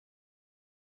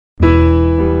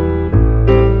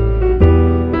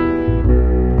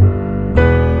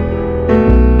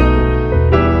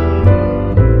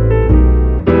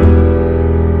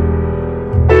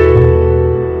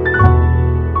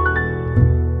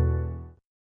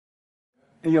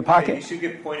In your pocket? Hey, you should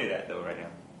get pointed at, though, right now.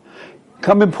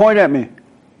 Come and point at me.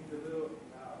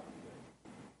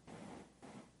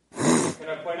 Can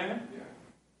I point at him?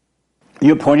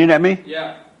 You're pointing at me?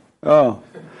 Yeah. Oh.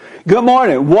 Good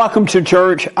morning. Welcome to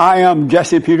church. I am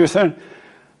Jesse Peterson.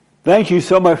 Thank you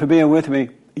so much for being with me.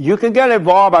 You can get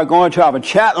involved by going to our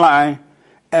chat line,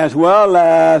 as well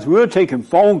as we're taking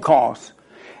phone calls.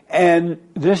 And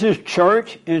this is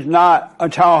church. It's not a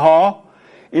town hall.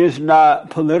 It's not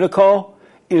political.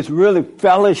 It's really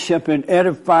fellowship and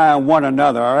edifying one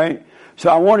another, all right? So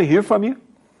I want to hear from you.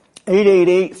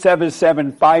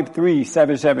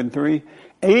 888-7753-773.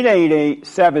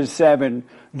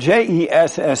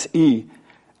 888-77-JESSE.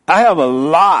 I have a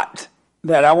lot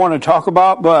that I want to talk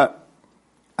about, but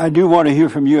I do want to hear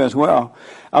from you as well.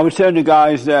 I was telling you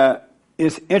guys that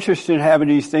it's interesting having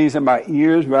these things in my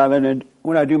ears rather than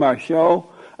when I do my show.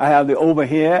 I have the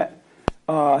overhead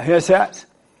headsets.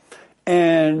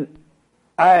 And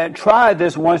I had tried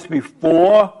this once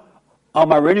before on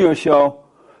my radio show,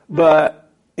 but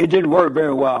it didn't work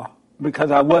very well because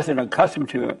I wasn't accustomed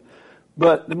to it.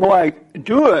 But the more I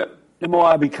do it, the more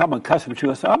I become accustomed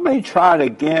to it. So I may try it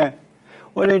again.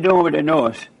 What are they doing with their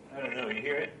noise? I don't know. You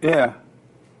hear it? Yeah.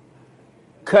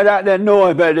 Cut out that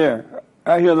noise back there.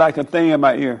 I hear like a thing in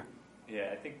my ear. Yeah,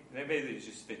 I think maybe they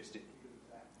just fixed it.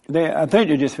 I think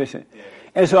they just fixed it. Yeah.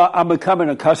 And so I'm becoming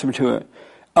accustomed to it.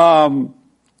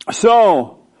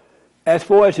 So, as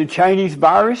far as the Chinese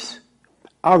virus,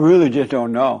 I really just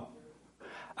don't know.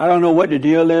 I don't know what the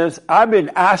deal is. I've been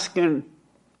asking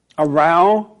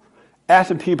around,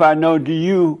 asking people I know, do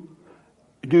you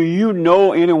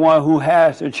know anyone who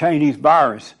has the Chinese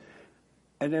virus?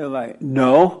 And they're like,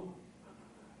 no.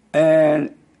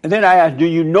 And then I asked, do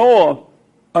you know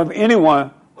of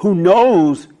anyone who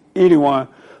knows anyone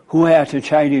who has the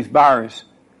Chinese virus?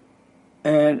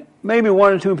 And maybe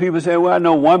one or two people say, well, I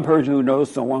know one person who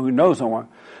knows someone.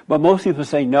 But most people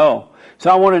say no. So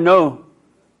I want to know,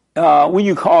 when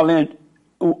you call in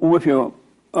with your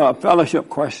fellowship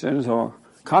questions or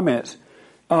comments,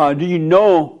 do you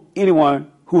know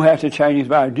anyone who has the Chinese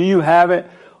virus? Do you have it?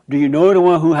 Do you know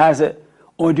anyone who has it?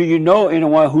 Or do you know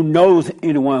anyone who knows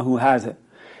anyone who has it?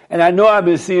 And I know I've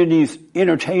been seeing these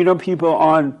entertainer people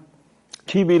on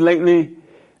TV lately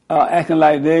acting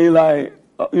like they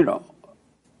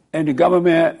and the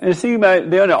government, it seems like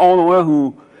they're the only one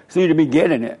who seem to be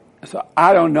getting it. So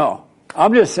I don't know.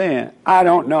 I'm just saying, I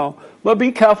don't know. But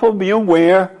be careful, be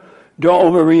aware,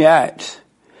 don't overreact.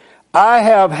 I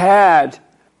have had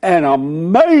an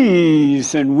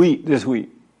amazing week this week.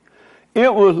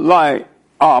 It was like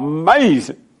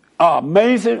amazing. I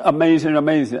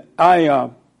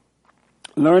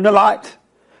learned a lot.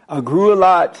 I grew a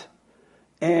lot.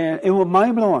 And it was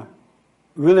mind-blowing.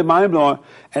 Really mind-blowing.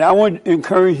 And I would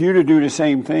encourage you to do the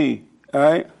same thing. All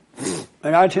right?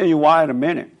 And I'll tell you why in a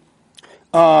minute.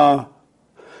 So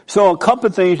a couple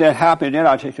of things that happened, then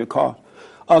I'll take your call.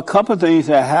 A couple of things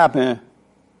that happened,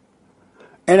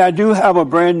 and I do have a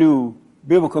brand new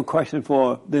biblical question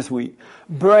for this week.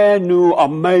 Brand new,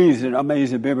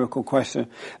 amazing biblical question.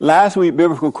 Last week,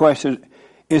 biblical question,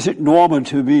 is it normal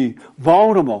to be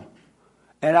vulnerable?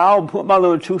 And I'll put my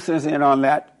little 2 cents in on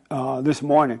that this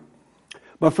morning.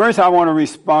 But first I want to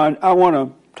respond. I want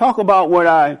to talk about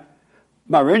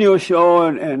my radio show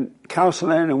and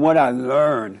counseling and what I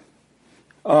learned,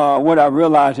 what I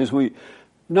realized this week.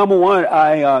 Number one,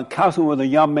 I counseled with a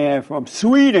young man from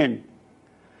Sweden.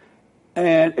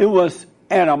 And it was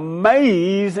an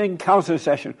amazing counseling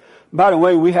session. By the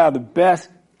way, we have the best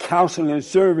counseling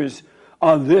service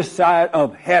on this side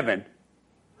of heaven.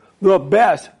 The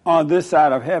best on this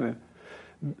side of heaven.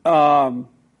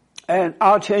 And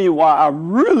I'll tell you why I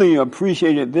really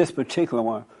appreciated this particular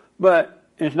one. But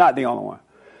it's not the only one.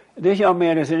 This young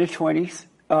man is in his 20s.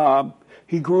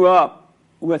 He grew up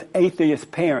with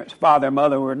atheist parents. Father and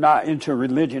mother were not into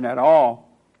religion at all.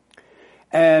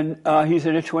 And he's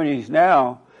in his 20s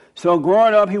now. So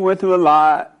growing up, he went through a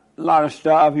lot of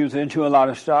stuff. He was into a lot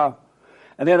of stuff.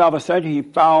 And then all of a sudden, he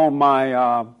found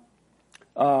my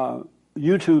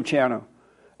YouTube channel.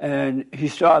 And he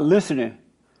started listening.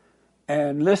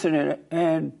 And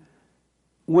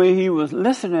when he was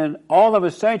listening, all of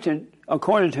a sudden,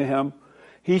 according to him,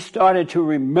 he started to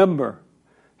remember.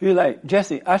 He was like,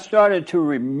 Jesse, I started to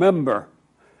remember.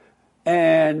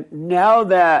 And now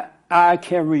that I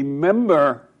can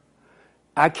remember,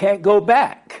 I can't go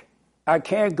back.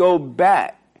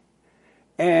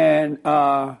 And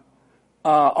all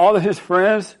of his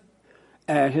friends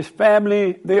and his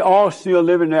family, they all still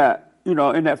live in that,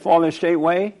 in that fallen state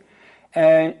way.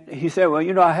 And he said,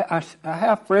 well, I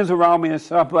have friends around me and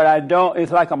stuff, but I don't, it's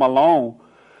like I'm alone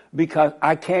because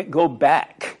I can't go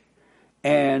back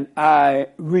and I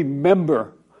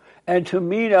remember. And to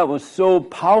me, that was so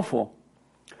powerful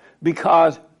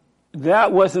because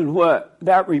that wasn't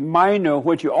that reminder of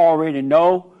what you already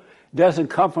know doesn't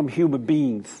come from human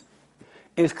beings.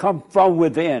 It's come from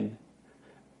within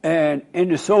and in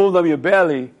the soul of your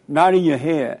belly, not in your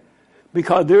head.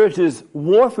 Because there's this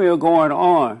warfare going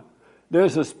on.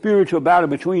 There's a spiritual battle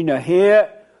between the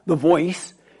head, the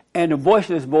voice, and the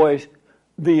voiceless voice,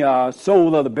 the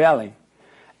soul of the belly.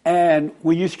 And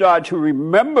when you start to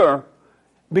remember,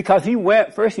 because he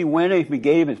went and he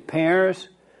forgave his parents,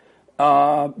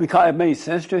 because it made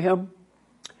sense to him.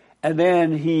 And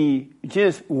then he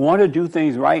just wanted to do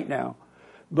things right now.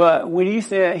 But when he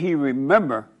said he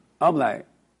remember, I'm like,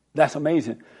 that's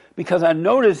amazing. Because I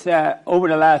noticed that over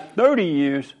the last 30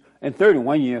 years, and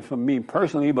 31 years for me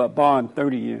personally, but barring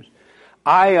 30 years,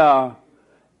 the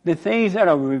things that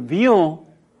are revealed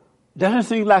doesn't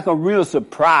seem like a real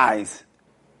surprise.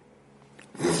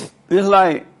 It's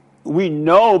like we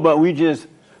know, but we just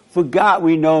forgot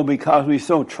we know because we're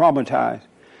so traumatized.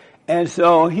 And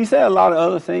so he said a lot of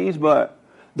other things, but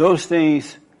those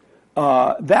things,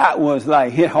 that was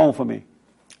like hit home for me.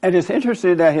 And it's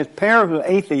interesting that his parents were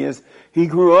atheists. He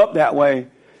grew up that way,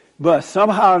 but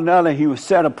somehow or another he was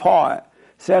set apart,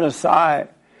 set aside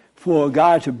for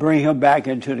God to bring him back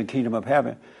into the kingdom of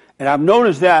heaven. And I've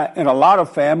noticed that in a lot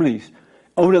of families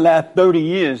over the last 30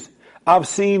 years. I've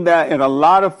seen that in a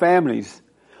lot of families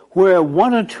where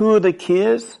one or two of the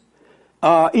kids,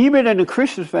 even in the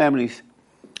Christian families,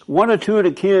 one or two of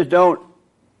the kids don't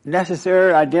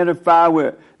necessarily identify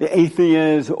with the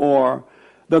atheists or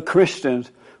the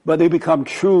Christians, but they become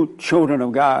true children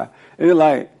of God. They're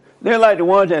like the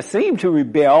ones that seem to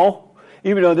rebel,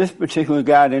 even though this particular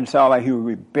guy didn't sound like he was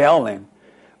rebelling,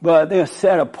 but they're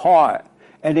set apart.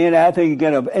 And then after they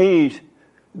get of age,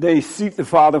 they seek the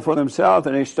Father for themselves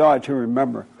and they start to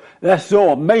remember. That's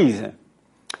so amazing.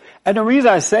 And the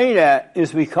reason I say that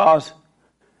is because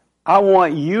I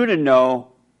want you to know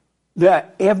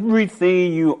that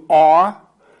everything you are,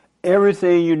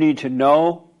 everything you need to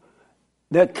know,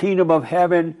 that kingdom of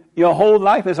heaven, your whole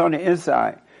life is on the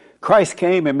inside. Christ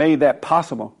came and made that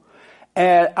possible.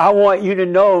 And I want you to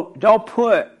know, don't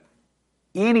put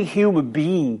any human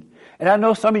being, and I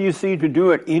know some of you seem to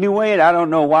do it anyway, and I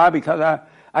don't know why, because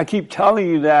I keep telling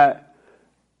you that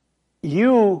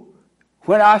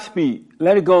when I speak,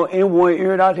 let it go in one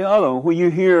ear and out the other. When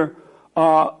you hear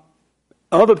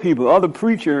other people, other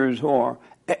preachers, or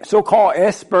so-called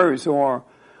experts, or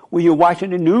when you're watching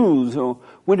the news, or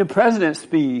when the president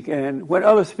speak, and when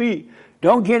others speak,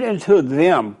 don't get into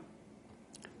them.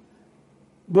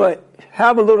 But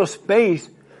have a little space,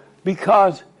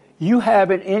 because you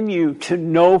have it in you to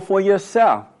know for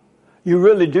yourself. You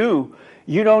really do.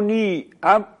 You don't need,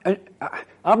 I'm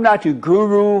not your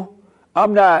guru.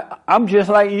 I'm just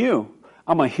like you.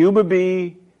 I'm a human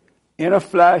being in a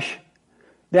flesh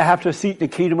that have to seek the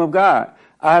kingdom of God.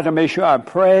 I have to make sure I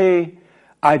pray.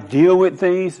 I deal with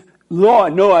things.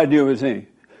 Lord, no, I deal with things.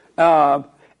 And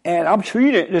I'm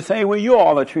treated the same way you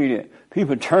all are treated.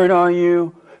 People turn on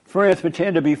you. Friends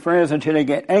pretend to be friends until they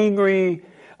get angry.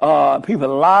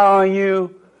 People lie on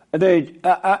you.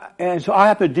 And so I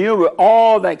have to deal with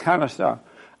all that kind of stuff.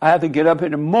 I have to get up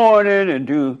in the morning and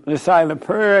do the silent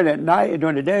prayer, and at night and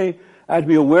during the day, I have to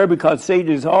be aware because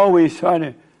Satan is always trying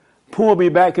to pull me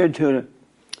back into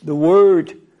the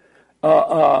word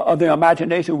of the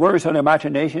imagination, words of the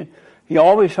imagination. He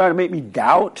always tries to make me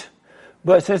doubt.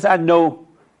 But since I know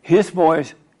his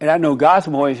voice and I know God's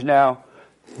voice now,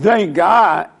 thank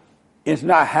God it's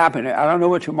not happening. I don't know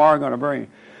what tomorrow is going to bring.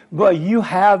 But you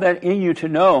have that in you to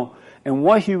know. And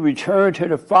once you return to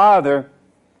the Father,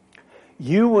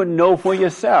 you will know for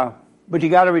yourself. But you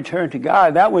got to return to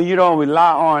God. That way you don't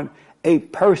rely on a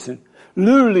person.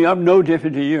 Literally, I'm no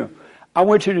different to you. I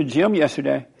went to the gym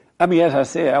yesterday. As I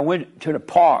said, I went to the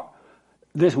park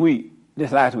this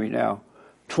last week now,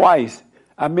 twice.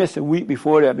 I missed a week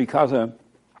before that because of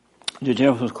the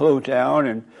gym was closed down.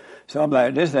 And so I'm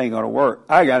like, this ain't going to work.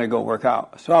 I got to go work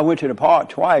out. So I went to the park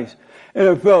twice. And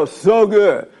it felt so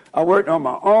good. I worked on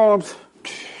my arms,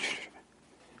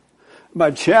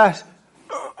 my chest,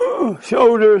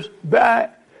 shoulders,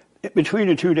 back, between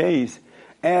the 2 days.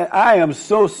 And I am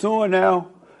so sore now,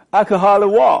 I could hardly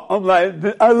walk. I'm like,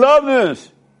 I love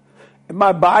this. And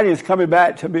my body is coming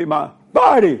back to be my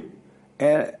body.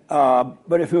 And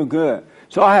but it feels good.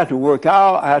 So I have to work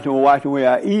out. I have to watch the way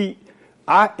I eat.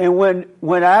 And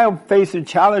when I am facing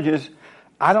challenges,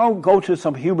 I don't go to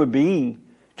some human being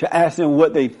to ask them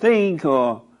what they think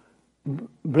or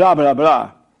blah, blah,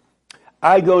 blah.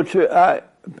 I go to,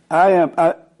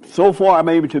 so far I'm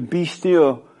able to be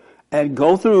still and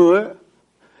go through it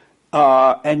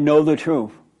and know the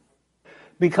truth.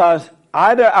 Because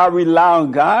either I rely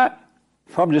on God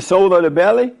from the soul of the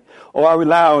belly, or I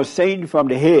rely on Satan from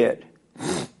the head,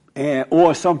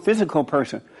 or some physical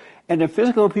person. And the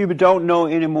physical people don't know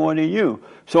any more than you.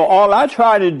 So all I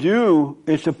try to do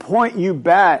is to point you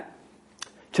back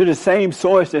to the same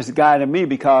source that's guiding me,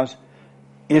 because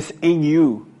it's in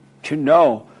you to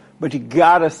know. But you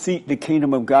gotta seek the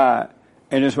kingdom of God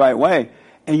in its right way.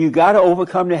 And you gotta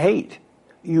overcome the hate.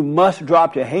 You must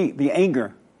drop the hate, the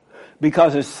anger.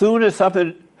 Because as soon as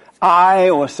I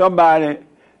or somebody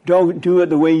don't do it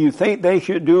the way you think they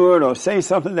should do it, or say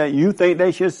something that you think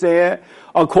they should say it,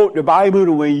 or quote the Bible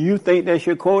the way you think they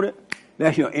should quote it,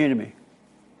 that's your enemy.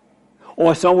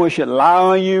 Or someone should lie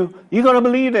on you, you're going to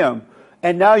believe them.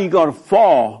 And now you're going to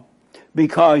fall,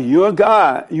 because you're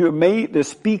God. You're made the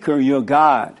speaker, you're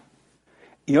God.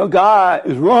 Your God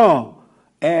is wrong.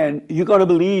 And you're going to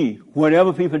believe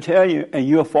whatever people tell you, and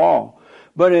you'll fall.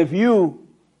 But if you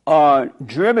are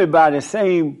driven by the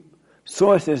same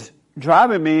sources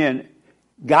driving me and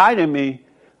guiding me,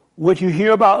 what you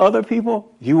hear about other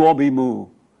people, you won't be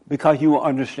moved, because you will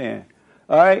understand.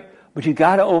 All right? But you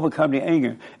got to overcome the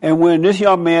anger. And when this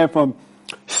young man from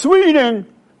Sweden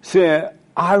said,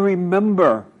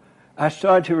 I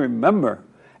started to remember,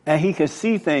 and he could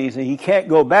see things, and he can't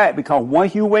go back, because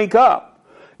once you wake up,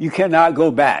 you cannot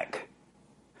go back.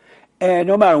 And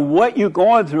no matter what you're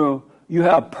going through, you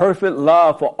have perfect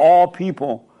love for all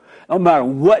people, no matter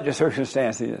what the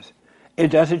circumstance is. It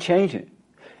doesn't change it.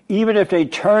 Even if they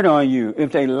turn on you,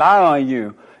 if they lie on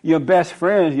you, your best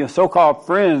friends, your so-called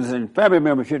friends and family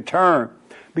members should turn,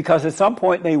 because at some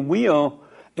point they will,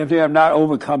 if they have not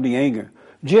overcome the anger.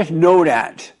 Just know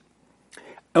that.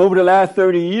 Over the last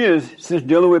 30 years, since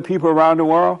dealing with people around the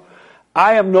world,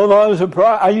 I am no longer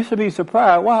surprised. I used to be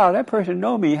surprised. Wow, that person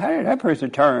know me. How did that person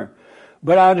turn?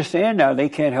 But I understand now they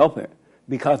can't help it,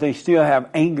 because they still have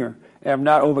anger and have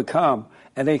not overcome,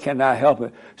 and they cannot help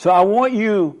it. So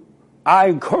I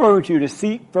encourage you to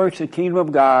seek first the kingdom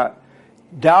of God,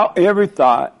 doubt every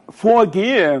thought,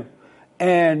 forgive,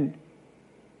 and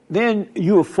then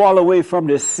you will fall away from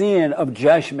the sin of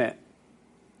judgment.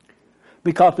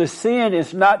 Because the sin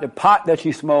is not the pot that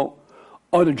you smoke,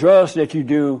 or the drugs that you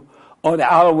do, or the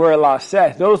outer world law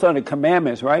sex. Those are the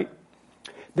commandments, right?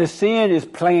 The sin is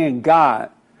playing God,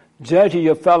 judging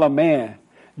your fellow man,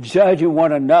 judging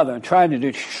one another, trying to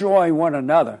destroy one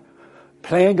another,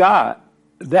 playing God.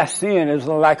 That sin is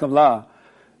a lack of love.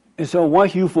 And so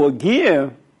once you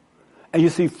forgive and you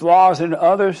see flaws in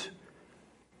others,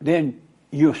 then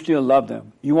you'll still love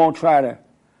them. You won't try to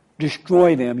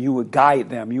destroy them. You will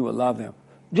guide them. You will love them.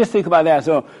 Just think about that.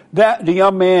 So the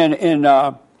young man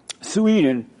in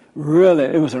Sweden, really,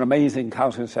 it was an amazing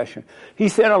counseling session. He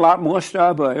said a lot more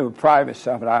stuff, but it was private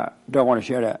stuff, and I don't want to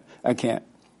share that. I can't.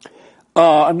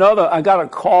 I got a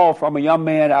call from a young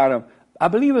man out of, I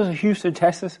believe it was Houston,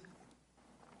 Texas.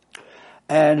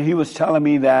 And he was telling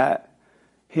me that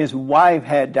his wife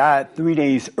had died 3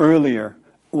 days earlier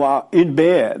while in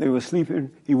bed. They were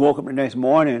sleeping. He woke up the next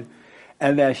morning,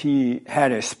 and that she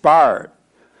had expired.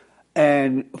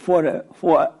 And for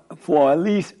at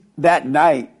least that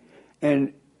night,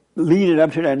 and leading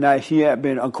up to that night, she had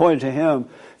been, according to him,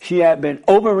 she had been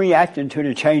overreacting to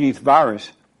the Chinese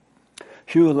virus.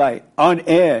 She was like on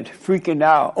edge, freaking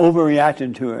out,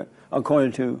 overreacting to it,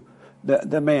 according to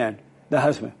the man, the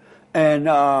husband.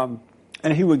 And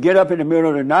he would get up in the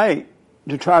middle of the night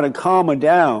to try to calm her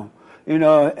down,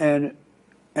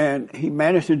 and he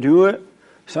managed to do it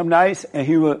some nights, and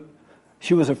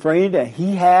she was afraid that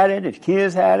he had it, his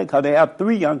kids had it, because they have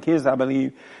 3 young kids, I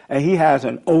believe, and he has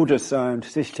an older son,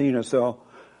 16 or so,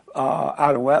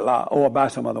 out of wedlock or by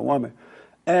some other woman.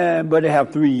 But they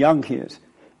have 3 young kids.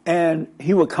 And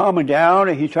he would calm her down,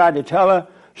 and he tried to tell her,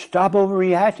 stop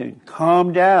overreacting,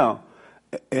 calm down,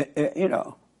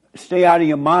 stay out of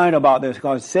your mind about this,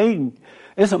 because Satan,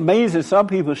 it's amazing, some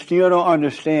people still don't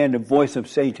understand the voice of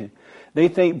Satan. They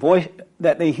think voice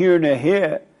that they hear in their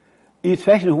head,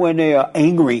 especially when they are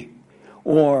angry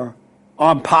or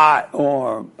on pot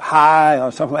or high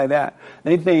or something like that.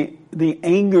 They think the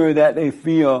anger that they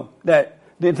feel, that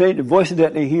they think the voices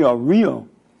that they hear are real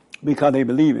because they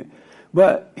believe it.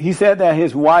 But he said that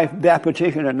his wife, that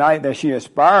particular night that she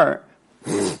expired,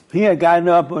 he had gotten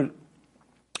up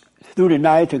through the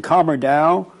night to calm her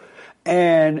down.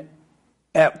 And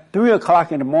at 3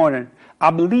 o'clock in the morning, I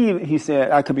believe he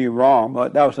said, I could be wrong,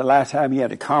 but that was the last time he had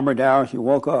to calm her down. She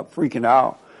woke up freaking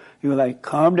out. He was like,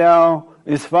 calm down.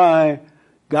 It's fine.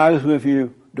 God is with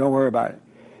you. Don't worry about it.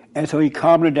 And so he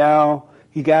calmed her down.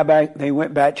 He got back. They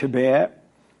went back to bed.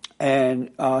 And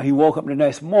he woke up the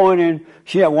next morning.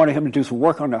 She had wanted him to do some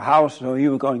work on the house, so he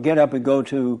was going to get up and go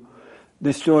to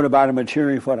the store to buy the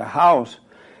material for the house.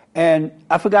 And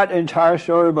I forgot the entire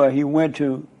story, but he went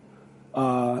to,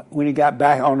 when he got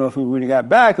back, I don't know if it was when he got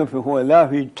back or before he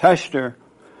left, he touched her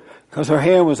because her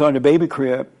hand was on the baby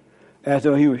crib, as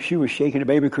though she was shaking the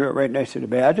baby crib right next to the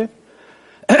bed.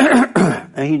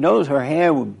 And he knows her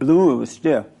hand was blue, it was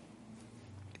stiff.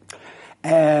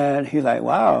 And he's like,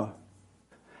 wow.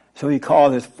 So he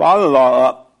called his father-in-law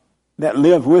up that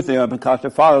lived with them because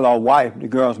the father-in-law's wife, the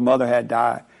girl's mother, had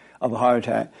died of a heart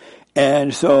attack.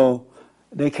 And so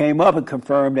they came up and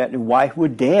confirmed that the wife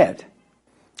was dead.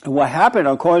 And what happened,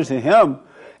 according to him,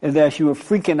 is that she was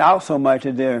freaking out so much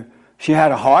that she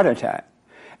had a heart attack.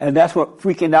 And that's what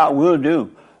freaking out will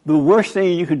do. The worst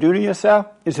thing you can do to yourself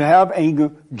is to have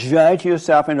anger, judge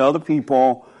yourself and other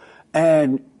people,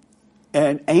 and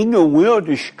anger will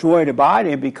destroy the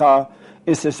body because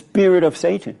it's the spirit of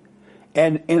Satan.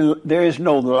 And there is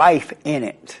no life in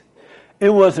it. It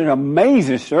was an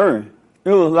amazing story.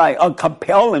 It was like a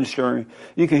compelling story.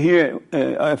 You can hear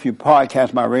it if you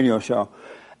podcast my radio show.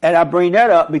 And I bring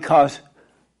that up because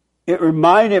it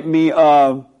reminded me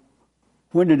of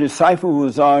when the disciples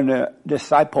was on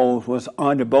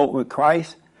the boat with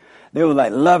Christ. They were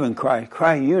like loving Christ.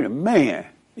 Christ, you're the man.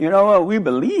 You know what? We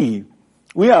believe.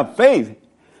 We have faith.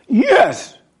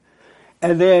 Yes.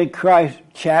 And then Christ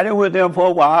chatted with them for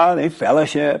a while. They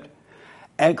fellowshiped.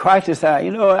 And Christ decided,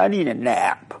 you know what? I need a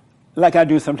nap. Like I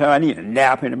do sometimes. I need a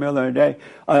nap in the middle of the day.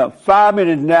 A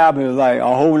 5-minute nap is like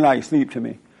a whole night's sleep to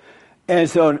me. And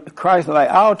so Christ was like,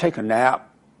 I'll take a nap.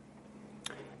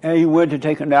 And he went to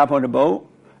take a nap on the boat.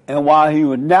 And while he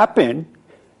was napping,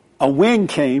 a wind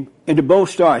came and the boat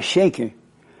started shaking.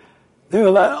 They were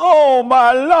like, oh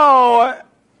my Lord.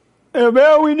 If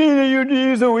ever we needed you,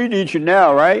 Jesus, we need you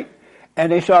now, right?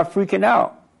 And they started freaking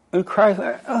out. And Christ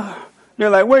like, oh. They're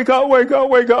like, wake up, wake up,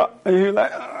 wake up. And he's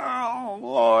like, oh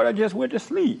Lord, I just went to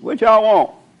sleep. What y'all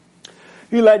want?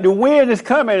 He's like, the wind is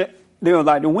coming. They were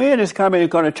like, the wind is coming.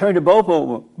 It's going to turn the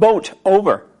boat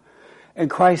over. And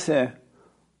Christ said,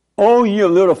 oh, you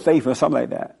little faith, or something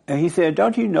like that. And he said,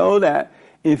 don't you know that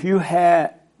if you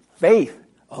had faith,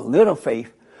 a little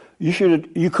faith,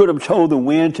 you could have told the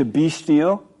wind to be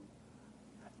still,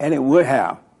 and it would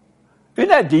have. Isn't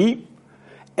that deep?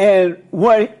 And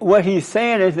what he's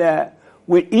saying is that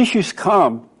when issues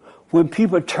come, when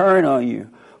people turn on you,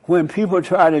 when people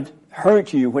try to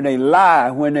hurt you, when they lie,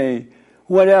 when they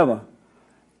whatever,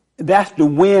 that's the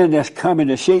wind that's coming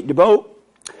to shake the boat.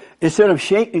 Instead of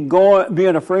shaking,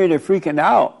 being afraid of freaking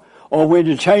out, or when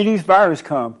the Chinese virus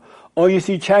come, or you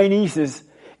see Chineses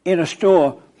in a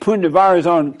store putting the virus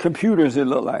on computers, it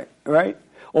look like, right?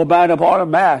 Or buying up all the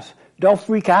masks. Don't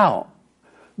freak out.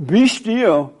 Be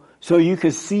still so you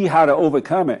can see how to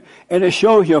overcome it. And it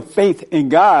shows your faith in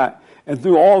God, and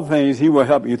through all things, He will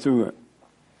help you through it.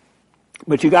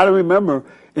 But you got to remember,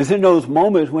 it's in those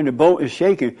moments when the boat is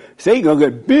shaking, Satan gonna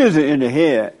get busy in the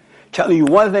head, telling you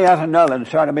one thing after another to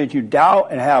try to make you doubt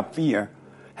and have fear,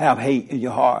 have hate in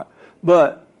your heart.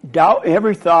 But doubt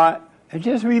every thought and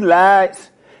just relax.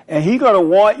 And He's going to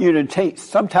want you to take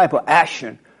some type of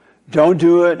action. Don't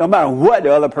do it, no matter what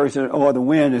the other person or the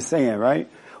wind is saying, right?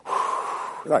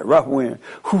 Like rough wind.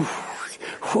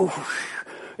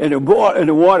 And the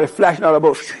water is flashing out of the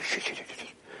boat.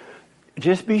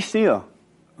 Just be still.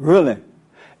 Really.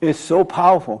 It's so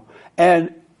powerful.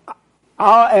 And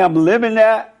I am living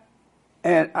that.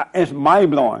 And it's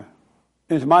mind-blowing.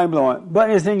 It's mind-blowing.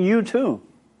 But it's in you too.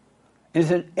 It's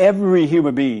in every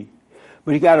human being.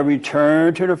 But you got to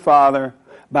return to the Father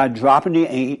by dropping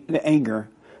the anger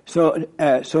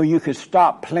so you can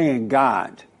stop playing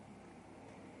God.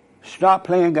 Stop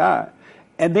playing God.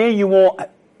 And then you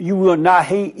will not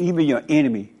hate even your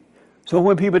enemy. So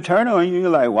when people turn on you, you're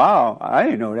like, wow, I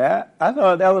didn't know that. I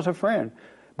thought that was a friend.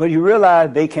 But you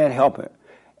realize they can't help it.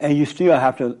 And you still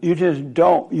have to, you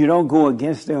don't go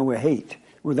against them with hate,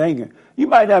 with anger. You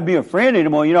might not be a friend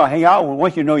anymore. You don't hang out with,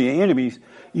 once you know your enemies,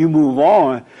 you move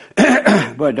on,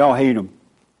 but don't hate them.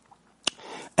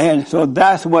 And so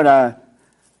that's what I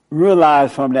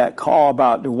realized from that call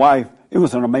about the wife. It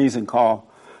was an amazing call.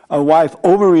 A wife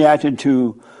overreacting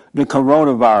to the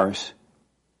coronavirus.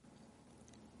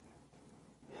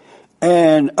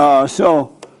 And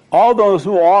so all those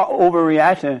who are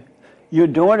overreacting, you're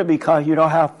doing it because you don't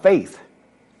have faith.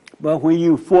 But when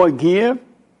you forgive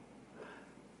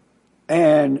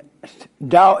and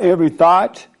doubt every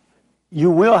thought,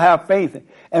 you will have faith.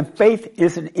 And faith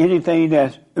isn't anything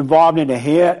that's involved in the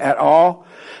head at all.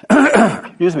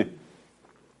 Excuse me.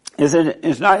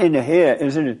 It's not in the head.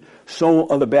 It's in the soul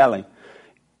of the belly.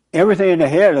 Everything in the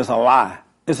head is a lie.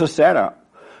 It's a setup.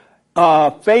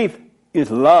 Faith is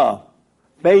love.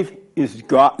 Faith is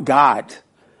God.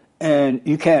 And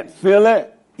you can't feel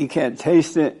it. You can't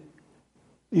taste it.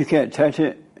 You can't touch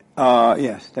it.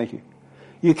 Yes, thank you.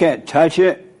 You can't touch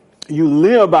it. You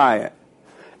live by it.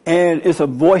 And it's a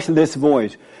voiceless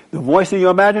voice. The voice of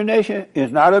your imagination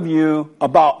is not of you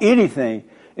about anything.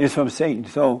 It's from Satan.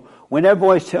 So when that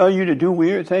voice tells you to do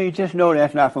weird things, just know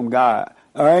that's not from God.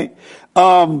 All right?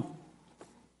 I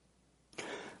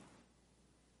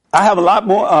have a lot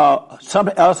more.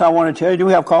 Something else I want to tell you. Do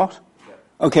we have calls?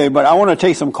 Okay, but I want to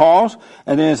take some calls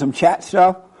and then some chat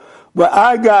stuff. But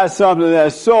I got something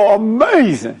that's so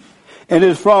amazing. And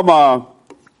it's from,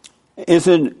 it's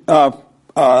in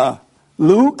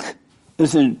Luke,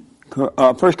 it's in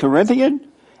 1 Corinthians,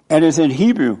 and it's in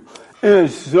Hebrew.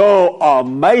 It's so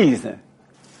amazing.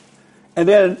 And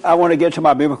then I want to get to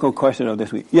my biblical question of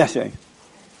this week. Yes, Jay.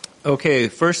 Okay,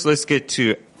 first let's get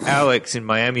to Alex in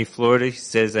Miami, Florida. He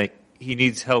says that he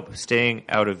needs help staying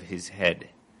out of his head.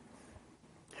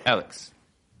 Alex.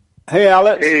 Hey,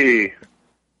 Alex.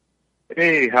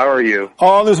 Hey, how are you?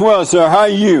 All is well, sir. How are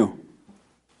you?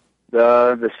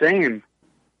 The same.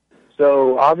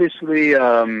 So obviously,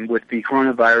 with the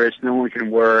coronavirus, no one can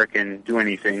work and do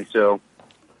anything. So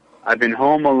I've been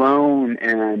home alone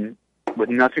and with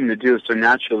nothing to do. So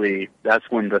naturally, that's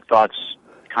when the thoughts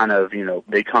kind of,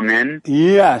 they come in.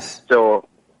 Yes. So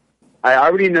I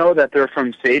already know that they're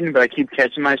from Satan, but I keep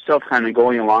catching myself kind of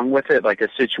going along with it. Like a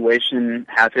situation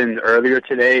happened earlier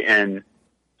today, and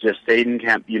just Satan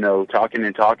kept, talking,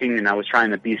 and I was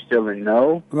trying to be still and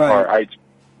know. Right. Or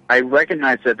I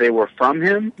recognized that they were from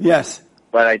him. Yes.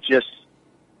 But I just,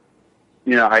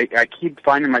 I keep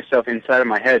finding myself inside of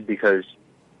my head because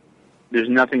there's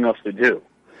nothing else to do.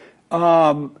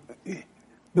 The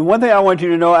one thing I want you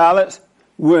to know, Alex,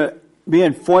 we're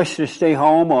being forced to stay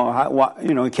home or,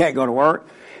 you can't go to work.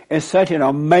 It's such an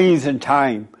amazing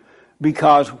time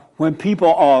because when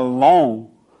people are alone,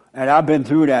 and I've been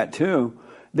through that too,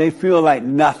 they feel like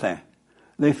nothing.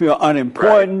 They feel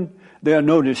unimportant. Right. There are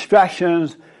no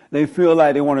distractions. They feel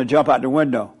like they want to jump out the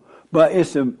window. But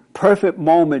it's a perfect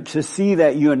moment to see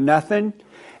that you're nothing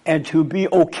and to be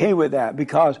okay with that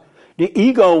because the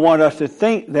ego wants us to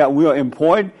think that we're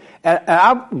important. And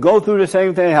I go through the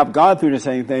same thing, I've gone through the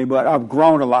same thing, but I've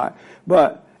grown a lot.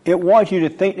 But it wants you to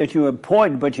think that you're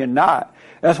important, but you're not.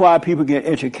 That's why people get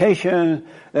education.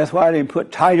 That's why they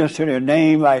put titles to their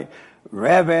name like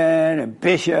Reverend and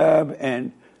Bishop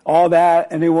and all that,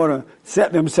 and they want to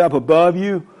set themselves above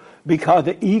you because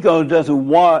the ego doesn't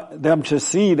want them to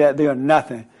see that they're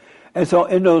nothing. And so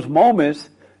in those moments,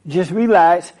 just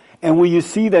relax, and when you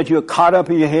see that you're caught up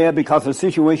in your head because the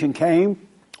situation came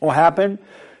or happened,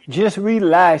 just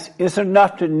relax. It's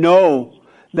enough to know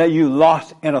that you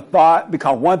lost in a thought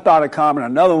because one thought will come and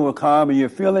another will come and you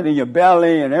feel it in your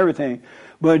belly and everything.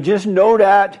 But just know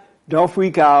that, don't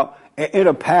freak out, and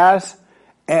it'll pass.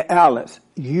 And Alice,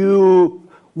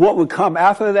 what would come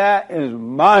after that is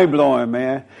mind-blowing,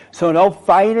 man. So don't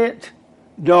fight it.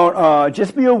 Don't,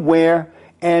 just be aware.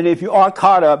 And if you are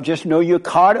caught up, just know you're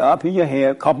caught up in your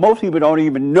head because most people don't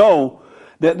even know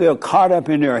that they're caught up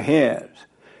in their heads.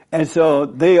 And so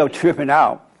they are tripping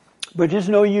out. But just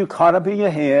know you're caught up in your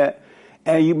head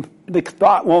and the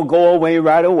thought won't go away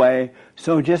right away.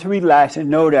 So just relax and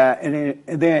know that and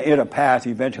then it'll pass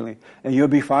eventually and you'll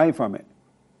be fine from it.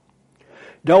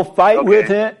 Don't fight with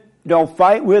it. Don't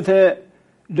fight with it.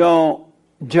 Don't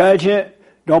judge it.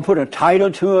 Don't put a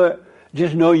title to it.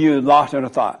 Just know you're lost in a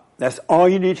thought. That's all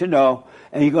you need to know.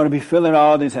 And you're going to be feeling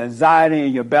all this anxiety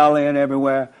in your belly and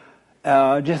everywhere.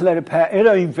 Just let it pass.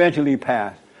 It'll eventually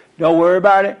pass. Don't worry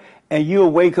about it. And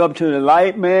you'll wake up to the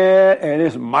light, man, and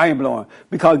it's mind-blowing.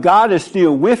 Because God is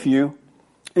still with you.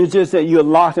 It's just that you're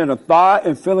lost in a thought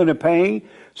and feeling the pain.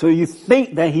 So you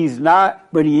think that he's not,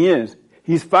 but he is.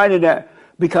 He's fighting that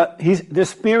because he's the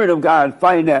Spirit of God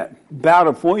fighting that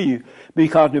battle for you.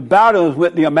 Because the battle is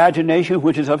with the imagination,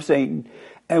 which is of Satan,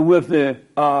 and with the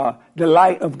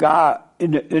light of God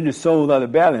in the soul of the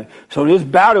belly. So this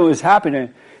battle is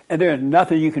happening, and there's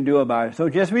nothing you can do about it. So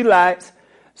just relax,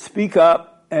 speak up,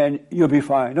 and you'll be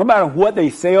fine. No matter what they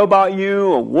say about you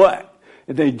or what.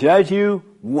 If they judge you,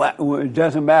 it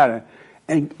doesn't matter.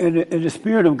 And the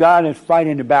Spirit of God is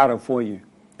fighting the battle for you.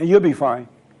 And you'll be fine.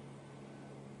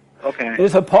 Okay.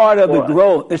 It's a part of the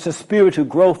growth. It's a spiritual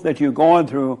growth that you're going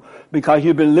through because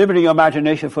you've been living in your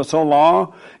imagination for so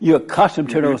long. You're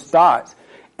accustomed to those thoughts.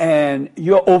 And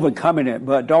you're overcoming it,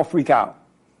 but don't freak out.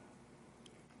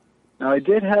 Now, I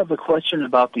did have a question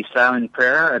about the silent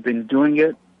prayer. I've been doing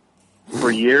it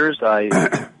for years.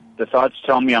 The the thoughts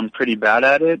tell me I'm pretty bad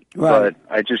at it, Right. but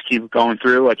I just keep going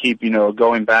through. I keep,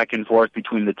 going back and forth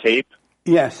between the tape.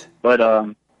 Yes. But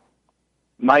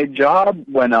my job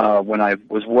when I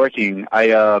was working,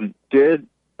 I did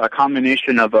a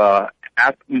combination of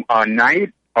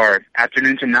night or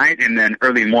afternoon to night, and then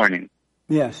early morning.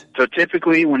 Yes. So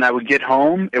typically, when I would get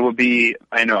home, it would be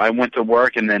I went to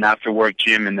work, and then after work,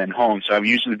 gym, and then home. So I would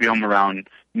usually be home around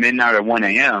midnight or 1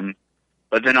 a.m.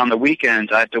 But then on the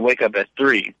weekends, I have to wake up at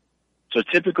 3. So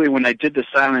typically, when I did the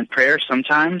silent prayer,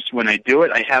 sometimes when I do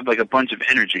it, I have like a bunch of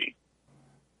energy.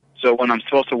 So when I'm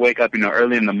supposed to wake up,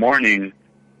 early in the morning,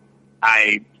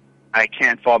 I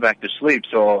can't fall back to sleep.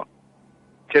 So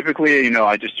typically,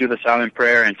 I just do the silent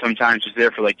prayer, and sometimes it's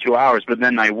there for like 2 hours. But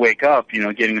then I wake up,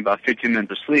 getting about 15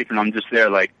 minutes of sleep, and I'm just there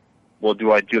like, well,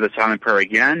 do I do the silent prayer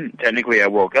again? Technically, I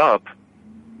woke up.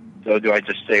 So do I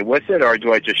just stay with it, or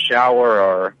do I just shower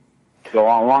or go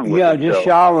on along with it? Yeah, just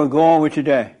shower and go on with your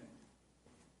day.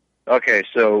 Okay,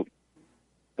 so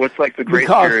what's like the grace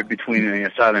period between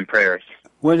the silent prayers?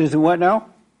 What is it? What now?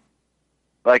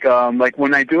 Like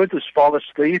when I do it, just fall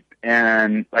asleep,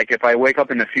 and like if I wake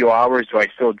up in a few hours, do I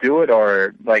still do it,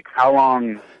 or like how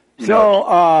long? Should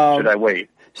I wait?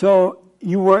 So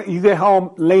you get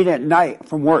home late at night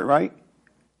from work, right?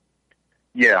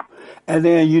 Yeah. And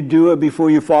then you do it before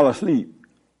you fall asleep.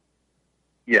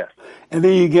 Yes. And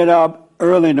then you get up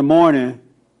early in the morning,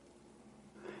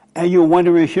 and you're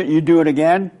wondering, should you do it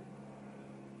again?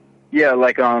 Yeah,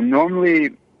 like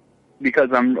normally, because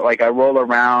I'm like I roll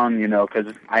around,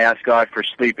 because I ask God for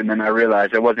sleep, and then I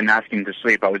realized I wasn't asking to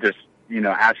sleep. I was just,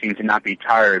 asking to not be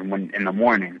tired when in the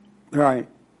morning. Right.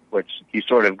 Which He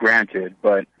sort of granted.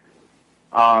 But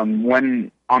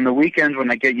when on the weekends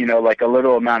when I get, like a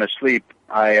little amount of sleep,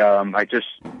 I just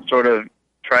sort of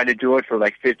try to do it for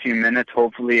like 15 minutes.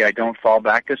 Hopefully, I don't fall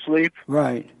back to sleep.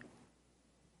 Right.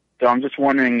 So I'm just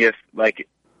wondering if, like,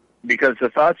 because the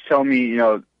thoughts tell me,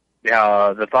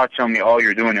 the thoughts tell me, oh,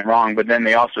 you're doing it wrong, but then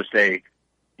they also say,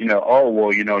 oh,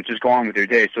 well, just go on with your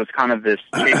day. So it's kind of this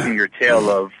chasing your tail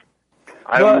of,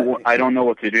 I don't know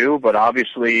what to do, but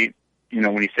obviously,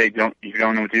 when you say if you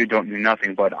don't know what to do, don't do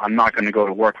nothing, but I'm not going to go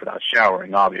to work without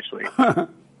showering, obviously.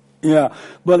 Yeah,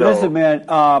 but listen, man,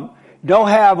 don't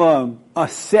have a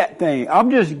set thing.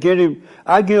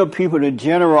 I give people the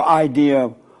general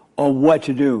idea of what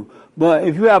to do. But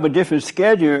if you have a different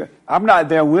schedule, I'm not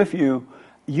there with you.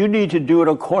 You need to do it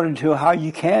according to how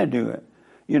you can do it,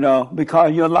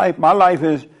 because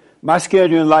my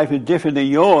schedule in life is different than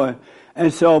yours.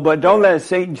 And so, but don't let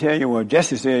Satan tell you, well,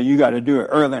 Jesse said you got to do it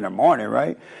early in the morning,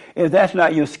 right? If that's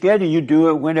not your schedule, you do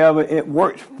it whenever it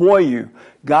works for you.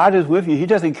 God is with you. He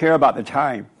doesn't care about the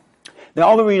time. The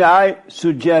only reason I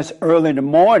suggest early in the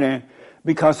morning,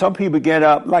 because some people get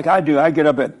up, like I do, I get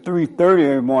up at 3:30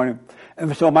 every morning.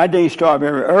 And so my days start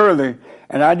very early,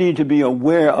 and I need to be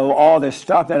aware of all the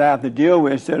stuff that I have to deal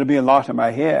with instead of being lost in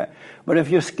my head. But if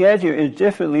your schedule is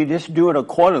differently, just do it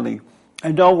accordingly.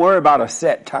 And don't worry about a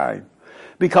set time.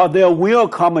 Because there will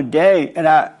come a day, and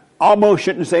I almost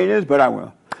shouldn't say this, but I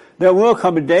will. There will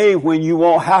come a day when you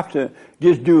won't have to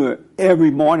just do it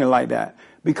every morning like that.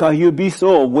 Because you'll be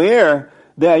so aware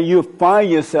that you'll find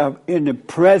yourself in the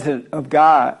presence of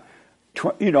God,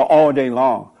 all day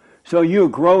long. So you'll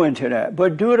grow into that.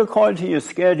 But do it according to your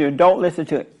schedule. Don't listen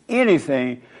to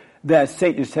anything that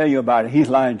Satan is telling you about it. He's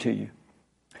lying to you.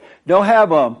 Don't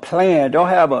have a plan. Don't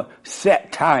have a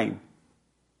set time.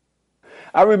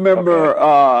 I remember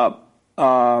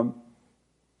at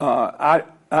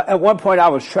one point I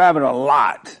was traveling a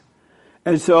lot.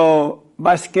 And so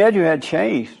my schedule had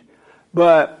changed.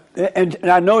 But and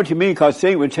I know what you mean, because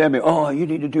Satan would tell me, oh, you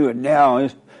need to do it now.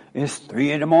 It's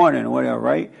 3 a.m. or whatever,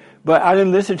 right? But I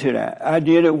didn't listen to that. I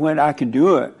did it when I could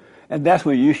do it. And that's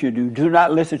what you should do. Do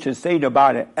not listen to Satan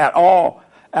about it at all,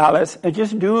 Alice, and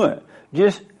just do it.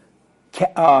 Just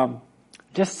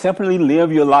simply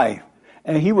live your life,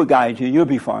 and he will guide you. You'll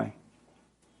be fine.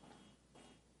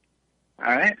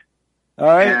 All right. All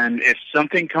right. And if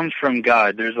something comes from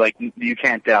God, there's you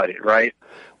can't doubt it, right?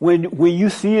 When you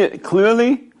see it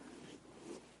clearly,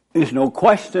 there's no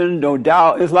question, no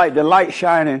doubt. It's like the light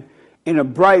shining in a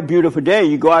bright, beautiful day.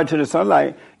 You go out to the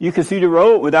sunlight, you can see the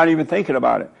road without even thinking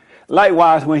about it.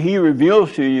 Likewise, when he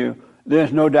reveals to you,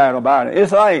 there's no doubt about it.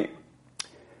 It's like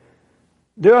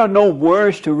there are no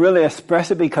words to really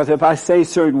express it, because if I say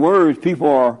certain words, people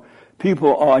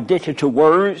are addicted to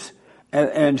words,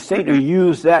 and Satan will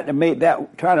use that to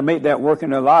try to make that work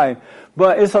in their life.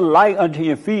 But it's a light unto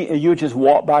your feet, and you just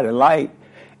walk by the light.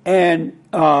 And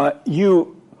when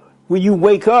you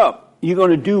wake up, you're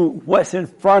going to do what's in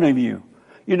front of you.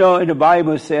 And the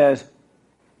Bible says,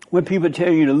 when people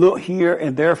tell you to look here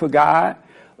and there for God,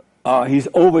 He's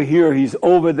over here, he's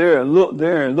over there, look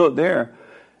there, look there.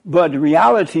 But the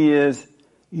reality is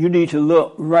you need to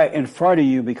look right in front of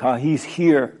you because he's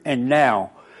here and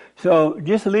now. So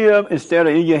just live instead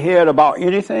of in your head about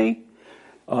anything,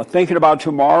 thinking about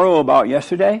tomorrow, about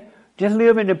yesterday. Just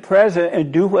live in the present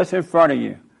and do what's in front of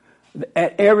you.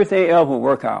 And everything else will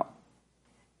work out.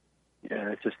 Yeah,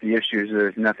 it's just the issue is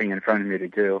there's nothing in front of me to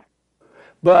do.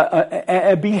 But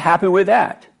and be happy with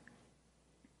that.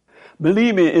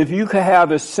 Believe me, if you could have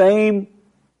the same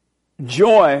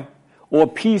joy or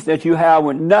peace that you have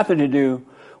with nothing to do,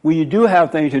 when you do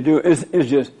have things to do,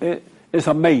 it's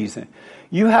amazing.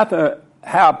 You have to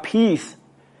have peace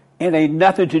in a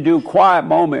nothing to do quiet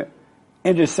moment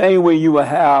in the same way you will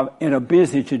have in a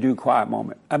busy to do quiet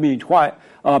moment.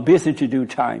 Busy to do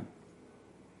time.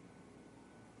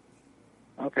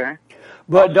 Okay.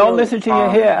 But Also, don't listen to your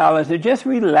head, Alice. Just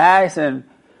relax and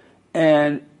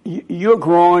you're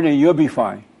growing and you'll be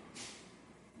fine.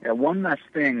 Yeah, one last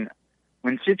thing.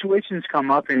 When situations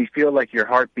come up and you feel like your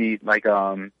heartbeat,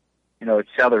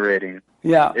 accelerating.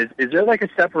 Yeah. Is there like a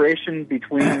separation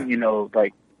between, I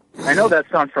know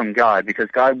that's not from God because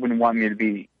God wouldn't want me to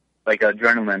be like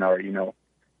adrenaline or,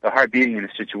 the heart beating in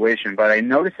a situation, but I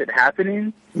notice it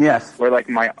happening. Yes. Where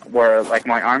my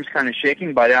arm's kind of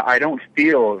shaking, but I don't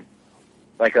feel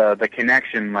like the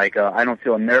connection. I don't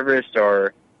feel nervous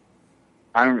or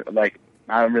I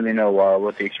don't really know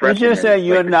what the expression is. It's just that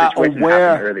you're not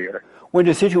aware. Earlier. When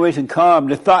the situation comes,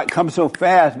 the thought comes so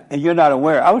fast and you're not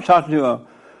aware. I was talking to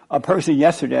a person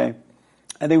yesterday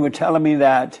and they were telling me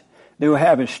that they were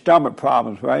having stomach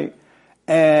problems, right?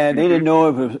 And they didn't know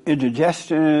if it was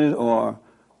indigestion or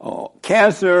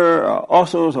cancer or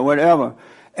ulcers or whatever.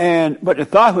 But the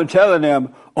thoughts were telling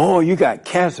them, oh, you got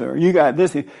cancer, you got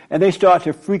this. And they start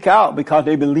to freak out because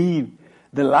they believe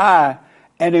the lie.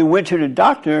 And they went to the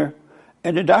doctor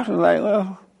and the doctor was like,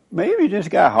 well, maybe you just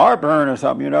got heartburn or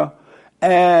something,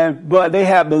 But they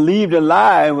had believed a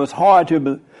lie. It was hard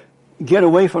to get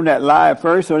away from that lie at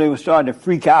first, so they were starting to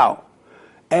freak out.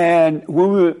 And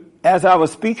as I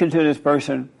was speaking to this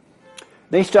person,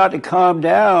 they started to calm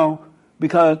down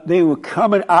because they were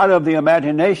coming out of the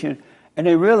imagination, and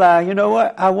they realized, you know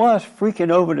what, I was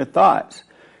freaking over the thoughts.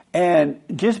 And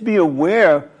just be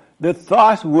aware the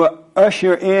thoughts will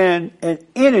usher in at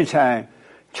any time,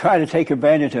 try to take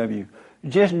advantage of you.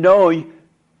 Just know you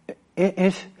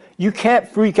can't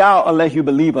freak out unless you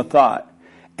believe a thought.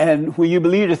 And when you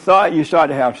believe the thought, you start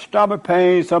to have stomach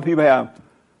pain. Some people have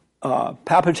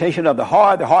palpitation of the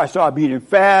heart starts beating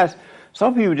fast.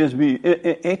 Some people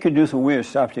it can do some weird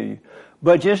stuff to you.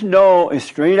 But just know it's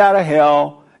straight out of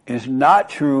hell. It's not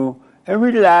true. And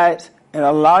relax and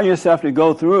allow yourself to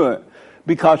go through it.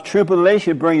 Because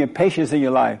tribulation brings patience in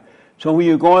your life. So when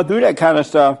you're going through that kind of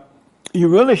stuff, you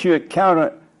really should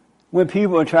counter when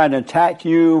people are trying to attack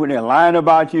you, when they're lying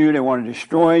about you, they want to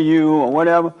destroy you or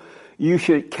whatever. You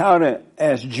should count it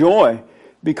as joy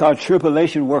because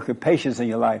tribulation works patience in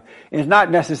your life. It's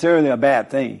not necessarily a bad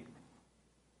thing.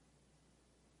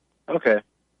 Okay.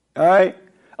 All right.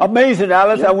 Amazing,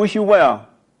 Alice. Yeah. I wish you well.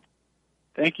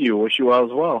 Thank you. Wish you well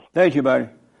as well. Thank you, buddy.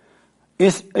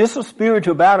 It's a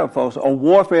spiritual battle, folks, a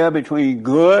warfare between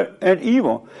good and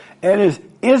evil. And it's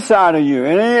inside of you.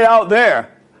 It ain't out there.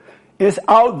 It's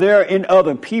out there in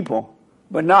other people,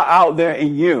 but not out there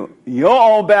in you. Your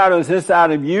own battle is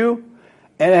inside of you,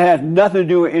 and it has nothing to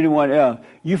do with anyone else.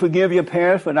 You forgive your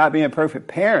parents for not being perfect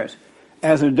parents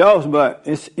as adults, but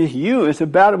it's you. It's a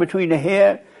battle between the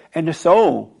head and the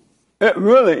soul. It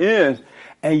really is.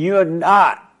 And you're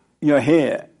not your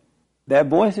head. That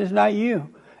voice is not you.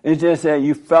 It's just that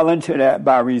you fell into that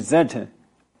by resenting.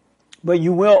 But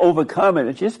you will overcome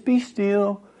it. Just be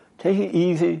still. Take it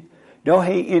easy. Don't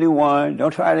hate anyone.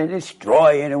 Don't try to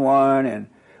destroy anyone. And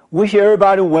wish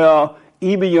everybody well,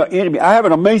 even your enemy. I have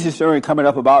an amazing story coming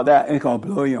up about that. It's going to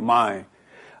blow your mind.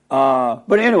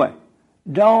 But anyway,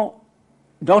 don't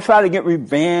try to get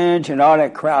revenge and all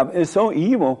that crap. It's so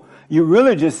evil. You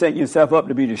really just set yourself up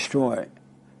to be destroyed.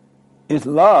 It's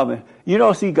love. You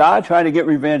don't see God trying to get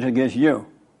revenge against you.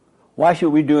 Why should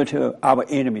we do it to our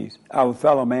enemies, our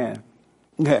fellow man?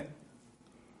 Okay.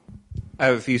 I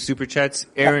have a few super chats.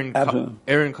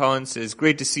 Aaron Collins says,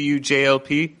 great to see you,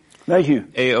 JLP. Thank you.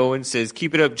 A. Owen says,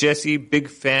 keep it up, Jesse. Big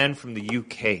fan from the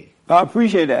UK. I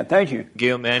appreciate that. Thank you.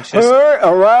 Gail Manchester. Heard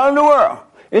around the world.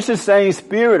 It's the same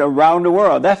spirit around the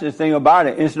world. That's the thing about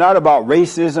it. It's not about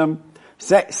racism,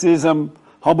 sexism,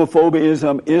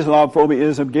 homophobism,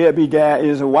 Islamophobism, deadbeat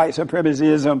dadism, white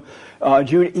supremacism,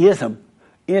 Judaism.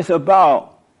 It's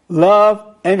about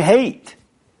love and hate.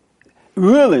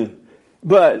 Really.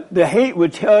 But the hate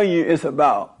would tell you it's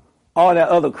about all that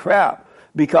other crap.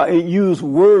 because it uses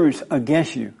words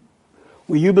against you.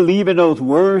 Will you believe in those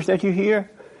words that you hear?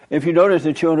 If you notice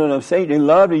the children of Satan, they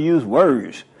love to use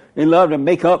words. They love to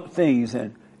make up things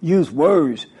and use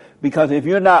words. Because if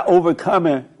you're not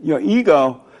overcoming your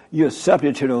ego, you're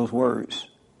subject to those words.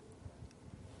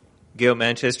 Gail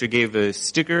Manchester gave a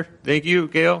sticker. Thank you,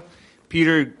 Gail.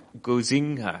 Peter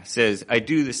Gozinga says, I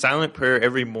do the silent prayer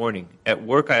every morning. At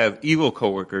work, I have evil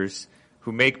coworkers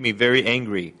who make me very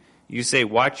angry. You say,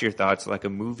 watch your thoughts like a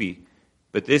movie.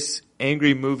 But this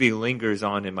angry movie lingers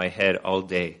on in my head all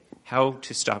day. How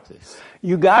to stop this?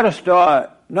 You got to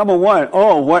start, number one,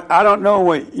 I don't know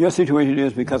what your situation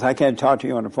is because I can't talk to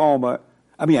you on the phone,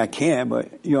 I can,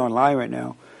 but you're online right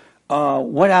now.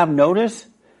 What I've noticed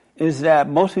is that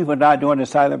most people are not doing the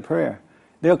silent prayer.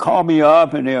 They'll call me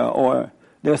up and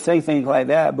they'll say things like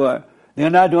that, but they're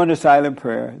not doing the silent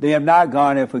prayer. They have not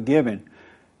gone and forgiven.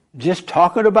 Just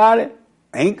talking about it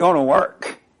ain't going to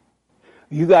work.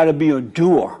 You got to be a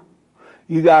doer.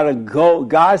 You got to go.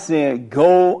 God said,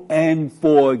 go and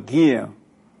forgive.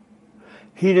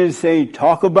 He didn't say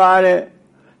talk about it.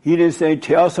 He didn't say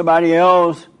tell somebody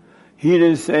else. He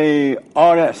didn't say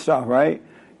all that stuff, right?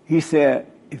 He said,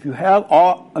 if you have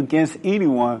aught against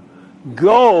anyone,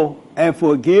 go and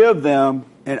forgive them,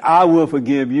 and I will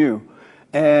forgive you.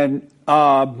 And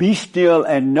be still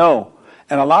and know.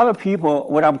 And a lot of people,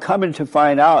 what I'm coming to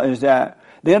find out is that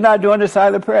they're not doing the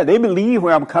silent prayer. They believe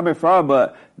where I'm coming from,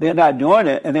 but they're not doing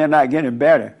it, and they're not getting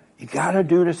better. You got to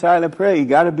do the silent prayer. You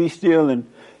got to be still, and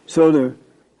so the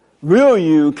real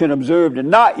you can observe the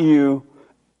not you,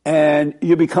 and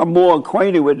you become more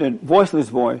acquainted with the voiceless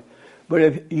voice. But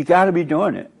if you got to be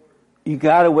doing it, you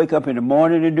got to wake up in the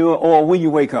morning to do it, or when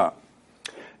you wake up.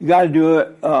 You got to do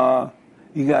it.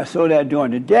 You got so that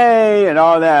during the day and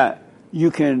all that,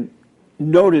 you can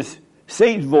notice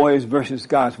Satan's voice versus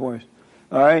God's voice.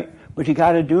 All right? But you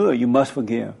got to do it. You must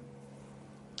forgive.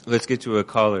 Let's get to a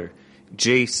caller.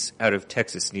 Jace out of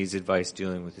Texas needs advice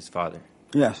dealing with his father.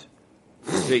 Yes.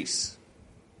 Jace.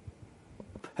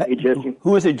 Hey, Jesse.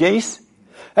 Who is it, Jace?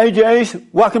 Hey, Jace.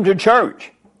 Welcome to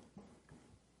church.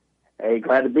 Hey,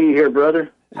 glad to be here,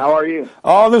 brother. How are you?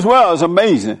 All is well. It's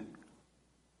amazing.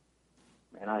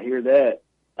 And I hear that.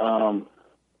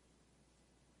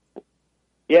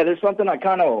 Yeah, there's something I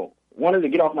kind of wanted to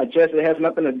get off my chest. It has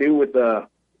nothing to do with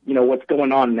what's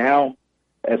going on now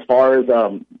as far as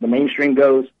the mainstream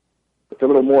goes. It's a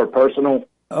little more personal.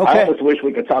 Okay. I almost wish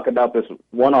we could talk about this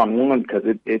one-on-one because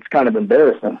it's kind of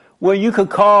embarrassing. Well, you could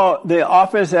call the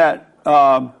office at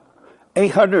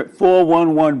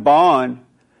 800-411-BOND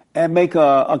and make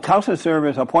a counseling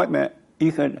service appointment.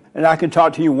 And I can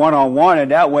talk to you one-on-one,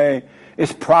 and that way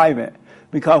it's private.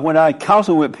 Because when I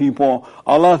counsel with people,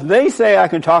 unless they say I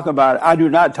can talk about it, I do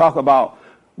not talk about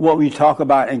what we talk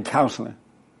about in counseling.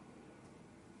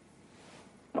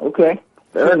 Okay,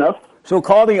 fair enough. So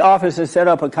call the office and set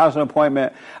up a counseling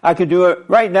appointment. I could do it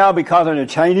right now because of the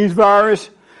Chinese virus.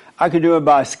 I could do it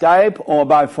by Skype or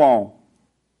by phone.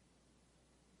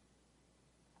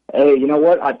 Hey, you know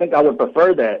what? I think I would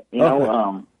prefer that.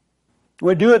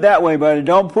 We'll do it that way, but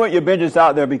don't put your business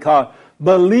out there because,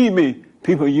 believe me,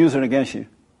 people use it against you.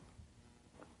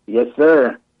 Yes,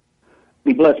 sir.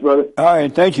 Be blessed, brother. All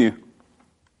right, thank you.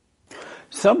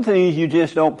 Some things you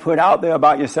just don't put out there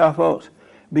about yourself, folks,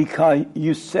 because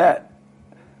you set,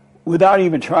 without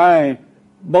even trying,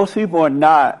 most people are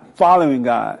not following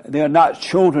God. They are not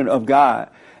children of God.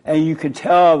 And you can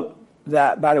tell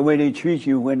that by the way they treat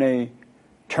you when they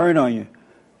turn on you.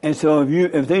 And so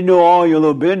if they know all your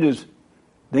little business,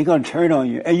 they're going to turn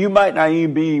on you. And you might not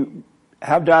even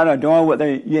have done or doing what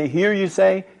they hear you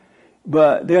say,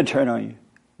 but they'll turn on you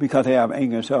because they have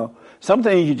anger. So some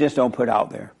things you just don't put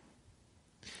out there.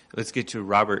 Let's get to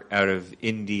Robert out of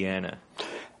Indiana.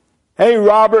 Hey,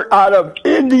 Robert out of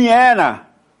Indiana.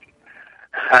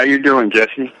 How you doing,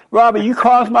 Jesse? Robert, you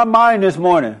crossed my mind this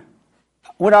morning.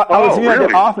 When I was here at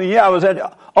the office, I was at,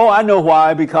 I know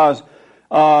why, because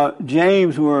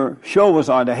James' show was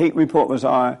on, the Hate Report was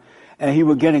on, and he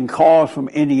was getting calls from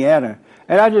Indiana.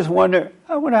 And I just wonder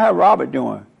how Robert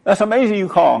doing. That's amazing you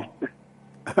called.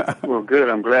 Well, good.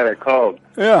 I'm glad I called.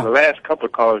 Yeah. The last couple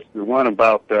of calls, the one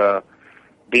about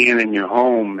being in your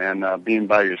home and being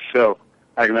by yourself,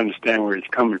 I can understand where he's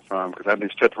coming from because I've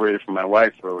been separated from my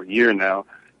wife for a year now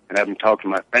and haven't talked to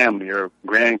my family or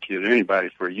grandkids or anybody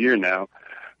for a year now.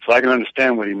 So I can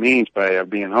understand what he means by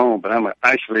being home, but I'm an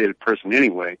isolated person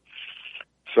anyway.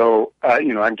 So, I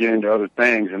get into other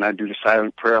things, and I do the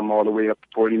silent prayer. I'm all the way up to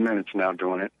 40 minutes now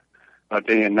doing it,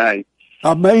 day and night.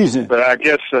 Amazing. But I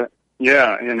guess, and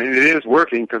it is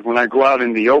working because when I go out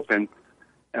in the open,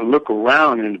 and look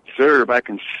around and observe, I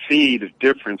can see the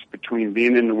difference between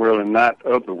being in the world and not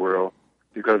of the world,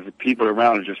 because the people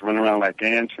around are just running around like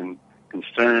ants and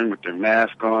concerned with their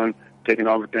mask on, taking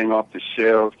everything off the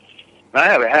shelves. I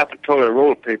have a half a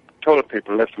toilet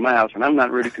paper left in my house, and I'm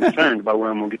not really concerned about where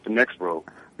I'm going to get the next roll.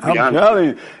 I'm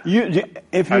telling you,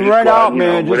 if you run out,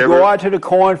 man, just go out to the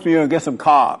cornfield and get some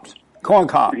cobs, corn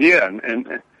cobs. Yeah,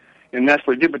 and that's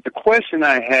what I did. But the question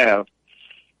I have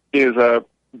is,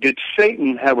 did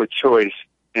Satan have a choice?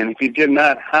 And if he did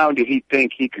not, how did he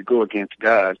think he could go against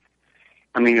God?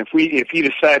 I mean, if he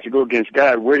decided to go against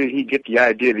God, where did he get the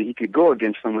idea that he could go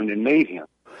against someone that made him?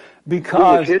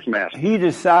 Because his master? He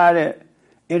decided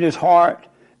in his heart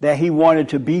that he wanted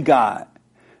to be God.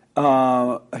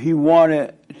 He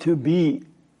wanted to be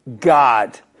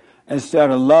God instead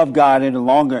of love God any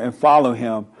longer and follow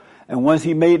him. And once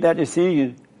he made that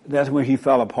decision, that's when he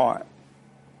fell apart.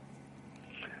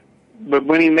 But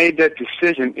when he made that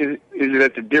decision, is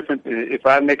it the difference? If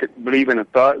I make it believe in a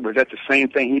thought, was that the same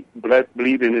thing? He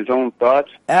believed in his own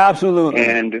thoughts? Absolutely.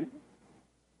 And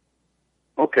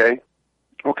okay.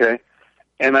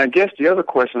 And I guess the other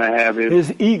question I have is,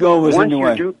 his ego was in the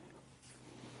way.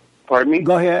 Pardon me?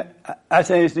 Go ahead. I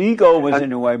say his ego was in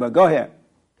the way, but go ahead.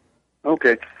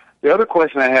 Okay. The other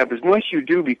question I have is, once you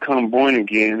do become born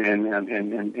again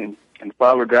and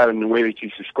follow God in the way that you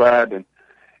subscribe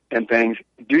and things,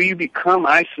 do you become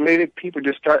isolated? People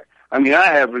just start. I mean, I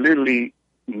have literally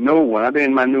no one. I've been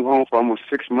in my new home for almost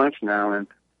 6 months now, and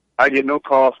I get no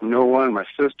calls from no one. My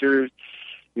sisters,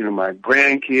 my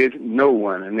grandkids, no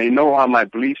one, and they know how my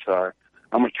beliefs are.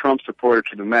 I'm a Trump supporter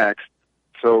to the max,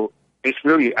 so it's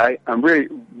really I'm really,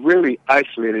 really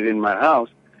isolated in my house,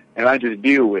 and I just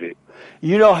deal with it.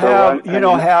 You don't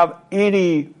have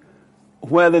any,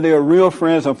 whether they're real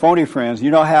friends or phony friends.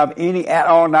 You don't have any at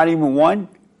all, not even one.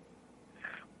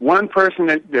 One person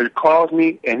that calls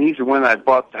me, and he's the one I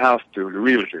bought the house to, the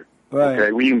realtor. Right.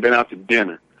 Okay, we even been out to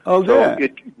dinner. Oh, so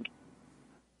good.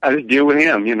 I just deal with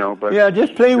him, But yeah,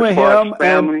 just play with him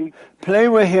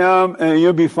and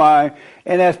you'll be fine.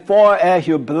 And as far as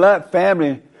your blood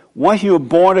family, once you're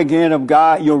born again of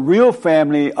God, your real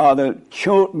family are the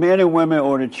men and women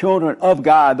or the children of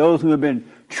God, those who have been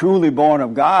truly born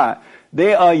of God.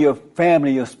 They are your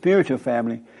family, your spiritual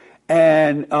family,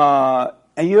 and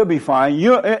you'll be fine.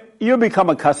 You'll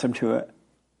become accustomed to it.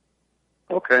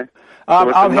 Okay.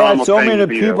 I've had so many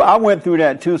people. I went through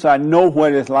that too, so I know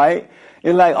what it's like.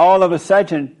 It's like all of a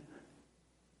sudden,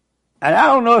 and I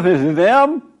don't know if it's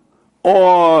them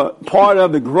or part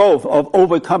of the growth of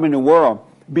overcoming the world,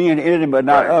 being in it but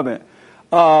not of it.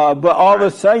 But all of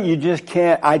a sudden, you just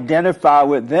can't identify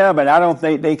with them, and I don't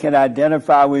think they can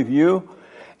identify with you.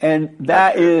 And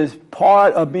that is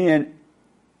part of being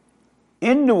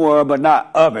in the world but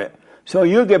not of it. So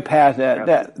you'll get past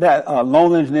that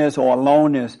loneliness or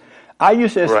aloneness. I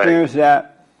used to experience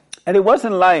that, and it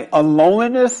wasn't like a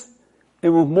loneliness. It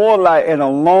was more like an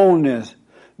aloneness,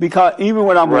 because even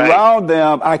when I'm around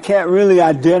them, I can't really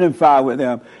identify with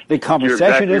them. The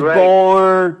conversation is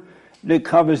boring. The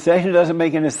conversation doesn't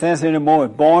make any sense anymore.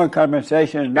 It's boring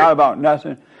conversation. It's not about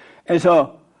nothing. And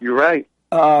so you're right.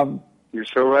 You're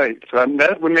so right. So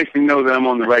that's what makes me know that I'm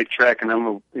on the right track, and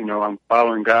I'm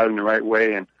following God in the right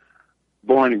way and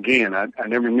born again. I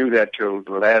never knew that till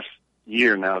the last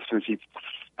year now, since He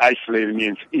isolated me,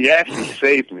 and He actually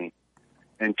saved me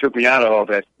and took me out of all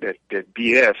that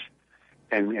BS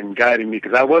and guided me,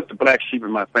 because I was the black sheep of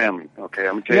my family. Okay,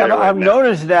 I'm gonna tell you that right I've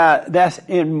noticed that that's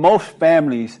in most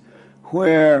families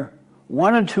where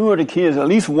one or two of the kids, at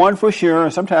least one for sure,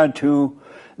 sometimes two,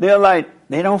 they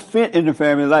don't fit in the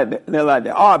family. They're like the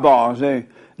oddballs.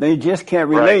 They just can't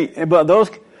relate. Right. But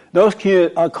those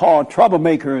kids are called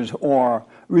troublemakers or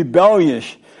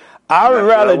rebellious. I would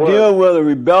rather deal with a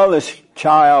rebellious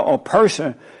child or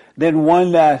person than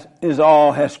one that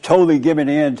has totally given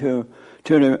in to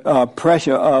the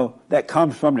pressure that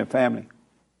comes from the family.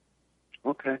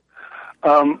 Okay.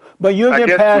 But you'll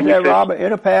get past that, Robert.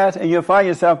 It'll pass, and you'll find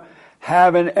yourself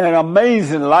having an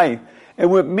amazing life. And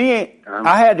with me,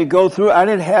 I had to go through. I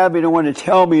didn't have anyone to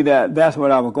tell me that that's what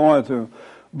I was going through.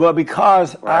 But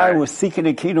because I was seeking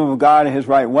the kingdom of God in His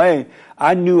right way,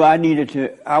 I knew I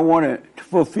wanted to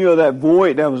fulfill that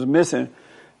void that was missing.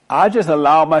 I just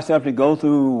allowed myself to go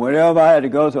through whatever I had to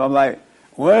go through. I'm like,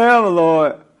 whatever,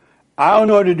 Lord, I don't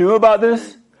know what to do about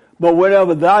this, but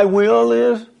whatever Thy will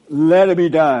is, let it be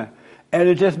done. And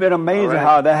it's just been amazing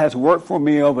how that has worked for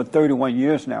me over 31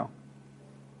 years now.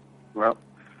 Well,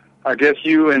 I guess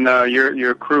you and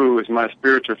your crew is my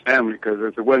spiritual family, because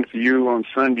if it wasn't for you on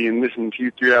Sunday and listening to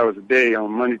you 3 hours a day on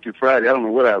Monday through Friday, I don't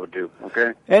know what I would do,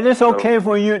 okay? And it's okay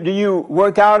for you. Do you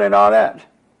work out and all that?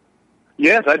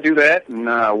 Yes, I do that, and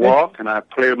I walk, and I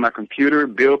play with my computer,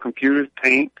 build computers,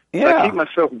 paint. Yeah. I keep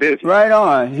myself busy. Right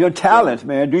on. Your talents,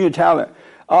 man. Do your talent.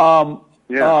 And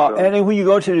then when you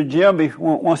go to the gym,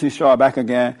 once you start back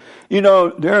again,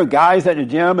 there are guys at the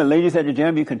gym and ladies at the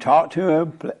gym you can talk to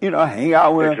them, hang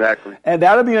out with. Exactly. And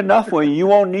that'll be enough for you. You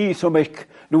won't need so much.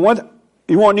 You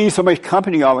won't need so much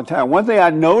company all the time. One thing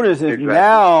I noticed is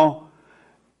now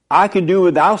I can do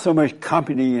without so much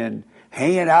company and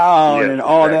hanging out and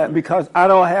all that because I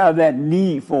don't have that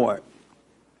need for it.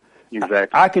 Exactly.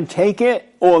 I can take it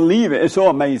or leave it. It's so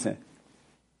amazing.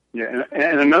 Yeah,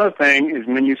 and another thing is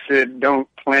when you said don't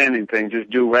plan anything, just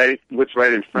do what's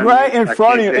right in front of you. Right in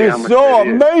front of you. It's so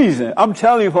amazing. I'm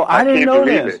telling you, I didn't know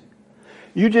this.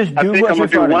 You just do what's in front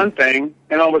of you. I think I'm going to do one thing,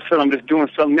 and all of a sudden I'm just doing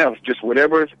something else. Just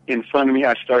whatever's in front of me,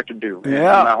 I start to do.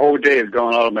 Yeah. And my whole day is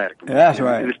going automatically. That's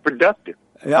right. And it's productive.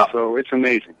 Yeah. So it's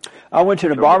amazing. I went to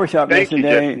the barbershop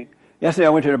yesterday. Yesterday I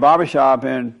went to the barbershop,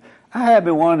 and I had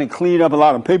been wanting to clean up a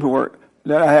lot of paperwork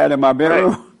that I had in my bedroom.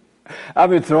 Right. I've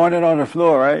been throwing it on the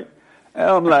floor, right? And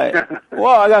I'm like,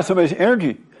 wow, I got so much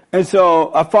energy. And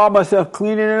so I found myself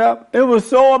cleaning it up. It was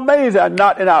so amazing. I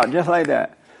knocked it out just like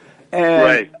that.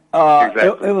 And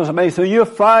exactly. It was amazing. So you'll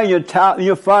find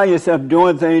yourself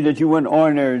doing things that you wouldn't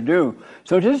ordinarily do.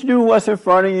 So just do what's in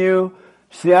front of you.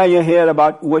 Stay out your head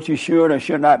about what you should or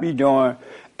should not be doing.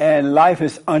 And life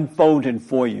is unfolding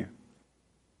for you.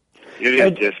 It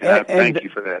is, Jesse. Thank you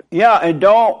for that. Yeah, and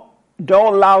don't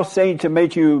allow Satan to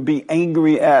make you be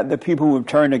angry at the people who have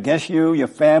turned against you, your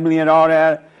family and all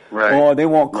that. Right. Or they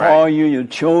won't call you, your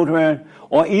children,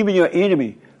 or even your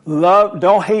enemy.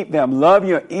 Don't hate them. Love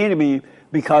your enemy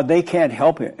because they can't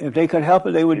help it. If they could help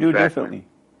it, they would do differently.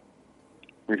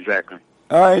 Exactly.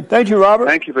 All right. Thank you, Robert.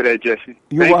 Thank you for that, Jesse.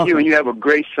 Thank you, and you have a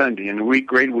great Sunday and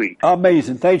great week.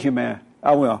 Amazing. Thank you, man.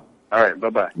 I will. All right.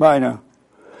 Bye-bye. Bye now.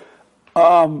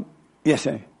 Yes,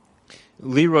 sir.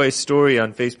 Leroy's story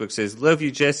on Facebook says, "Love you,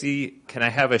 Jesse. Can I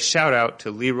have a shout out to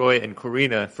Leroy and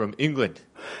Karina from England?"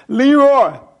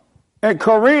 Leroy and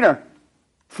Karina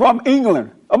from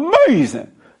England.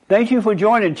 Amazing. Thank you for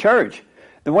joining church.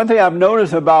 The one thing I've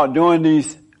noticed about doing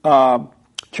these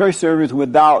church services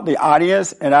without the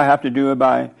audience, and I have to do it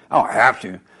I don't have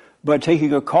to, but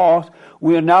taking a call,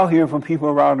 we are now hearing from people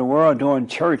around the world doing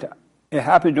church. It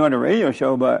happened during the radio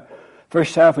show, but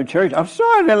first time for church, I'm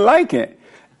starting to like it.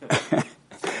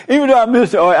 Even though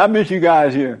I miss you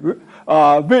guys here.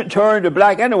 Victoria, the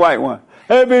black and the white one.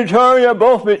 Hey, Victoria,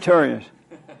 both Victorians.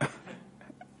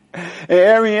 And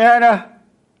Ariana,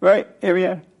 right?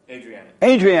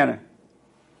 Adriana,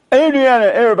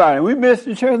 everybody. We missed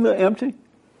the church a little empty.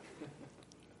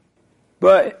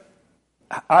 But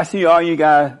I see all you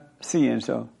guys seeing,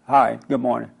 so hi, good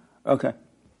morning. Okay.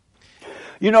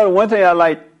 The one thing I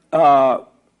like,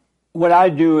 what I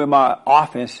do in my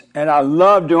office, and I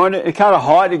love doing it. It's kind of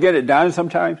hard to get it done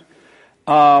sometimes.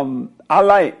 I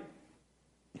like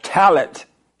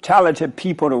talented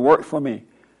people to work for me.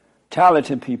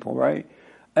 Talented people, right?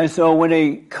 And so when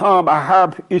they come, I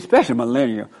hire, especially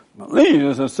millennials.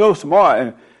 Millennials are so smart.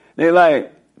 And they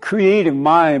like creative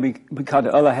mind because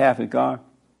the other half is gone.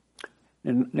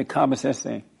 The common sense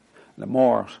thing, the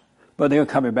morals. But they're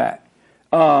coming back.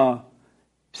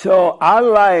 So I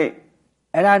like,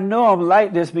 and I know I'm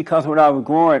like this because when I was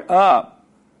growing up,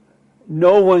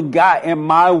 no one got in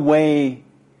my way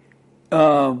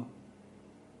of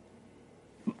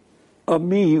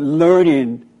me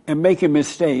learning and making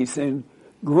mistakes and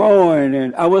growing,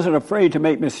 and I wasn't afraid to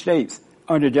make mistakes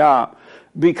on the job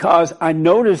because I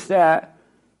noticed that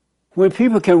when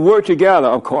people can work together,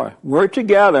 of course,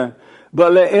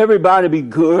 but let everybody be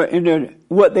good in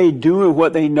what they do and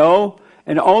what they know.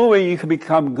 And the only way you can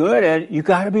become good at it, you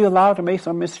got to be allowed to make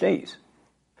some mistakes.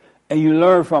 And you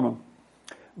learn from them.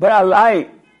 But I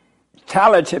like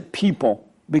talented people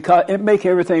because it makes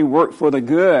everything work for the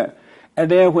good. And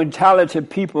then when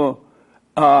talented people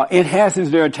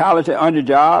enhances their talent on the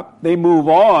job, they move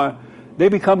on, they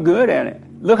become good at it.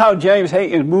 Look how James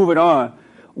Hayton is moving on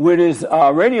with his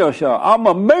radio show. I'm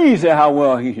amazed at how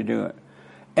well he can do it.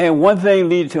 And one thing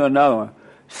leads to another one.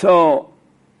 So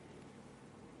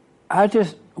I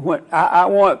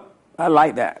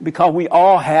like that because we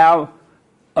all have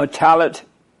a talent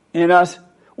in us,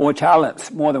 or talents,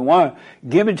 more than one,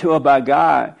 given to us by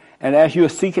God. And as you're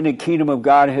seeking the kingdom of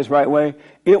God in His right way,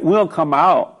 it will come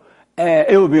out and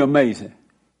it will be amazing.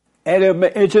 And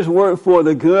it just work for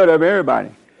the good of everybody.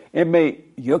 It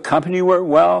make your company work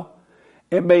well.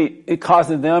 It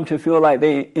causes them to feel like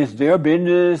it's their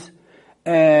business.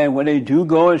 And when they do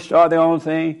go and start their own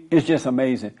thing, it's just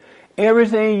amazing.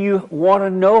 Everything you want to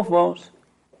know, folks,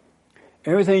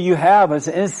 everything you have is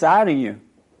inside of you.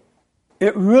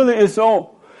 It really is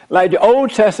so. Like the Old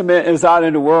Testament is out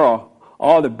in the world.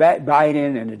 All the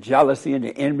backbiting and the jealousy and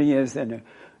the envious and the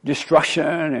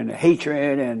destruction and the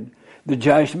hatred and the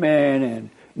judgment, and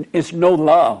it's no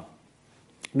love.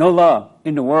 No love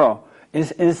in the world.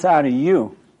 It's inside of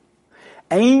you.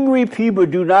 Angry people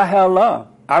do not have love.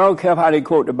 I don't care how they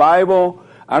quote the Bible.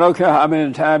 I don't care how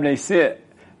many times they sit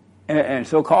and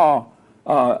so-called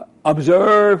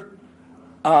observe.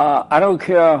 I don't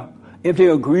care if they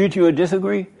agree with you or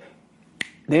disagree.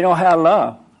 They don't have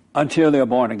love until they're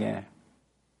born again.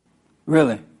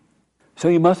 Really. So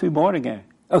you must be born again.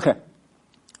 Okay.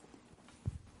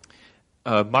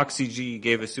 Moxie G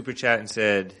gave a super chat and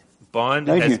said, Bond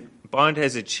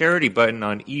has a charity button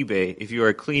on eBay. If you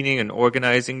are cleaning and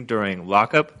organizing during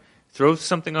lockup, throw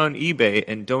something on eBay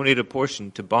and donate a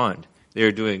portion to Bond. They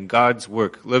are doing God's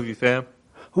work. Love you, fam.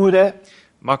 Who is that?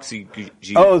 Moxie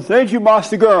G. Oh, thank you,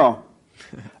 Moxie Girl.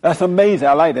 That's amazing.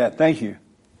 I like that. Thank you.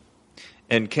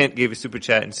 And Kent gave a super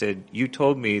chat and said, you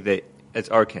told me that, that's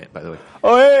our Kent, by the way.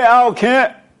 Oh, hey, Al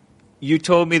Kent. You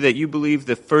told me that you believe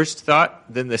the first thought,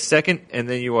 then the second, and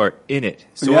then you are in it.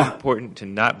 So important to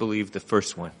not believe the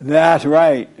first one. That's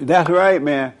right. That's right,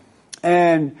 man.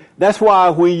 And that's why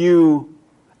when you,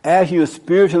 as you're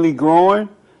spiritually growing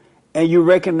and you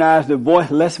recognize the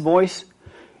voiceless voice,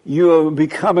 you're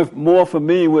becoming more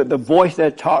familiar with the voice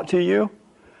that talked to you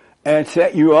and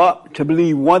set you up to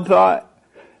believe one thought.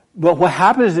 But what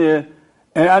happens is,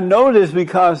 and I know this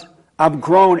because I've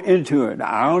grown into it.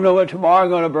 I don't know what tomorrow's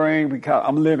going to bring because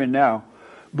I'm living now.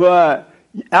 But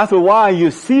after a while,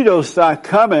 you see those thoughts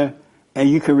coming and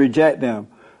you can reject them.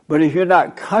 But if you're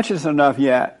not conscious enough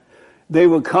yet, they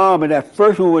will come and that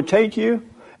first one will take you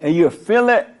and you'll feel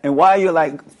it. And while you're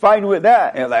like fighting with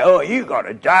that, and like, oh, you're going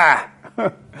to die.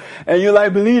 And you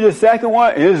like believe the second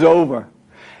one, it's over.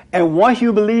 And once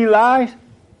you believe lies,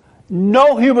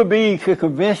 no human being can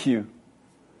convince you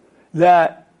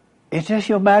that it's just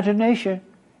your imagination.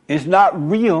 It's not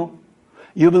real.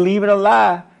 You believe in a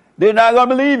lie. They're not going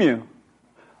to believe you.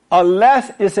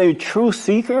 Unless it's a true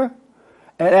seeker,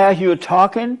 and as you're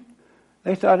talking,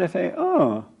 they start to say,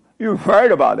 oh, you're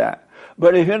right about that.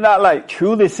 But if you're not like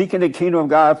truly seeking the kingdom of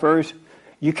God first,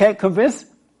 you can't convince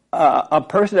a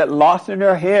person that lost in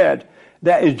their head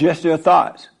that it's just their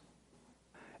thoughts.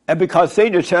 And because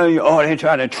Satan is telling you, oh, they're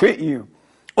trying to trick you.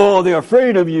 Oh, they're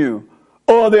afraid of you.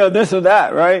 Oh, they're this or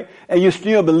that, right? And you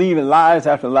still believe in lies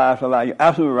after lie after lie. You're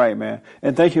absolutely right, man.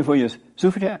 And thank you for your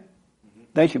super chat.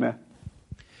 Thank you, man.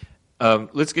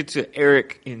 Let's get to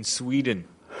Eric in Sweden.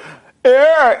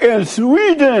 Eric in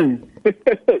Sweden.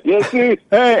 Yes, sir.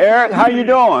 Hey, Eric, how you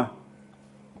doing?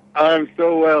 I'm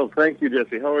so well. Thank you,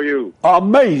 Jesse. How are you?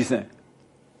 Amazing.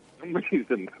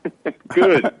 Amazing.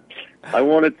 Good. I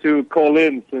wanted to call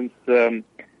in since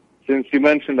you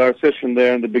mentioned our session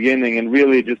there in the beginning and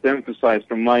really just emphasize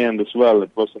from my end as well.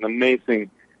 It was an amazing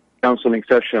counseling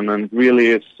session and it really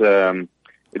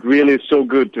is so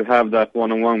good to have that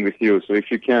one-on-one with you. So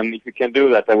if you can do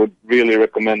that, I would really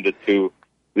recommend it to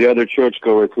the other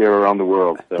churchgoers here around the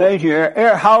world. So. Thank you, Eric.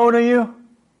 Eric, how old are you?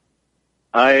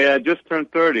 I just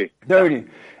turned 30. 30.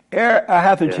 Eric, I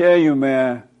have to tell you,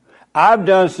 man, I've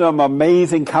done some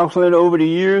amazing counseling over the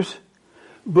years,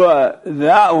 but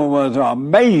that one was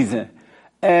amazing.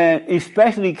 And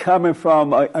especially coming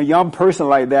from a young person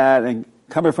like that and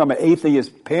coming from an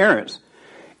atheist parents,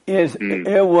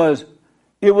 it was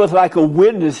like a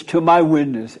witness to my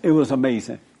witness. It was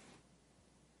amazing.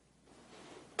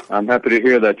 I'm happy to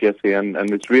hear that, Jesse, and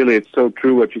it's so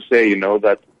true what you say,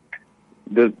 that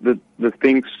the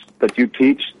things that you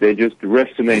teach, they just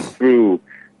resonate through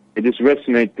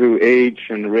age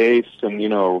and race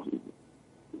and,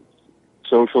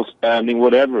 social standing,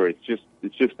 whatever. It's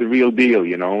just the real deal,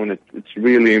 and it's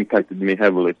really impacted me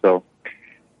heavily. So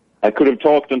I could have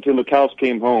talked until the cows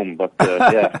came home, but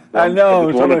yeah. I know.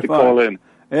 I just wanted to call in.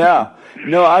 Yeah.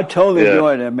 No, I totally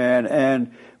enjoyed it, man.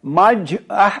 And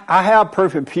I have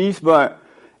perfect peace, but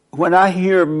when I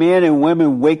hear men and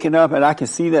women waking up and I can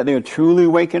see that they're truly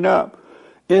waking up,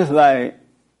 it's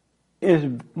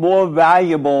more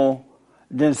valuable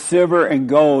than silver and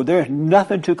gold. There's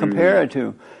nothing to compare it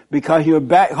to because you're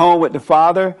back home with the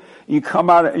Father. You've come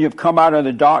out of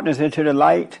the darkness into the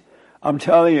light. I'm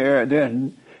telling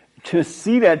you, to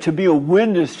see that, to be a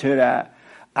witness to that,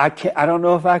 I don't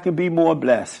know if I can be more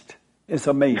blessed. It's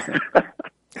amazing.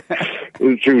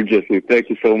 It's true, Jesse. Thank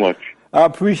you so much. I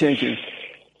appreciate you.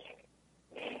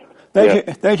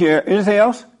 Thank you. Anything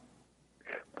else?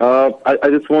 I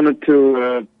just wanted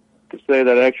to say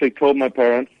that I actually told my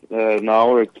parents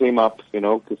now it came up,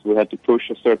 because we had to push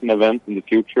a certain event in the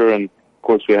future, and of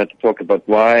course we had to talk about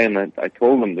why. And I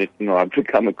told them that I've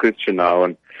become a Christian now,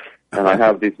 and and I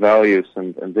have these values,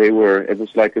 and it was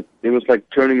like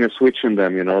turning a switch in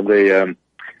them, you know. They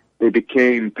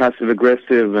became passive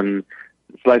aggressive and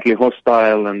slightly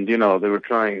hostile, and you know, they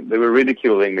were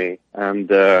ridiculing me, and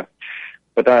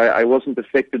but I wasn't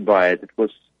affected by it. It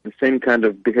was the same kind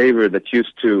of behavior that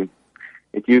used to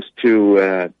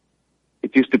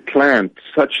plant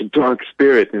such a dark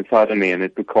spirit inside of me, and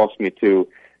it would cause me to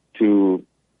do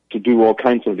all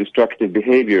kinds of destructive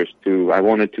behaviors. I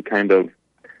wanted to kind of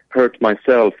hurt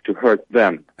myself to hurt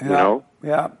them, you know.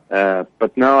 Yeah.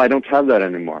 But now I don't have that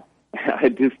anymore.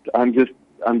 I'm just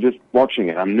watching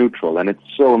it. I'm neutral, and it's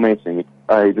so amazing.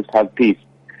 I just have peace.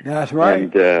 That's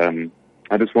right. And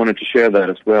I just wanted to share that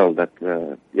as well. That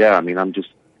I mean, I'm just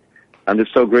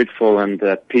so grateful and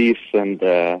at peace, and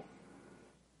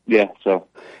so.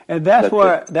 And that's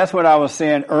what I was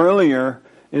saying earlier,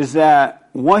 is that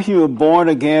once you were born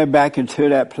again back into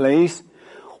that place,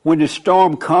 when the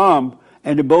storm come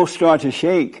and the boat start to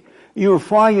shake, you will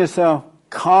find yourself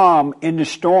calm in the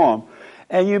storm.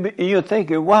 And you're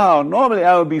thinking, wow, normally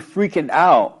I would be freaking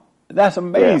out. That's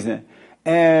amazing.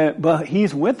 Yeah. But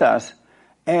he's with us,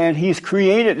 and he's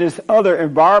created this other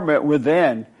environment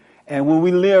within. And when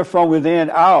we live from within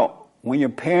out, when your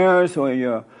parents or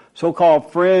your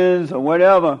so-called friends or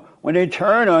whatever, when they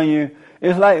turn on you,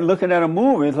 it's like looking at a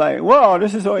movie. It's like, wow,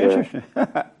 this is so interesting.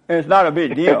 It's not a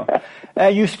big deal.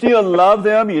 And you still love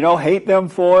them. You don't hate them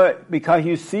for it, because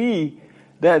you see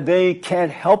that they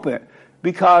can't help it.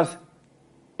 Because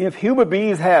if human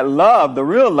beings had love, the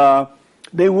real love,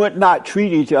 they would not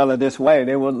treat each other this way.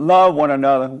 They would love one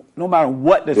another no matter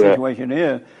what the situation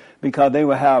is, because they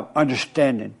would have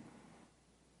understanding.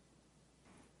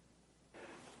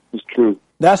 It's true.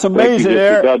 That's amazing,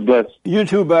 Eric. God bless. You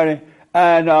too, buddy.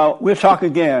 And we'll talk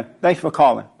again. Thanks for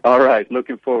calling. All right.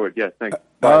 Looking forward. Yeah, thanks.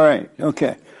 Bye. All right.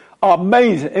 Okay.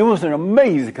 Amazing. It was an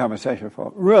amazing conversation,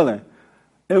 folks. Really.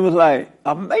 It was like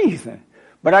amazing.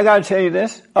 But I got to tell you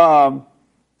this.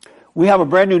 We have a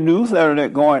brand new newsletter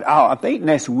that's going out, I think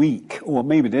next week, or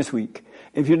maybe this week.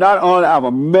 If you're not on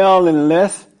our mailing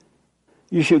list,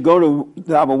 you should go to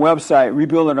our website,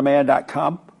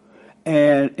 rebuildingaman.com.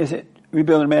 And is it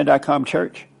rebuildingaman.com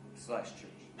church? /church.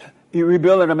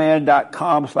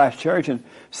 Rebuildingaman.com/church, and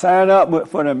sign up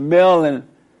for the mailing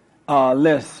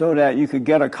list so that you can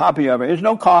get a copy of it. It's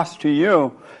no cost to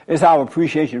you. It's our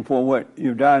appreciation for what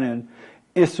you've done, and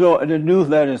the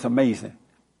newsletter is amazing.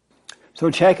 So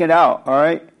check it out, all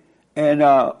right? And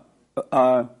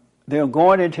they're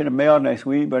going into the mail next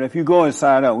week, but if you go and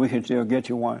sign up, we can still get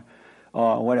you one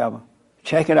or whatever.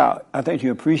 Check it out. I think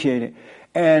you appreciate it.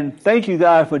 And thank you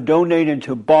guys for donating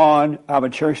to Bond, our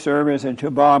church service, and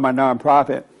to Bond, my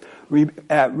nonprofit,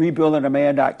 at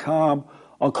rebuildingaman.com,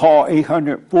 or call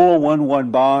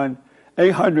 800-411-BOND,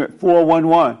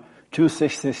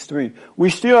 800-411-2663. We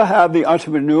still have the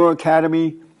Entrepreneur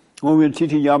Academy when we're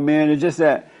teaching young men. It's just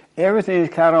that everything is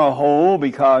kind of on hold,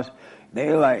 because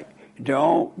they like,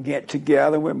 don't get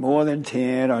together with more than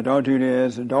 10, or don't do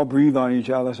this, and don't breathe on each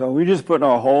other. So we just put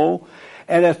on hold.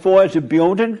 And as far as the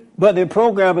building, but the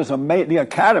program is amazing. The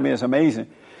academy is amazing.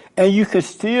 And you can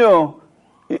still,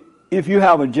 if you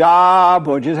have a job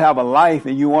or just have a life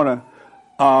and you want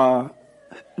to,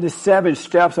 the 7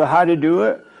 steps of how to do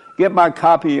it, get my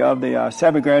copy of the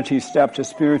 7 Guaranteed Steps to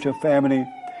Spiritual, Family,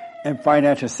 and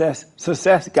Financial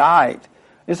Success Guide.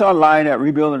 It's online at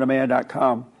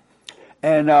rebuildingaman.com.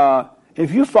 And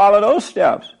if you follow those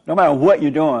steps, no matter what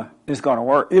you're doing, it's going to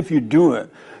work. If you do it,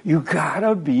 you got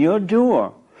to be a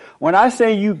doer. When I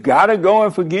say you got to go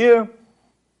and forgive,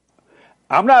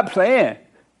 I'm not playing.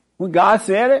 When God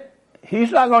said it,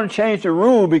 he's not going to change the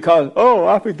rule because,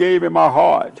 I forgave in my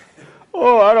heart.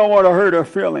 I don't want to hurt her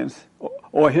feelings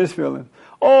or his feelings.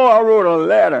 I wrote a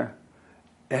letter.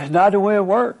 That's not the way it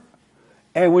works.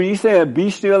 And when he said,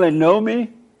 be still and know me,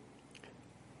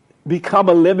 become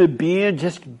a living being,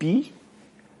 just be,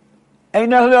 ain't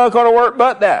nothing else going to work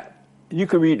but that. You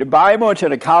can read the Bible until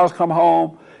the cows come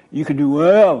home. You can do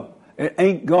well. It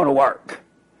ain't going to work.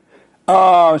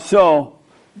 So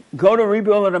go to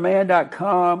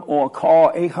rebuildingaman.com or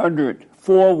call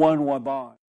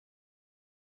 800-411-BOND.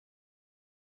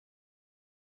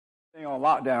 Stay on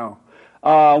lockdown.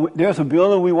 There's a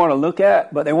building we want to look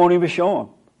at, but they won't even show them.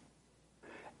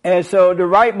 And so the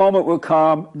right moment will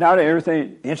come. Now that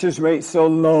everything, interest rates so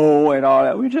low and all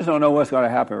that, we just don't know what's going to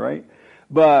happen, right?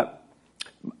 But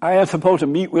I am supposed to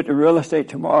meet with the realtor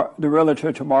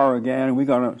tomorrow again, and we're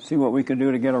going to see what we can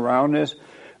do to get around this.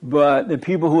 But the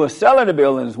people who are selling the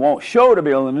buildings won't show the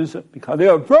buildings because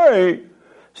they're afraid.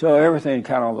 So everything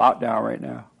kind of locked down right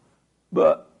now.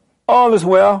 But all is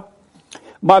well.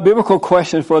 My biblical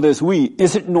question for this week,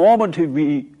 is it normal to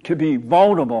be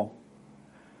vulnerable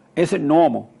Is it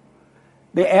normal?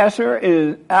 The answer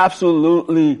is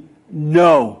absolutely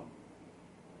no.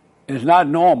 It's not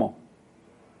normal.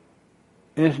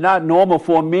 It's not normal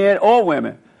for men or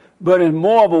women, but it's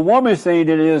more of a woman's thing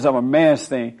than it is of a man's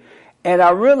thing. And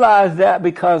I realize that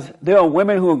because there are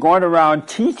women who are going around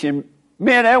teaching,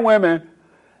 men and women,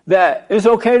 that it's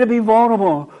okay to be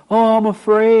vulnerable. Oh, I'm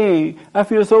afraid. I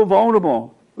feel so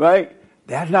vulnerable, right?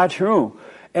 That's not true.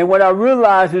 And what I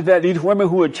realize is that these women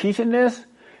who are teaching this,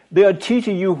 they're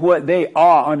teaching you what they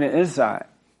are on the inside.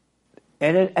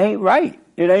 And it ain't right.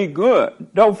 It ain't good.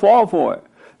 Don't fall for it.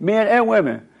 Men and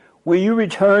women, when you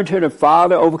return to the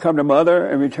Father, overcome the mother,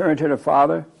 and return to the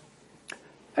Father,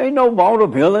 ain't no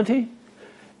vulnerability.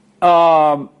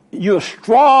 You're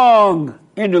strong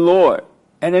in the Lord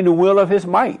and in the will of His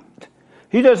might.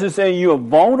 He doesn't say you're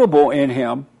vulnerable in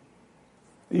Him.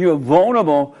 You're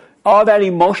vulnerable. All that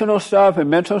emotional stuff and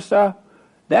mental stuff,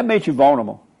 that makes you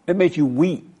vulnerable. It makes you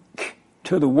weak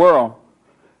to the world.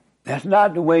 That's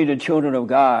not the way the children of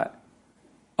God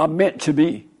are meant to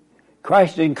be.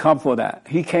 Christ didn't come for that.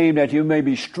 He came that you may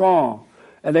be strong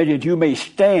and that you may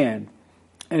stand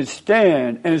and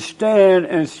stand and stand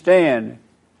and stand.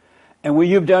 And when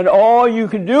you've done all you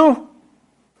can do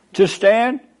to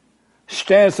stand,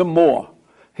 stand some more.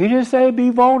 He didn't say be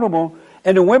vulnerable.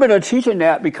 And the women are teaching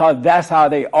that because that's how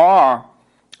they are.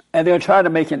 And they're trying to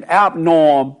make an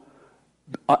abnorm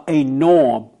a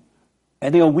norm.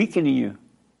 And they're weakening you.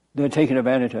 They're taking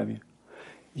advantage of you.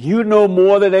 You know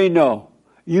more than they know.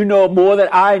 You know more than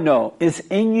I know. It's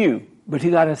in you. But you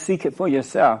got to seek it for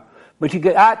yourself. But you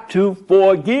got to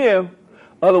forgive.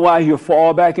 Otherwise you'll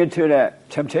fall back into that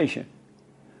temptation.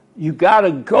 You got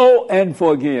to go and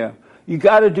forgive. You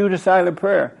got to do the silent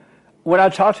prayer. When I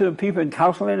talk to people in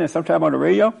counseling and sometimes on the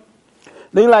radio,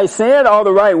 they like saying all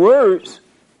the right words.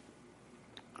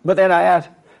 But then I ask,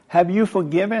 have you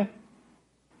forgiven?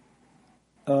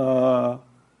 No.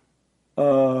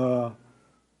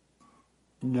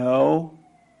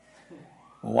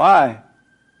 Why?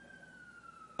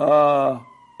 I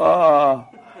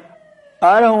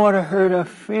don't want to hurt her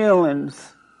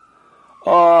feelings.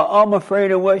 I'm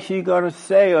afraid of what she's going to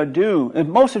say or do. And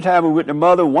most of the time we're with the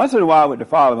mother, once in a while with the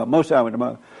father, but most of the time with the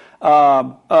mother.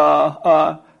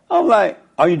 I'm like,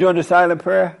 are you doing the silent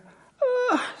prayer?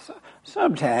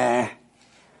 Sometime.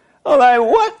 I'm like,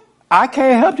 what? I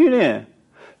can't help you then.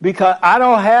 Because I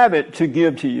don't have it to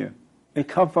give to you. It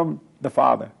comes from the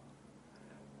Father.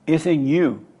 It's in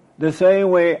you. The same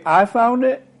way I found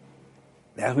it,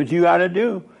 that's what you got to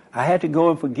do. I had to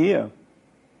go and forgive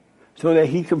so that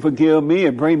He can forgive me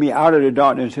and bring me out of the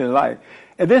darkness to the light.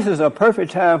 And this is a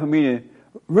perfect time for me to,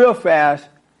 real fast,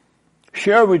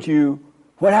 share with you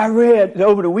what I read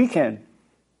over the weekend.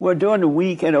 Well, during the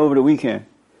week and over the weekend.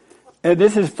 And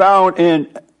this is found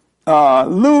in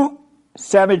Luke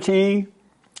 17,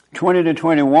 20 to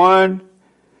 21.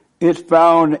 It's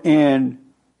found in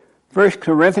 1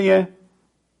 Corinthians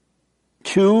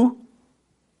 2,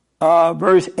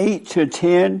 verse 8 to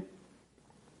 10.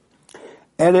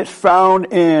 And it's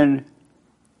found in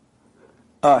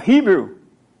Hebrew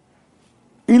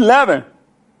 11,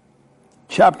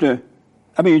 chapter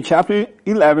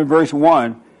 11, verse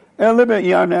 1. And a little bit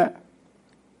beyond that.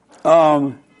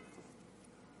 And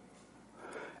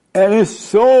it's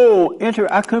so interesting.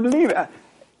 I couldn't believe it.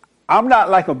 I'm not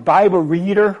like a Bible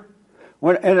reader.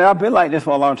 And I've been like this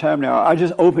for a long time now. I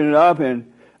just open it up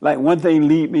and like one thing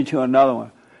lead me to another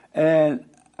one. And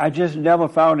I just never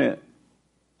found it.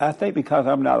 I think because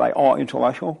I'm not like all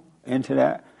intellectual into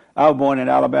that. I was born in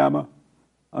Alabama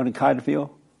on the cotton field.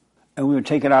 And we were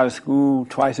taken out of school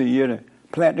twice a year to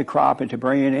plant the crop and to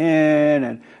bring it in.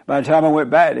 And by the time I went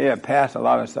back, they had passed a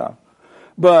lot of stuff.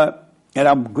 And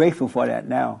I'm grateful for that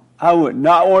now. I would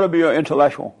not want to be an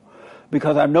intellectual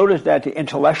because I've noticed that the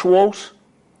intellectuals,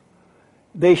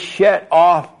 they shut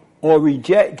off or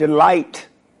reject the light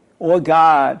or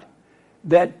God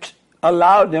that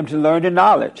allowed them to learn the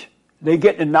knowledge. They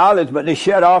get the knowledge, but they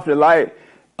shut off the light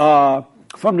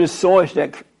from the source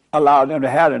that allowed them to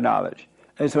have the knowledge.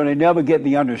 And so they never get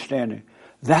the understanding.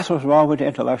 That's what's wrong with the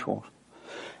intellectuals.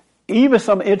 Even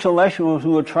some intellectuals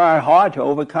who are trying hard to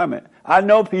overcome it. I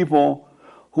know people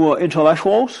who are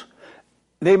intellectuals.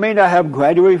 They may not have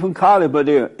graduated from college, but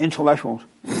they're intellectuals.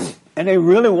 And they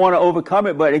really want to overcome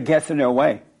it, but it gets in their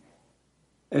way.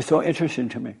 It's so interesting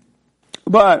to me.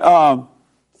 But,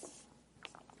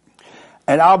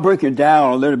 and I'll break it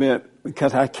down a little bit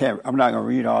because I'm not going to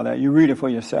read all that. You read it for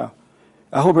yourself.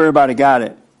 I hope everybody got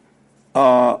it.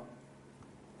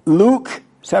 Luke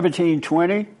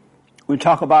 17:20, we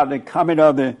talk about the coming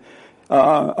of the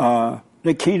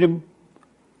kingdom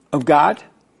of God.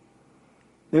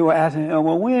 They were asking him,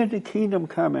 well, when is the kingdom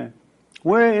coming?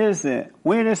 Where is it?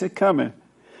 When is it coming?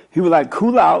 He was like,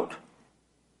 cool out.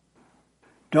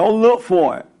 Don't look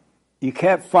for it. You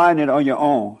can't find it on your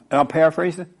own. And I'm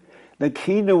paraphrasing. The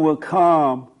kingdom will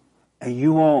come and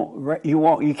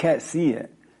you can't see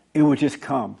it. It will just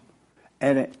come.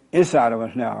 And it's inside of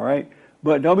us now, right?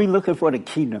 But don't be looking for the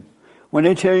kingdom. When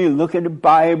they tell you, look in the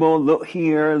Bible, look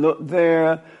here, look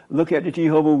there, look at the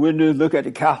Jehovah's Witnesses, look at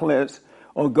the Catholics,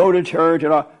 or go to church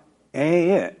and all,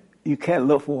 ain't it. You can't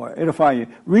look for it. It'll find you.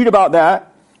 Read about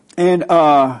that. And,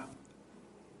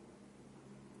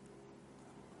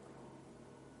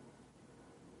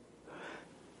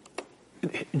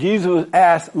 Jesus was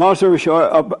asked, long story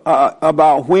short,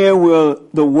 about when will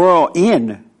the world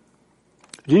end.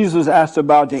 Jesus was asked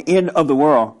about the end of the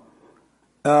world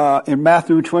in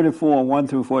Matthew 24, 1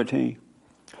 through 14.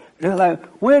 They're like,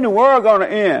 when the world going to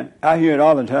end? I hear it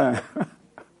all the time.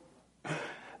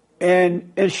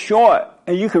 And it's short,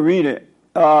 and you can read it.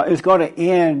 It's going to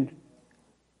end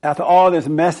after all this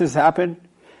mess has happened,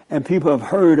 and people have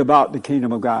heard about the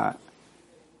kingdom of God.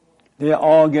 They'll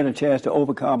all get a chance to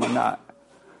overcome or not.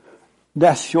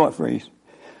 That's short phrase.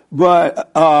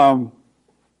 But, and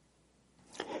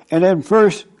then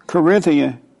 1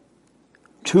 Corinthians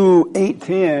 2, 8,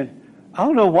 10, I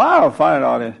don't know why I'm finding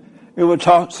all this. It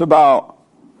talks about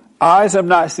eyes have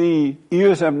not seen,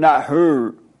 ears have not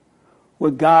heard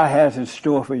what God has in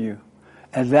store for you.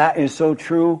 And that is so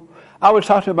true. I was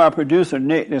talking to my producer,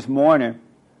 Nick, this morning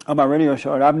on my radio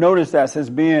show. I've noticed that since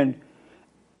being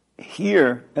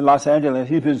here in Los Angeles,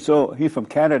 he's from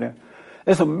Canada.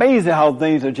 It's amazing how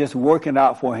things are just working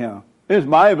out for him. It's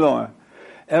mind-blowing.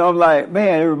 And I'm like,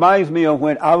 man, it reminds me of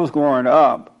when I was growing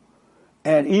up.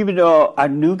 And even though I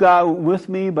knew God with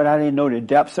me, but I didn't know the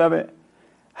depths of it.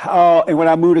 And when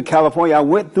I moved to California, I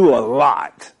went through a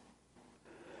lot.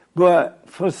 But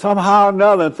for somehow or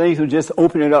another, things would just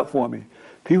open it up for me.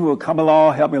 People would come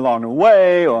along, help me along the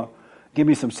way, or give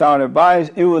me some sound advice.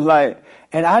 It was like,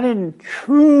 and I didn't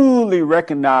truly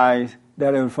recognize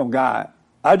that it was from God.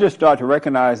 I just started to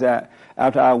recognize that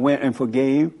after I went and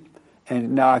forgave,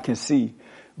 and now I can see.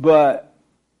 But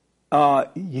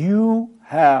you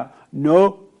have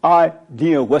no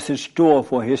idea what's in store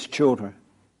for his children.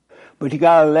 But you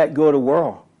got to let go of the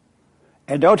world.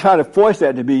 And don't try to force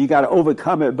that to be. You got to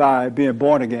overcome it by being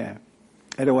born again.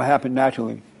 And it will happen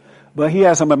naturally. But he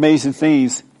has some amazing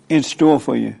things in store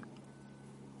for you.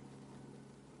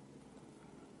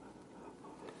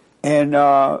 And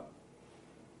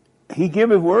he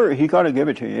give his word. He got to give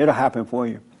it to you. It'll happen for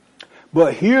you.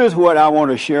 But here's what I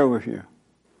want to share with you.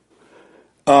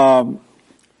 And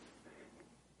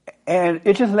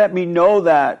it just let me know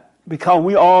that because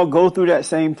we all go through that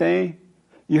same thing.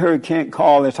 You heard Kent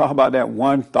Call, they talk about that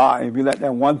one thought. If you let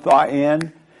that one thought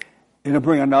in, it'll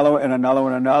bring another one and another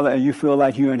one and another, and you feel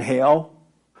like you're in hell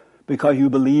because you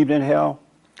believed in hell.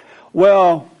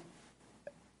 Well,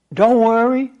 don't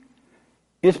worry.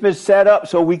 It's been set up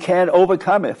so we can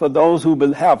overcome it for those who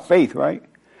have faith, right?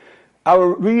 I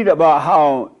will read about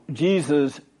how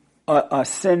Jesus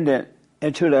ascended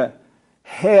into the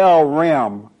hell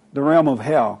realm, the realm of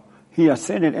hell. He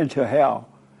ascended into hell.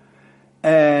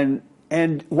 And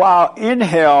while in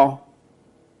hell,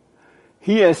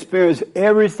 he experienced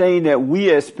everything that we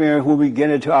experience when we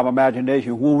get into our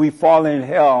imagination, when we fall in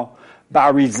hell by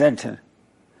resenting.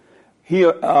 He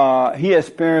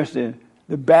experienced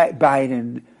the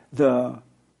backbiting, the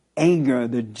anger,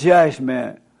 the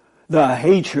judgment, the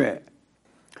hatred,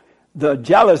 the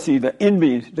jealousy, the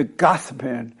envy, the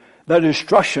gossiping, the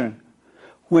destruction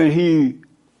when he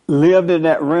lived in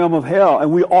that realm of hell.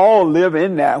 And we all live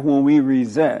in that when we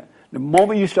resent. The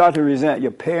moment you start to resent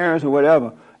your parents or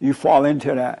whatever, you fall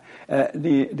into that.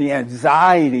 The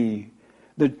anxiety,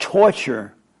 the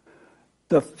torture,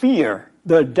 the fear,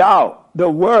 the doubt, the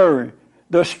worry,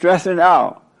 the stressing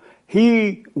out.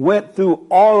 He went through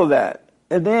all of that.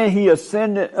 And then he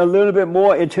ascended a little bit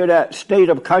more into that state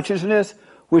of consciousness,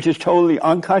 which is totally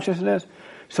unconsciousness.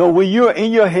 So when you're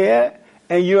in your head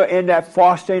and you're in that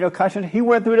false state of consciousness, he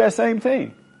went through that same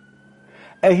thing.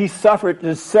 And he suffered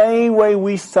the same way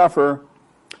we suffer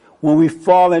when we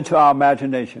fall into our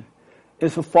imagination.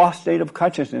 It's a false state of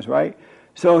consciousness, right?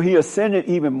 So he ascended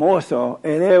even more so,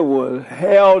 and it was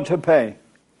hell to pay.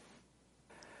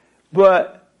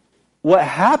 But what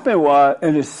happened was,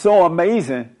 and it's so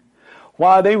amazing,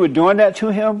 while they were doing that to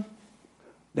him,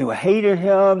 they were hating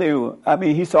him.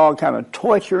 He saw all kind of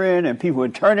torturing, and people were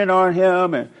turning on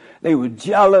him, and they were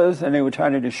jealous, and they were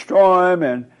trying to destroy him,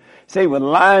 and they were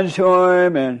lying to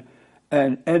him,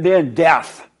 and then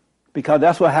death. Because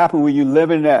that's what happened when you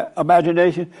live in that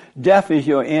imagination. Death is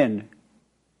your end.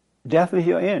 Death is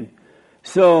your end.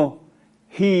 So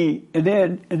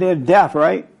and then death,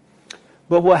 right?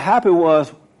 But what happened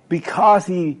was, because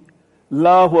he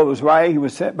loved what was right, he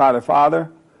was sent by the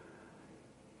Father,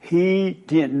 he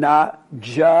did not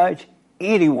judge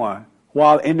anyone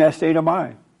while in that state of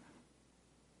mind.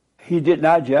 He did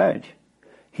not judge.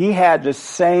 He had the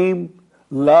same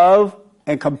love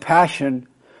and compassion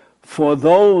for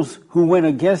those who went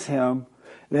against him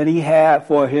that he had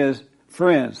for his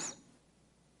friends.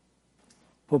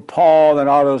 For Paul and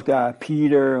all those guys,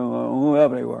 Peter,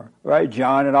 whoever they were, right?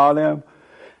 John and all them.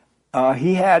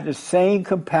 He had the same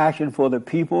compassion for the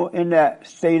people in that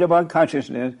state of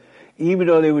unconsciousness, even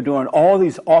though they were doing all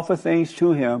these awful things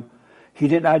to him. He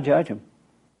did not judge them.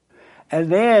 And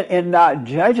then in not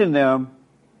judging them,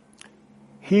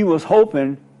 he was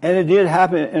hoping, and it did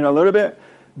happen in a little bit,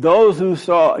 those who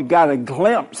got a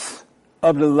glimpse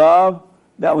of the love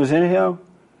that was in him,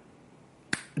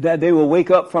 that they will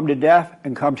wake up from the death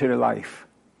and come to the life.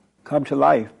 Come to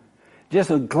life.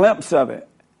 Just a glimpse of it,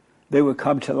 they would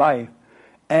come to life.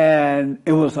 And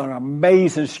it was an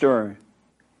amazing story.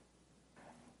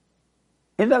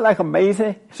 Isn't that like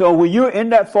amazing? So when you're in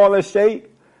that fallen state,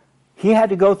 he had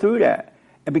to go through that.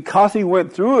 And because he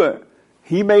went through it,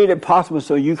 he made it possible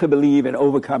so you could believe and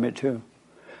overcome it too.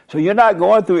 So you're not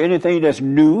going through anything that's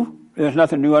new. There's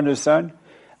nothing new under the sun.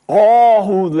 All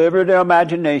who live in their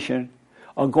imagination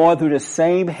are going through the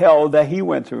same hell that he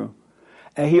went through.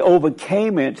 And he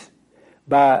overcame it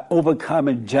by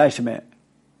overcoming judgment,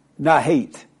 not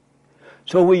hate.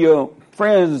 So when your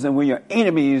friends and when your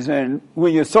enemies and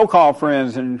when your so-called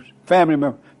friends and family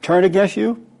members turn against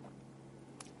you,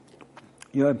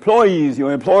 your employees,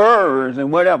 your employers,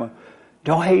 and whatever,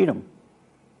 don't hate them.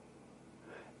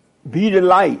 Be the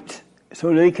light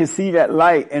so they can see that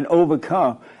light and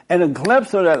overcome. And a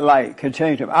glimpse of that light can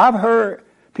change them. I've heard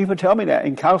people tell me that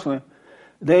in counseling.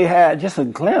 They had just a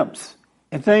glimpse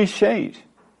and things changed.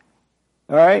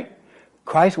 All right?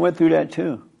 Christ went through that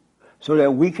too, so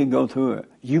that we can go through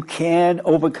it. You can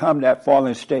overcome that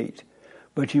fallen state,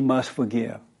 but you must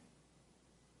forgive.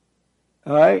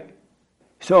 All right?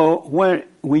 So when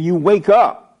you wake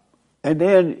up and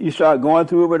then you start going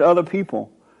through it with other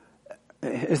people,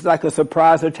 it's like a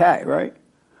surprise attack, right?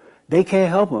 They can't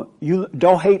help it. You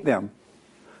don't hate them.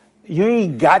 You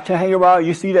ain't got to hang around.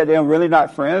 You see that they're really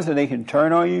not friends and they can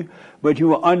turn on you, but you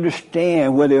will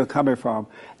understand where they're coming from.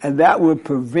 And that will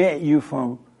prevent you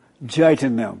from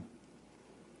judging them.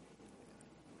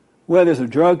 Whether it's a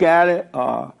drug addict,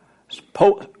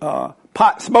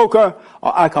 pot smoker,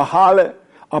 or alcoholic,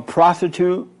 or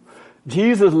prostitute.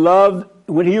 Jesus loved,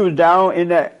 when he was down in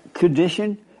that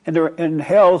condition, in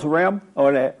hell's realm,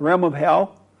 or that realm of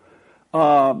hell,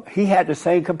 he had the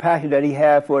same compassion that he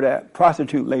had for that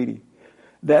prostitute lady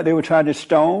that they were trying to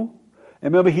stone.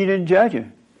 And remember, he didn't judge her.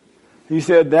 He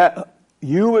said that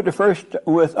you were the first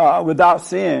without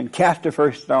sin, cast the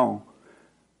first stone.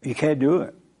 You can't do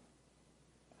it.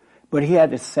 But he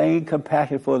had the same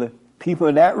compassion for the people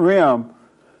in that realm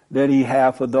that he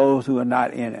had for those who are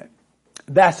not in it.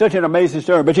 That's such an amazing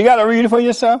story. But you got to read it for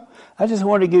yourself. I just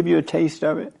want to give you a taste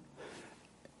of it.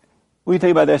 What do you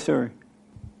think about that story?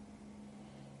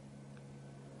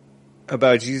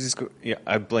 About Jesus? Yeah,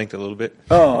 I blanked a little bit.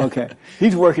 Oh, okay.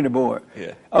 He's working the board.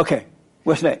 Yeah. Okay.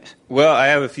 What's next? Well, I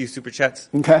have a few super chats.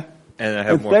 Okay. And I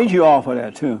have more. Thank you all for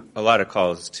that, too. A lot of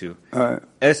calls, too. All right.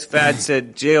 S-Fad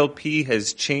said, JLP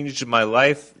has changed my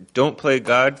life. Don't play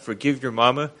God. Forgive your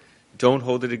mama. Don't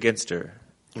hold it against her.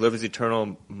 Love is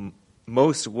eternal.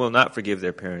 Most will not forgive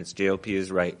their parents. JLP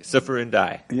is right. Suffer and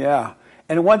die. Yeah.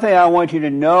 And one thing I want you to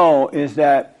know is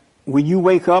that when you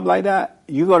wake up like that,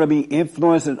 you're going to be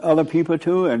influencing other people,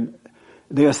 too, and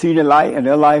they'll see the light and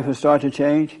their life will start to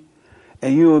change.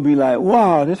 And you will be like,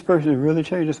 wow, this person has really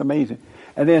changed. It's amazing.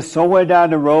 And then somewhere down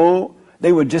the road,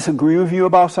 they would disagree with you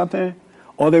about something,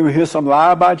 or they would hear some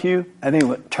lie about you, and they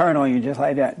would turn on you just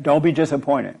like that. Don't be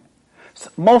disappointed.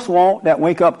 Most won't that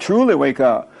wake up truly wake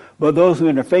up, but those who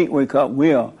in the faith wake up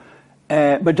will.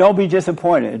 But don't be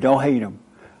disappointed. Don't hate them.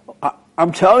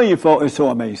 I'm telling you, folks, it's so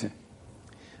amazing.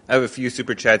 I have a few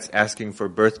super chats asking for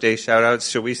birthday shout-outs.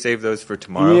 Should we save those for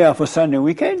tomorrow? Yeah, for Sunday.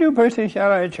 We can't do birthday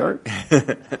shout-out at church.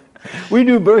 We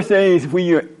do birthdays when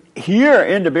you're here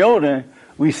in the building.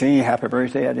 We sing happy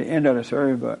birthday at the end of the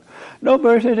service, but no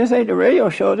birthday. This ain't the radio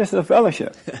show. This is a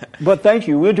fellowship. But thank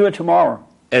you. We'll do it tomorrow.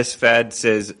 S-Fad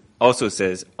also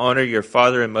says, honor your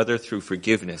father and mother through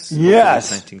forgiveness. Yes.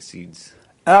 Planting seeds.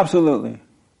 Absolutely.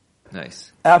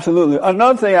 Nice. Absolutely.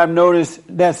 Another thing I've noticed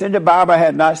that's in the Bible I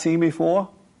had not seen before.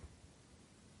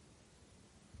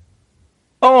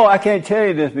 Oh, I can't tell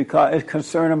you this because it's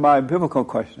concerning my biblical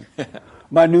question.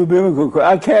 my new biblical question.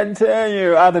 I can't tell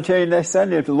you. I'll tell you next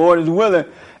Sunday if the Lord is willing.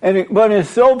 But it's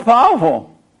so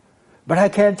powerful. But I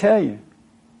can't tell you.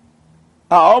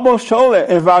 I almost told it.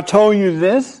 If I told you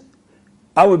this,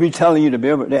 I would be telling you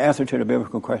the answer to the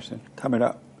biblical question coming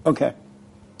up. Okay.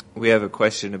 We have a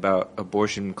question about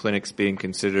abortion clinics being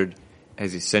considered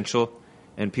as essential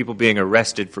and people being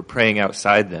arrested for praying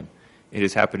outside them. It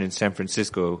has happened in San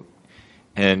Francisco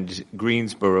and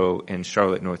Greensboro and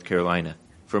Charlotte, North Carolina,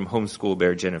 from Homeschool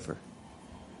Bear Jennifer.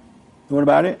 What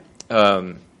about it?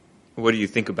 What do you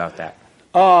think about that?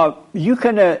 You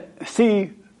can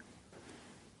see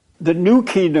the new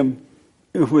kingdom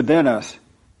is within us.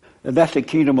 That's the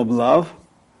kingdom of love,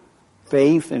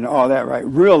 faith, and all that, right?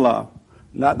 Real love,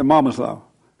 not the mama's love.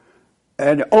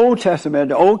 And the Old Testament,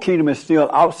 the old kingdom is still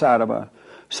outside of us.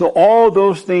 So all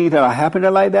those things that are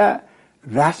happening like that,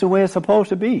 that's the way it's supposed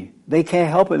to be. They can't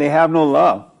help it. They have no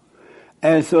love.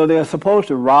 And so they're supposed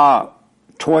to rob,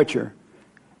 torture,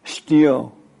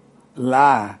 steal,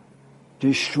 lie,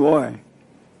 destroy,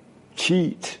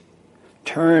 cheat,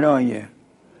 turn on you,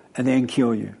 and then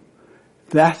kill you.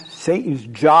 That's Satan's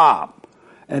job.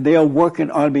 And they are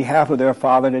working on behalf of their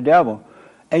father, the devil.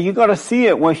 And you're going to see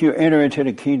it once you enter into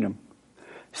the kingdom.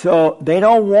 So they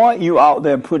don't want you out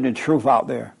there putting the truth out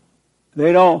there.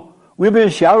 They don't. We've been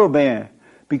shadow banned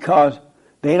because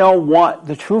they don't want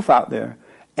the truth out there.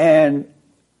 And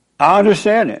I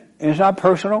understand it. It's not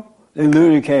personal. They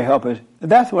literally can't help it.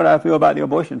 That's what I feel about the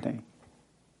abortion thing.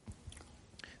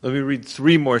 Let me read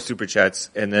 3 more super chats,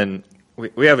 and then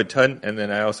we have a ton, and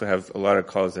then I also have a lot of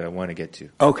calls that I want to get to.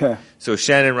 Okay. So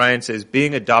Shannon Ryan says,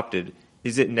 being adopted,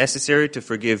 is it necessary to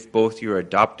forgive both your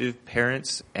adoptive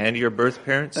parents and your birth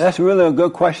parents? That's really a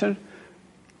good question.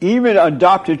 Even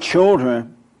adopted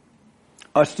children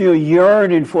are still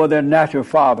yearning for their natural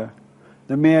father,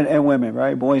 the men and women,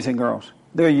 right? Boys and girls.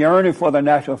 They're yearning for their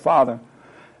natural father.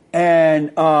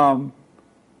 And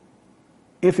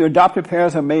if your adopted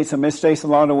parents have made some mistakes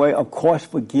along the way, of course,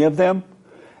 forgive them,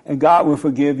 and God will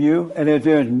forgive you. And if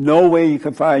there's no way you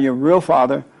can find your real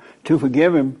father to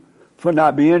forgive him for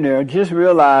not being there, just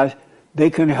realize they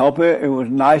couldn't help it. It was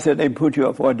nice that they put you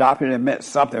up for adoption. It meant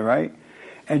something, right?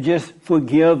 And just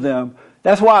forgive them.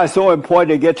 That's why it's so important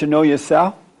to get to know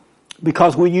yourself.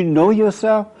 Because when you know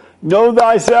yourself, know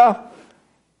thyself,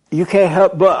 you can't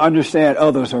help but understand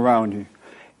others around you.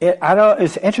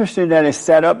 It's interesting that it's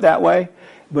set up that way.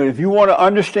 But if you want to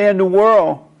understand the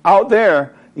world out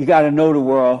there, you got to know the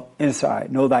world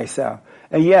inside. Know thyself.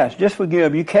 And yes, just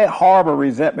forgive. You can't harbor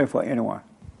resentment for anyone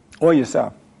or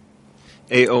yourself.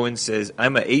 A. Owen says,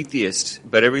 I'm an atheist,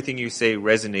 but everything you say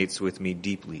resonates with me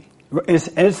deeply. It's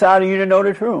inside of you to know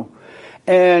the truth.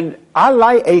 And I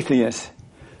like atheists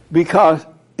because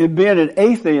in being an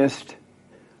atheist,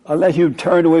 unless you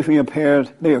turn away from your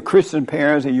parents, they are Christian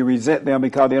parents and you resent them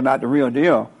because they're not the real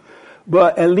deal.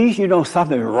 But at least you know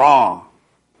something's wrong.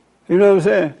 You know what I'm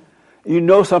saying? You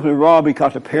know something's wrong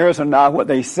because the parents are not what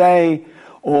they say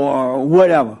or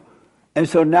whatever. And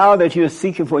so now that you're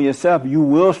seeking for yourself, you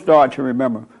will start to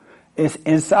remember. It's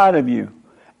inside of you.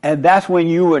 And that's when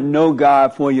you would know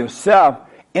God for yourself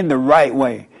in the right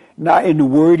way. Not in the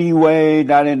wordy way,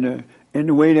 not in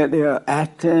the way that they're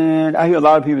acting. I hear a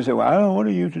lot of people say, well, I don't want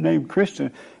to use the name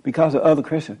Christian because of other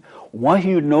Christians. Once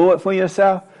you know it for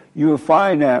yourself, you will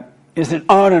find that it's an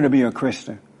honor to be a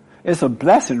Christian. It's a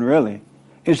blessing, really.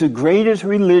 It's the greatest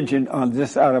religion on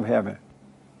this side of heaven.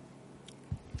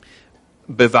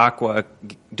 Bivakwa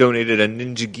donated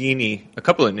a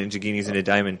couple of Ninjaginis and a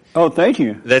diamond. Oh, thank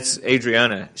you. That's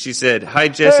Adriana. She said, hi,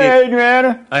 Jesse. Hey,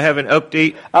 Adriana. I have an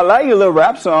update. I like your little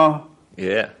rap song.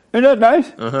 Yeah. Isn't that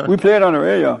nice? Uh-huh. We play it on the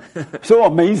radio. So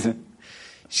amazing.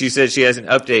 She said she has an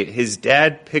update. His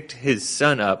dad picked his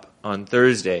son up on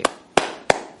Thursday.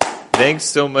 Thanks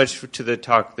so much to the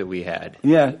talk that we had.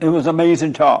 Yeah, it was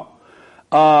amazing talk.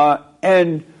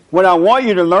 And what I want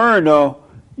you to learn, though,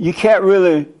 you can't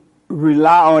really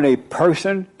rely on a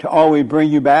person to always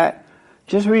bring you back.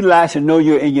 Just relax and know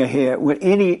you're in your head with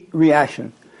any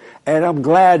reaction. And I'm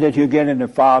glad that you're getting the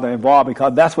father involved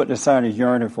because that's what the son is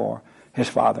yearning for, his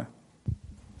father.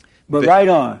 But right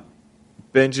on.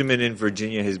 Benjamin in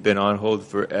Virginia has been on hold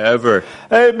forever.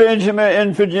 Hey, Benjamin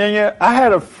in Virginia. I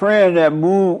had a friend that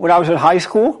moved when I was in high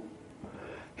school.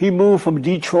 He moved from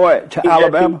Detroit to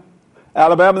Alabama.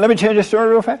 Alabama. Let me tell you the story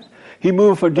real fast. He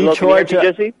moved from Detroit to...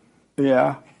 Jesse?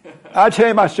 Yeah. I'll tell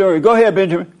you my story. Go ahead,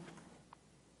 Benjamin.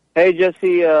 Hey,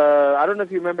 Jesse. I don't know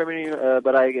if you remember me,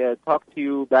 but I talked to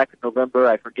you back in November.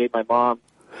 I forgave my mom.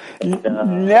 And,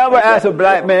 never ask a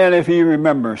black man if he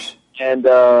remembers. And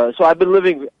so I've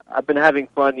been having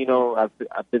fun. You know,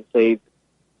 I've been saved.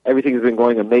 Everything has been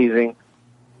going amazing.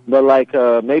 But like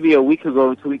maybe a week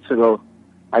ago, 2 weeks ago,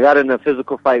 I got in a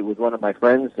physical fight with one of my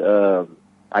friends.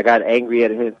 I got angry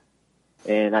at him,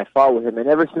 and I fought with him. And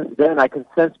ever since then, I can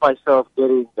sense myself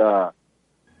getting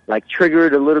like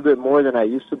triggered a little bit more than I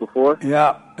used to before.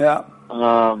 Yeah.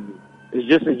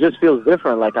 It just feels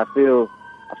different. Like I feel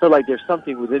like there's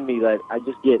something within me that I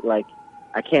just get like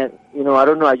I can't. I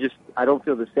don't know. I don't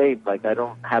feel the same. Like I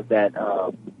don't have that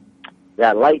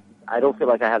that light. I don't feel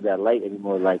like I have that light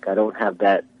anymore. Like I don't have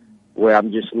that where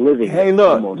I'm just living. Hey,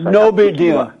 look, like no big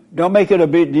deal. Don't make it a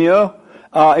big deal.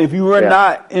 If you were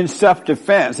not in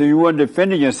self-defense, if you weren't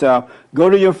defending yourself, go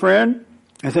to your friend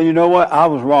and say, you know what, I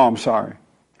was wrong, I'm sorry.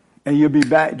 And you'll be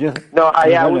back just... No,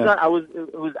 I was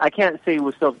not, I can't say it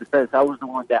was self-defense. I was the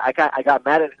one that, I got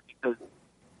mad at him because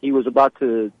he was about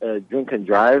to drink and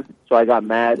drive, so I got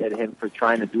mad at him for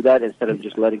trying to do that instead of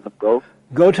just letting him go.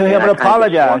 Go to him and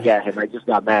apologize. At him. I just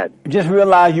got mad. Just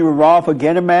realize you were wrong for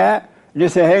getting mad.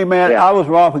 Just say, hey, man, I was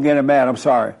wrong for getting mad. I'm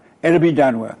sorry. It'll be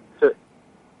done with.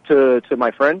 To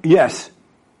my friend? Yes.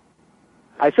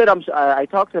 I said I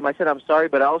talked to him. I said I'm sorry,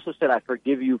 but I also said I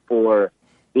forgive you for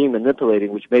being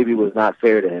manipulating, which maybe was not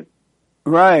fair to him.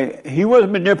 Right. He was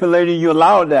manipulating. You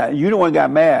allowed that. You the one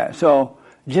got mad. So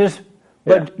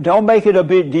but don't make it a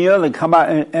big deal and come out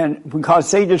and because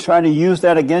Satan's trying to use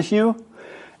that against you.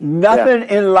 Nothing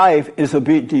in life is a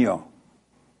big deal.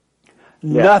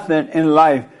 Nothing in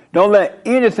life. Don't let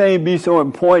anything be so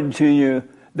important to you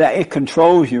that it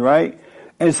controls you, right?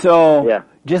 And so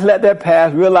just let that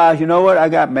pass. Realize, you know what? I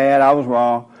got mad. I was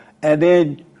wrong. And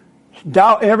then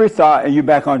doubt every thought and you're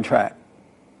back on track.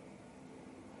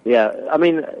 Yeah. I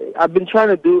mean, I've been trying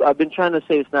to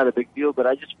say it's not a big deal, but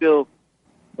I just feel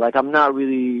like I'm not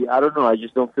really, I don't know, I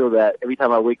just don't feel that. Every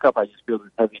time I wake up, I just feel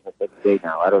this heaviness every day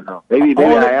now. I don't know. Maybe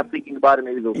I am thinking about it.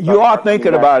 Maybe you are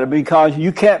thinking about it because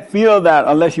you can't feel that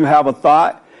unless you have a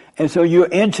thought. And so you're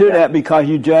into that because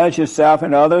you judge yourself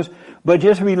and others. But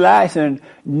just relax and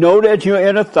know that you're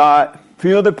in a thought,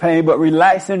 feel the pain, but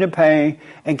relax in the pain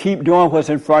and keep doing what's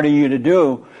in front of you to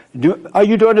do. Are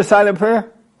you doing the silent prayer?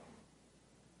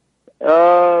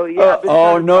 Yeah.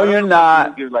 No, you're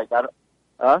not.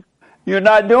 You're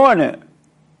not doing it.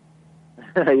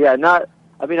 Yeah, not.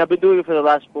 I mean, I've been doing it for the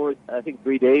last 3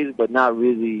 days, but not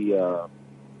really.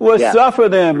 Suffer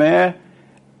then, man,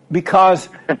 because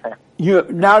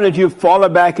now that you've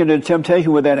fallen back into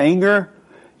temptation with that anger,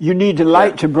 you need the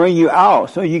light to bring you out.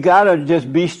 So you gotta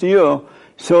just be still,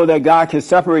 so that God can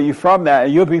separate you from that,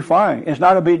 and you'll be fine. It's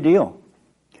not a big deal.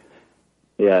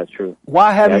 Yeah, it's true.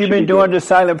 Why haven't you been doing the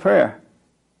silent prayer?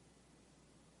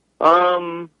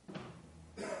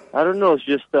 I don't know. It's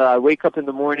just I wake up in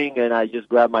the morning and I just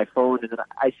grab my phone and then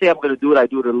I say I'm going to do it. I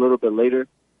do it a little bit later,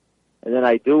 and then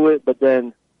I do it. But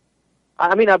then,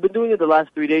 I mean, I've been doing it the last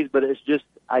 3 days, but it's just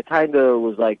I kind of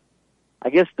was like, I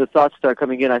guess the thoughts start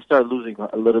coming in. I start losing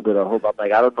a little bit of hope. I'm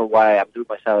like, I don't know why I'm doing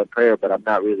my silent prayer, but I'm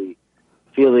not really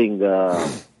feeling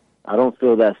I don't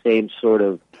feel that same sort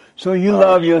of. So you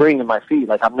love your spring in my feet.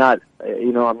 Like I'm not,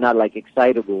 I'm not like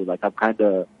excitable. Like I'm kind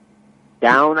of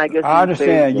down, I guess. I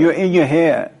understand. You're in your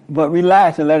head, but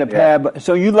relax and let it pass. But,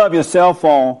 so you love your cell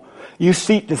phone. You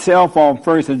seek the cell phone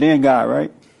first and then God,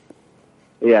 right?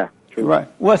 Yeah, true. Right.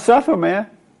 Well, suffer, man.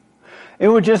 It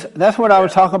was just, that's what I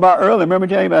was talking about earlier. Remember,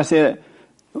 James, I said,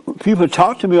 people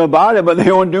talk to me about it, but they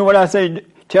don't do what I say,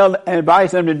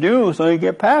 advise them to do so they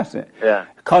get past it. Yeah.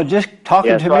 Because just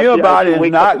talking to me about it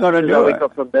is not going to do it. I wake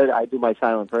up from bed, I do my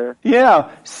silent prayer. Yeah.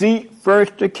 Seek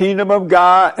first the kingdom of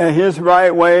God and His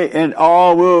right way, and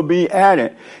all will be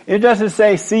added. It doesn't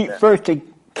say seek first the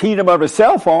kingdom of the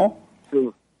cell phone.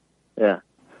 True. Yeah.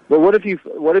 But what if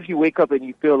you wake up and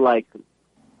you feel like,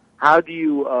 how do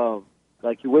you,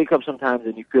 like you wake up sometimes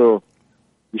and you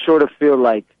sort of feel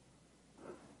like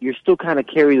you're still kind of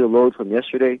carry the load from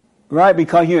yesterday. Right,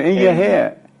 because you're in your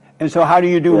head. And so how do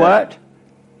you do what?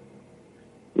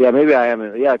 Yeah, maybe I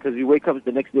am. Yeah, because you wake up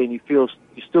the next day and you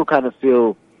still kind of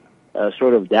feel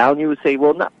sort of down. You would say,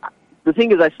 well, the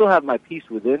thing is, I still have my peace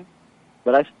within,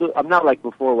 but I'm not like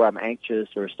before where I'm anxious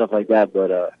or stuff like that.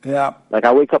 But like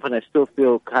I wake up and I still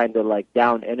feel kind of like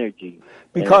down energy.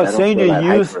 Because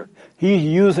Satan he's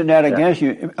using that against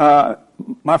you.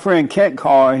 My friend Kent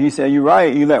called. He said, "You're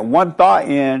right. You let one thought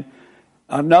in,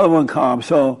 another one comes."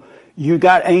 So you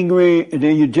got angry, and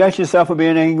then you judge yourself for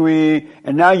being angry,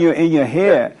 and now you're in your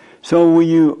head. So when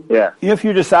if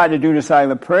you decide to do the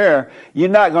silent prayer, you're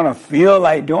not going to feel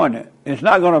like doing it. It's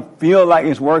not going to feel like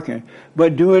it's working.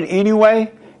 But do it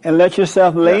anyway, and let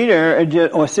yourself lay there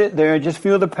or sit there and just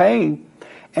feel the pain.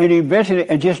 And eventually,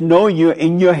 and just know you're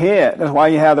in your head. That's why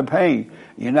you have the pain.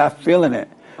 You're not feeling it.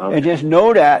 Okay. And just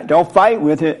know that. Don't fight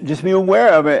with it. Just be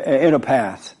aware of it, and it'll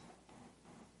pass.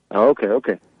 Oh,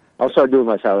 okay. I'll start doing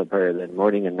my silent prayer then,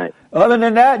 morning and night. Other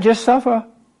than that, just suffer.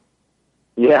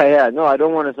 Yeah. No, I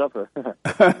don't want to suffer.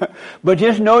 But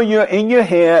just know you're in your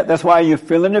head. That's why you're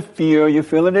feeling the fear, you're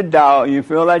feeling the doubt, you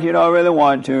feel like you don't really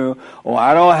want to, or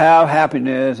I don't have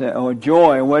happiness or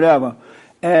joy or whatever.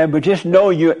 But just know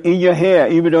you're in your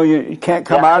head, even though you can't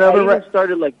come out of it. I even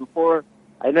started like before.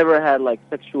 I never had like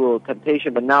sexual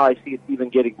temptation, but now I see it's even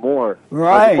getting more.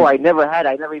 Right. Before I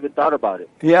never even thought about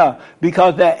it. Yeah,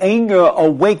 because that anger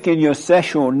awakens your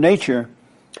sexual nature.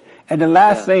 And the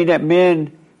last thing that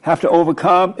men have to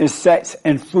overcome is sex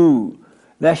and food.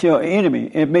 That's your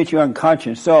enemy. It makes you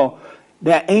unconscious. So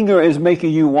that anger is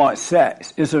making you want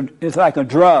sex. It's like a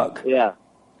drug. Yeah.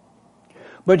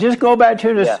 But just go back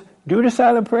to this. Do the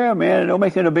silent prayer, man. Don't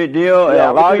make it a big deal. Yeah,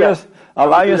 allow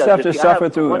yourself to suffer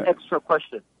through it. One extra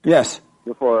question. Yes.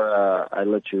 Before I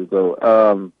let you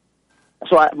go.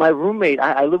 My roommate,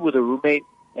 I live with a roommate,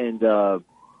 and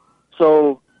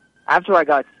so after I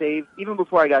got saved, even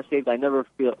before I got saved, I never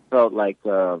felt like, I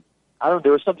don't know,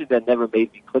 there was something that never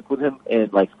made me click with him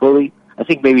and like fully. I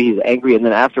think maybe he's angry, and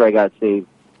then after I got saved,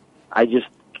 I just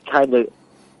kind of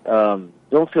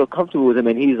don't feel comfortable with him,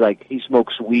 and he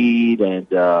smokes weed, and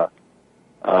he's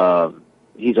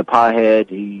a pothead.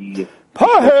 He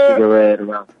smokes cigarette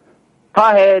around.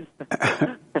 Pothead.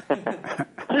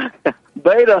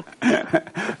 Beta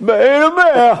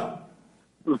male.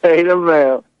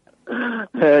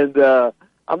 And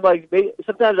I'm like,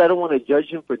 sometimes I don't want to judge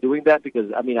him for doing that because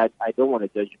I don't want to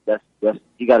judge him. That's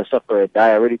he got to suffer or die.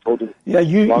 I already told him. Yeah,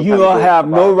 you have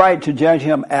no right to judge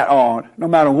him at all, no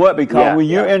matter what, because when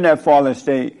you're in that fallen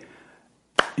state,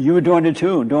 you were doing it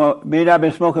too. May not have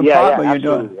been smoking pot, but you're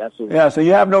doing it. Absolutely. Yeah, so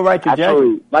you have no right to judge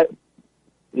him.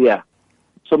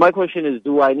 So my question is,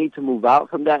 do I need to move out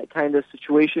from that kind of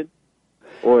situation?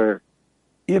 Or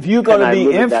if you're going to be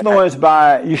influenced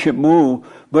by it, you should move.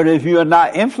 But if you're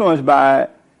not influenced by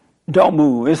it, don't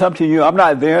move. It's up to you. I'm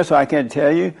not there, so I can't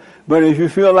tell you. But if you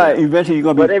feel like eventually you're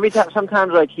going to be... But every time,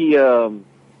 sometimes like it's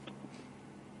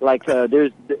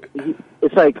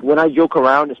like when I joke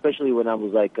around, especially when I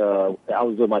was like, I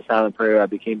was doing my silent prayer, I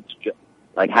became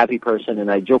like happy person, and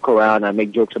I joke around, I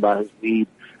make jokes about his weed.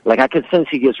 Like I could sense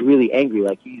he gets really angry,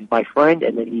 like he's my friend,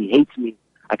 and then he hates me.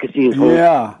 I could see his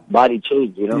whole body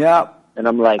change, you know? Yeah. And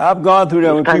I'm like... I've gone through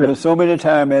that with people so many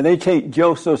times, man. They take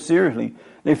jokes so seriously.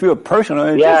 They feel personal.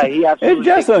 It's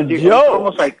just a joke.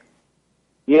 Almost like,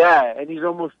 and he's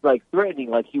almost like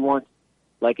threatening, like he wants,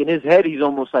 like in his head, he's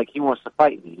almost like he wants to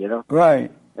fight me, you know?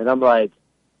 Right. And I'm like,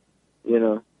 you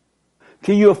know.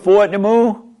 Can you afford to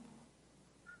move?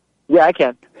 Yeah, I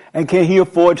can. And can he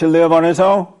afford to live on his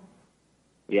own?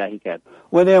 Yeah, he can.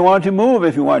 Well, then why don't you move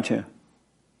if you want to?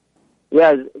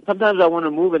 Yeah, sometimes I want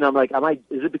to move, and I'm like,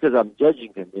 is it because I'm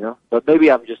judging him, you know? But maybe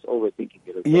I'm just overthinking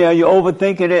it. Yeah, you're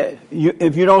overthinking it.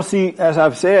 If you don't see, as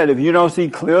I've said, if you don't see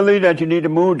clearly that you need to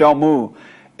move, don't move.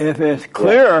 If it's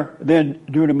clear, then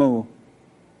do the move.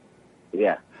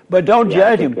 Yeah. But don't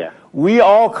judge him. Yeah. We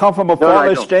all come from a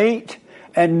fallen state,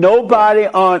 and nobody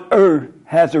on earth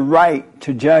has the right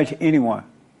to judge anyone.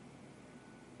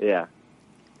 Yeah.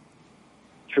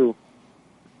 True.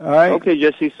 All right. Okay,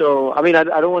 Jesse. So, I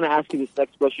don't want to ask you this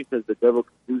next question because the devil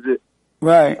can use it.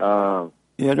 Right. Don't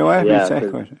ask me the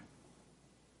second question.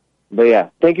 But yeah,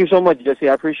 thank you so much, Jesse.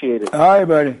 I appreciate it. All right,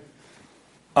 buddy.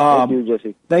 Thank you,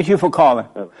 Jesse. Thank you for calling.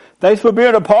 Thanks for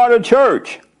being a part of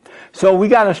church. So we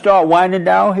got to start winding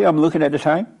down here. I'm looking at the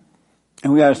time,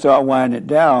 and we got to start winding it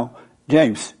down.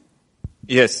 James.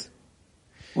 Yes.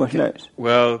 What's next?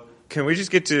 Well, can we just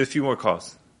get to a few more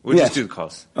calls? We'll just do the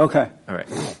calls. Okay. All right.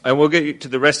 And we'll get you to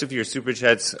the rest of your super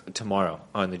chats tomorrow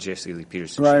on the Jesse Lee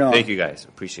Peterson Show. Thank you guys.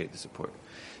 Appreciate the support.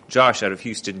 Josh out of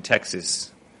Houston,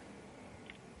 Texas.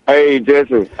 Hey,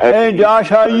 Jesse. Hey, Josh.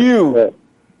 How are you?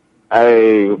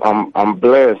 Hey, I'm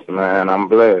blessed, man. I'm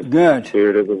blessed. Good.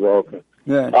 Spirit is walking.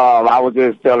 Good. I was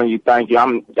just telling you thank you.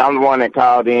 I'm the one that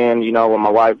called in, you know, when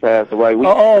my wife passed away.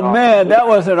 Man, that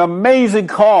was an amazing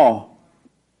call.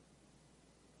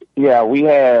 Yeah, we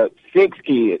had 6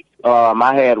 kids.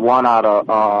 I had one out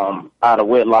of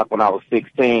wedlock when I was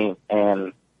 16,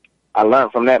 and I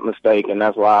learned from that mistake, and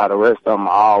that's why the rest of them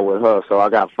are all with her. So I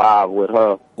got 5 with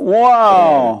her.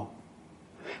 Wow.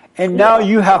 And now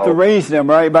you have to raise them,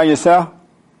 right, by yourself?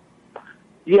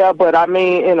 Yeah, but I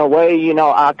mean, in a way, you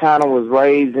know, I kind of was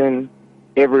raising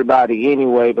everybody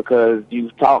anyway because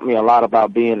you taught me a lot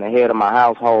about being the head of my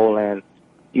household, and,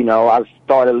 you know, I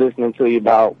started listening to you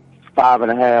about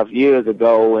 5.5 years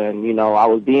ago, and, you know, I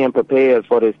was being prepared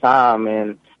for this time,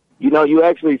 and, you know, you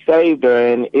actually saved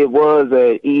her, and it was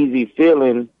an easy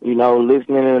feeling, you know,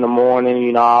 listening in the morning,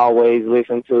 you know, I always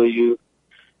listen to you,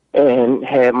 and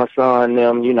had my son,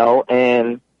 them,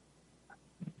 and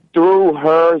through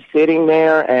her sitting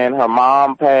there and her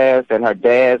mom passed and her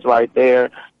dad's right there,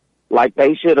 like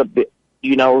they should have been,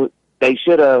 they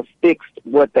should have fixed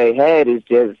what they had. Is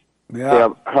just,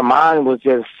 her mind was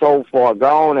just so far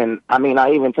gone. And I mean,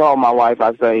 I even told my wife,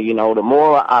 I say, the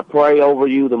more I pray over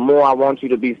you, the more I want you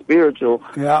to be spiritual,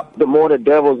 the more the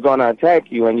devil's going to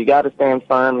attack you. And you got to stand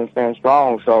firm and stand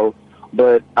strong. So,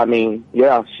 but I mean,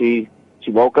 she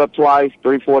woke up twice,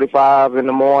 3:45 in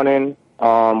the morning.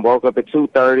 Woke up at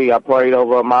 2:30. I prayed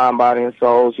over her mind, body, and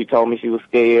soul. She told me she was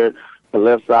scared. The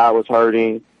left side was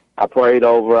hurting. I prayed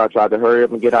over her. I tried to hurry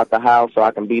up and get out the house so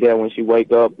I can be there when she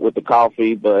wake up with the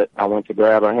coffee, but I went to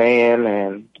grab her hand,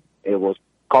 and it was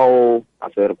cold. I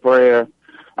said a prayer.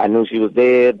 I knew she was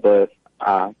dead, but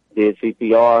I did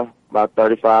CPR about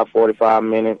 35, 45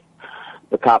 minutes.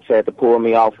 The cops had to pull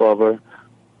me off of her.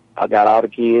 I got all the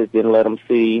kids, didn't let them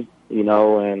see,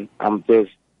 and I'm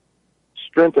just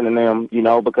strengthening them,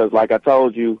 because like I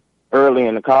told you early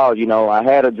in the call, I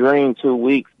had a dream 2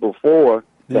 weeks before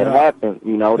that happened,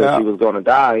 that she was going to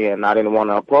die, and I didn't want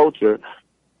to approach her.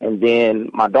 And then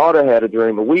my daughter had a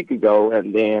dream a week ago,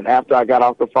 and then after I got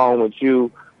off the phone with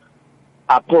you,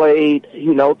 I played,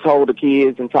 told the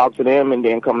kids and talked to them, and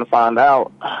then come to find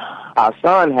out our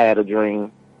son had a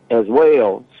dream as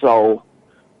well. So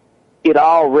it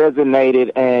all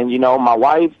resonated, and, my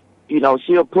wife,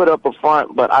 she'll put up a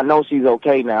front, but I know she's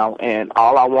okay now, and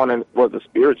all I wanted was a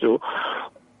spiritual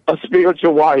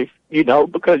wife,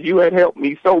 because you had helped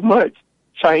me so much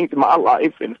change my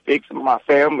life and fix my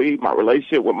family, my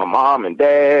relationship with my mom and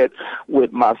dad,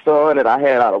 with my son that I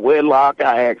had out of wedlock.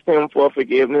 I asked him for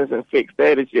forgiveness and fixed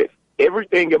that. It's just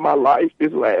everything in my life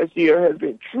this last year has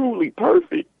been truly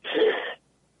perfect.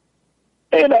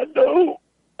 And I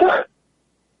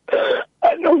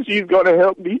know she's going to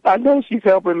help me. I know she's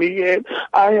helping me, and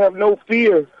I have no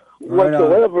fear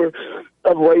whatsoever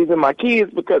of raising my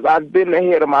kids because I've been the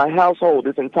head of my household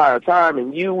this entire time,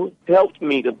 and you helped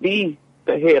me to be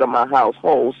the head of my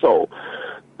household. So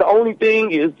the only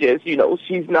thing is just,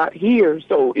 she's not here,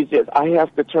 so it's just I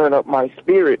have to turn up my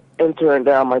spirit and turn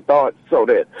down my thoughts so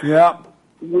that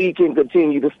we can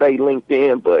continue to stay linked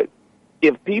in. But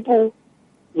if people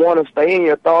want to stay in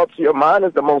your thoughts, your mind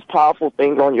is the most powerful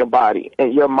thing on your body,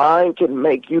 and your mind can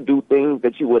make you do things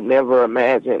that you would never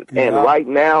imagine. And right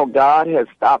now, God has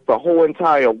stopped the whole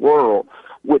entire world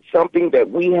with something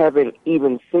that we haven't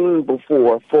even seen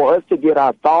before, for us to get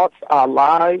our thoughts, our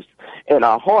lives, and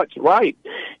our hearts right.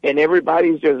 And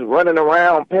everybody's just running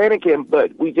around panicking,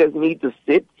 but we just need to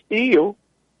sit still,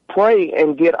 pray,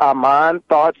 and get our mind,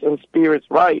 thoughts, and spirits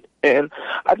right. And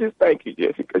I just thank you,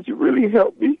 Jesse, because you really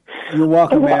helped me. You're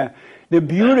welcome, man. The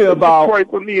beauty about... Pray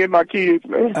for me and my kids,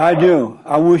 man. I do.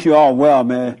 I wish you all well,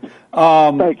 man.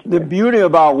 Thank you, the beauty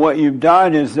about what you've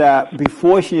done is that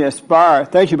before she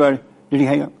expired... Thank you, buddy. Did he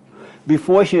hang up?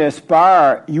 Before she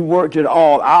expired, you worked it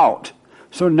all out.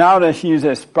 So now that she's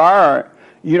expired,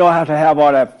 you don't have to have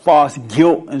all that false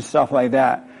guilt and stuff like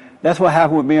that. That's what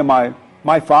happened with me and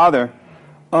my father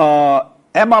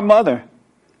and my mother.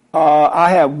 I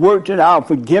had worked it out,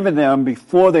 forgiven them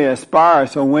before they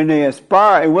expired. So when they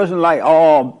expired, it wasn't like,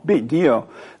 big deal.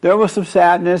 There was some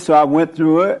sadness, so I went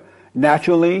through it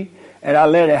naturally, and I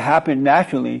let it happen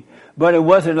naturally. But it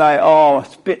wasn't like,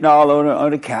 spitting all over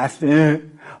on the casket,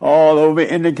 all over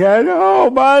in the casket. Oh,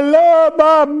 my love,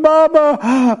 my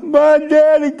mama, my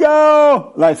daddy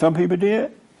go. Like some people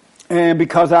did. And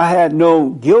because I had no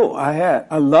guilt,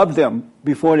 I loved them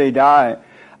before they died.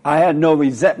 I had no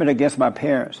resentment against my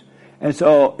parents. And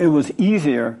so it was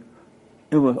easier.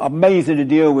 It was amazing to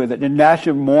deal with it. The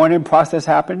natural mourning process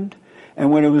happened.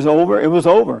 And when it was over, it was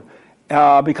over.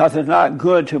 Because it's not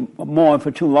good to mourn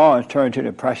for too long and turn to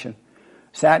depression.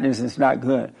 Sadness is not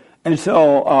good. And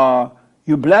so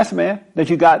you're blessed, man, that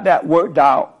you got that worked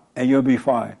out, and you'll be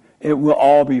fine. It will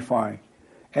all be fine.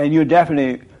 And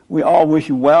we all wish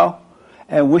you well.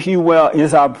 And wishing you well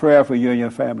is our prayer for you and your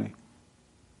family.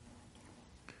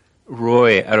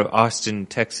 Roy out of Austin,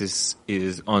 Texas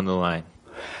is on the line.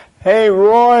 Hey,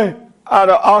 Roy out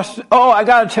of Austin. Oh, I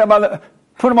got to tell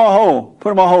put him on hold.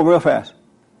 Put him on hold real fast.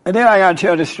 And then I got to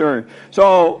tell this story.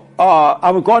 So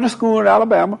I was going to school in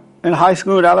Alabama, in high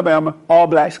school in Alabama, all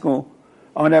black school.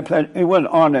 It wasn't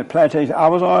on that plantation I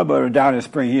was on, but it was down in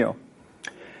Spring Hill.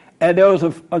 And there was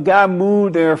a guy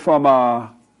moved there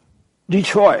from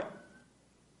Detroit.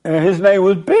 And his name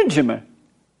was Benjamin.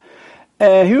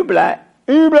 And he was black.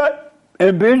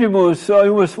 And Benjamin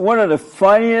was one of the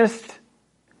funniest.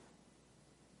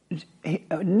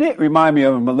 Nick reminded me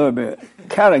of him a little bit.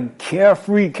 Kind of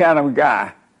carefree kind of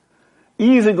guy.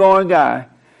 Easygoing guy.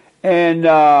 And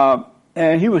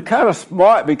And he was kind of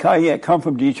smart because he had come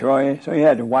from Detroit, so he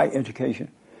had the white education.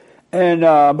 And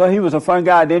but he was a fun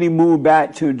guy. Then he moved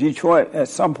back to Detroit. At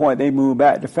some point, they moved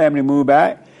back. The family moved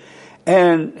back,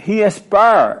 and he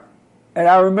expired. And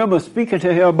I remember speaking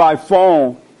to him by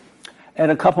phone. And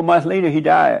a couple months later, he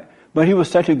died. But he was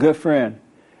such a good friend.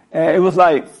 And it was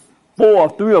like 3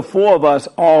 or 4 of us,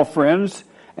 all friends.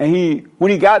 And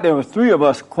when he got there, it was 3 of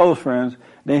us close friends.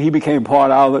 Then he became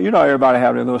part of our, everybody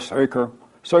had their little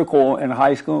circle in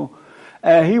high school.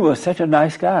 And he was such a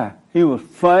nice guy. He was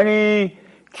funny,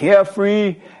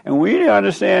 carefree, and we didn't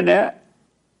understand that.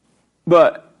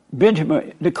 But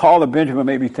Benjamin, the call of Benjamin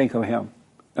made me think of him.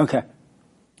 Okay.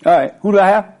 All right. Who do I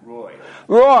have?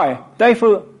 Roy, thanks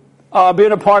for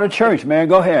being a part of church, man.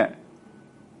 Go ahead.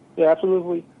 Yeah,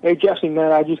 absolutely. Hey, Jesse,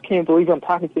 man, I just can't believe I'm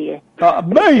talking to you.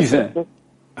 Amazing.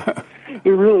 It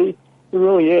really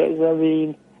is. I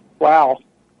mean, wow.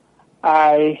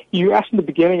 You asked in the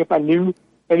beginning if I knew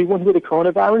anyone with the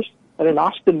coronavirus, and in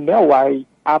Austin, no, I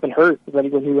haven't heard of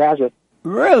anyone who has it.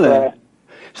 Really?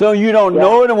 So you don't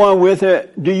know anyone with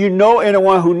it. Do you know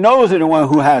anyone who knows anyone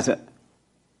who has it?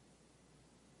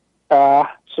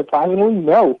 Surprisingly,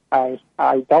 no, I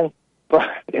don't. But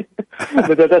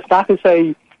that's not to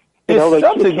say, it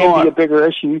can be a bigger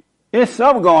issue. There's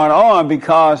something going on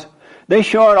because they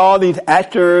showed all these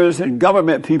actors and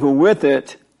government people with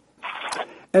it,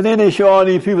 and then they show all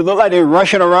these people look like they're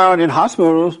rushing around in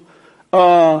hospitals.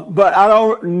 But I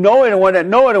don't know anyone that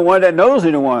knows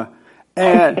anyone,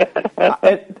 and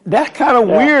that's kind of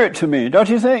weird to me, don't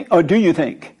you think? Or do you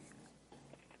think?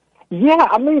 Yeah,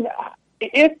 I mean,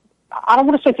 I don't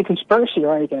want to say it's a conspiracy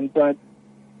or anything, but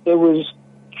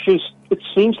it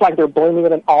seems like they're blaming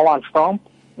it all on Trump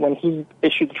when he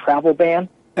issued the travel ban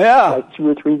like 2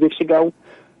 or 3 weeks ago.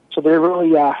 So they're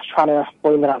really trying to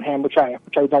blame it on him, which I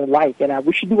don't like. And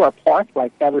we should do our part.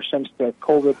 Like ever since the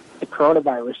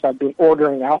coronavirus, I've been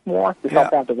ordering out more to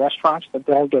help out the restaurants that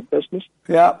don't get business.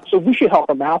 Yeah. So we should help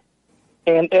them out.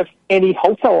 And if any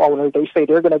hotel owner, they say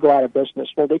they're going to go out of business,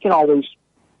 well, they can always,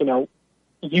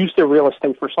 use their real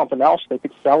estate for something else. They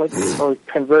could sell it or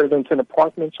convert it into an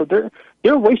apartment. So there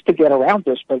are ways to get around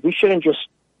this, but we shouldn't just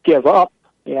give up.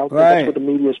 That's what the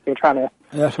media's been trying to.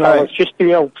 That's right. Let's just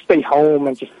stay home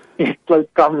and just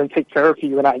let government take care of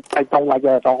you. And I don't like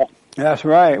that at all. That's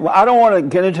right. Well, I don't want to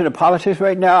get into the politics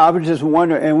right now. I was just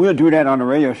wondering, and we'll do that on the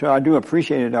radio show. I do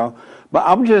appreciate it though. But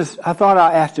I thought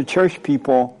I'd ask the church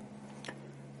people,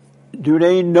 do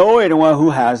they know anyone who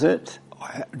has it?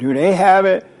 Do they have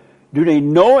it? Do they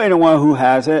know anyone who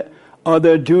has it? Or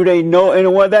do they know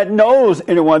anyone that knows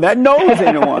anyone that knows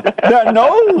anyone that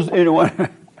knows anyone?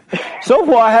 So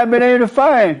far, I haven't been able to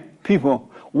find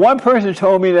people. One person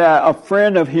told me that a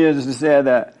friend of his said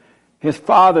that his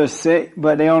father's sick,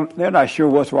 but they're not sure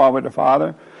what's wrong with the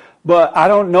father. But I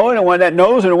don't know anyone that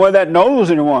knows anyone that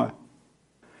knows anyone.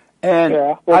 And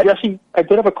well, Jesse, I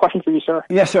did have a question for you, sir.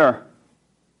 Yes, sir.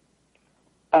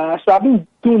 So I've been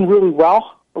doing really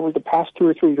well over the past 2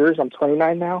 or 3 years. I'm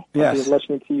 29 now. Yes. I've been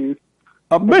listening to you.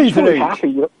 Amazing. I'm just really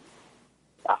happy.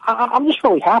 I'm just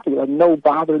really happy. Like no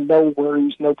bother, no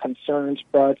worries, no concerns.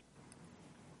 But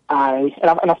I've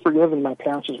forgiven my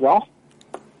parents as well,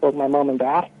 both my mom and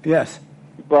dad. Yes.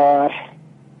 But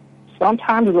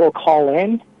sometimes they'll call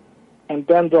in, and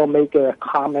then they'll make a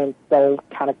comment that'll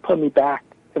kind of put me back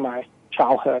to my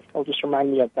childhood. It'll just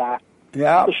remind me of that.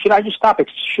 Yeah. So should I just stop?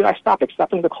 Should I stop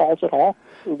accepting the calls at all?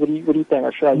 What do you think?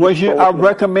 Or should I? I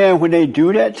recommend when they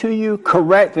do that to you,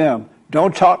 correct them.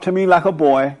 Don't talk to me like a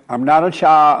boy. I'm not a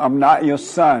child. I'm not your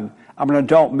son. I'm an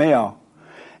adult male.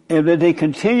 If they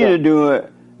continue to do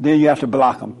it, then you have to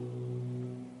block them.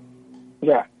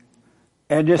 Yeah.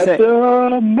 And just that's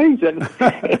amazing.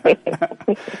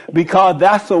 Because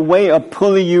that's a way of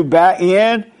pulling you back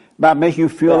in by making you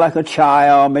feel like a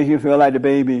child, making you feel like the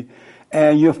baby.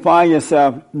 And you'll find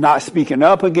yourself not speaking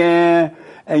up again,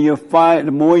 and you'll find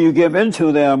the more you give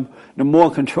into them, the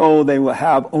more control they will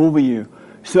have over you.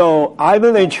 So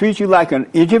either they treat you like an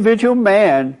individual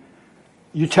man,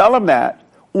 you tell them that,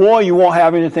 or you won't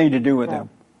have anything to do with them.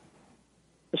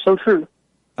 It's so true.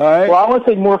 All right. Well, I want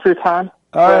to take more of your time.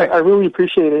 All right. I really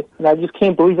appreciate it, and I just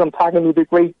can't believe I'm talking to the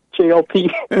great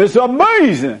JLP. It's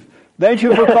amazing. Thank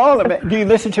you for calling, man. Do you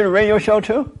listen to the radio show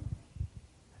too?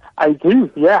 I do,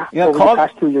 yeah. Over the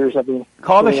past 2 years, I've been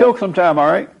call the show sometime. All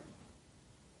right.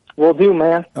 Will do,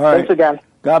 man. All right. Thanks again.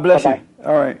 God bless you.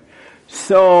 All right.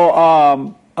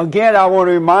 So again, I want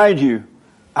to remind you,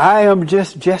 I am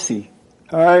just Jesse.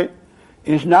 All right.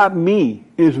 It's not me.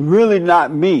 It's really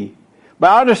not me.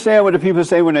 But I understand what the people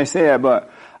say when they say it.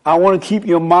 But I want to keep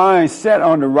your mind set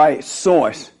on the right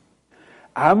source.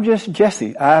 I'm just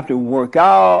Jesse. I have to work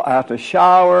out. I have to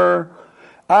shower.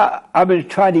 I've been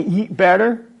trying to eat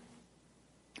better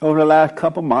over the last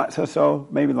couple months or so,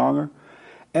 maybe longer.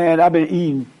 And I've been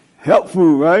eating health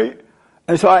food, right?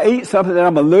 And so I ate something that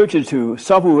I'm allergic to.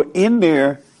 Something in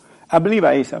there, I believe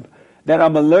I ate something that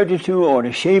I'm allergic to, or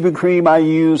the shaving cream I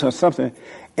use or something.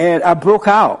 And I broke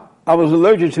out. I was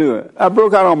allergic to it. I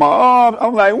broke out on my arm.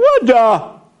 I'm like, what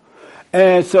the?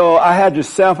 And so I had to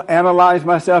self-analyze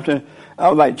myself, and I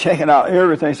was like checking out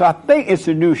everything. So I think it's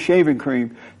the new shaving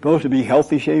cream, supposed to be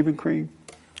healthy shaving cream.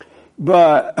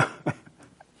 But,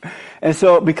 and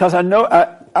so because I know,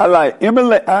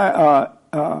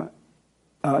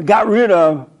 got rid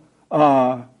of,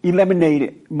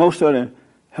 eliminated most of the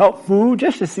health food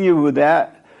just to see it with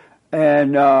that.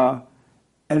 And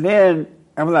then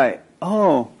I'm like,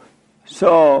 oh,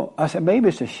 so I said, maybe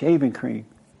it's a shaving cream.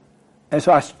 And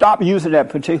so I stopped using that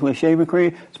particular shaving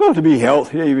cream. It's supposed to be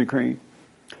health shaving cream.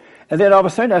 And then all of a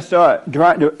sudden I started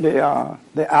drying,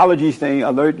 the allergy thing,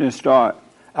 allergies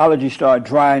start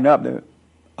drying up,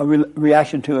 a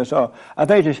reaction to it. So I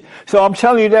think so I'm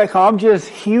telling you that because I'm just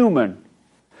human.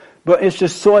 But it's the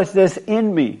source that's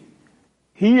in me.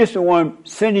 He is the one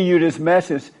sending you this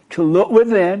message to look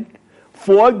within,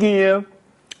 forgive,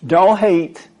 don't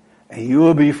hate, and you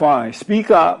will be fine.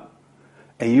 Speak up,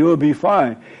 and you will be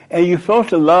fine. And you're supposed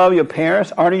to love your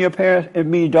parents, honor your parents. It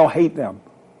means don't hate them.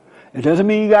 It doesn't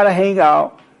mean you got to hang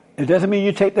out. It doesn't mean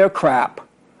you take their crap.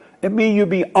 It means you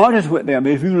be honest with them.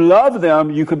 If you love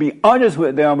them, you can be honest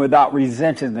with them without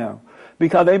resenting them.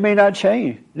 Because they may not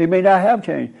change. They may not have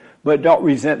changed. But don't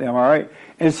resent them, all right?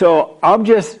 And so I'm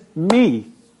just me.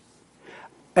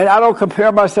 And I don't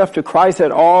compare myself to Christ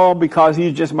at all because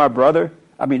he's just my brother.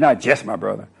 I mean, not just my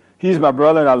brother. He's my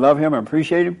brother and I love him and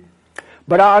appreciate him.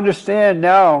 But I understand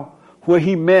now what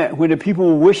he meant when the people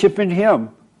were worshiping him.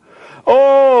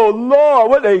 Oh, Lord,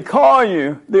 what they call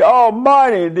you? The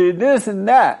Almighty, the this and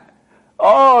that.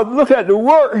 Oh, look at the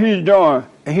work he's doing.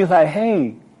 And he's like,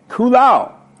 hey, cool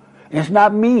out. It's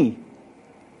not me.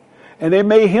 And they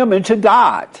made him into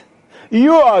God.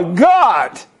 You are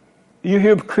God. You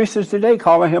hear Christians today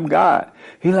calling him God.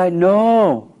 He's like,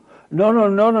 no,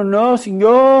 Senor.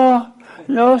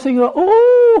 No, Senor.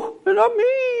 Oh, it's not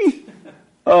me.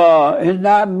 It's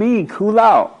not me. Cool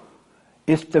out.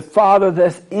 It's the Father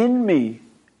that's in me.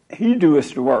 He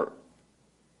doeth the work.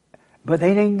 But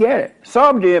they didn't get it.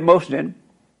 Some did, most didn't.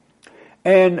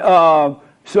 And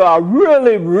so I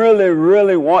really, really,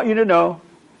 really want you to know,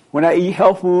 when I eat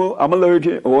health food, I'm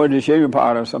allergic, or the shaving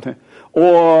powder or something.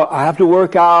 Or I have to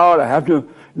work out, I have to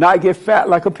not get fat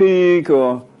like a pig,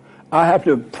 or I have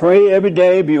to pray every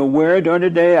day, be aware during the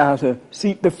day, I have to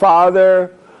seek the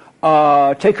Father,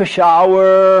 take a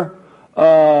shower.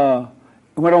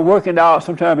 When I'm working out,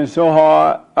 sometimes it's so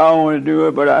hard, I don't want to do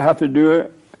it, but I have to do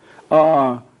it.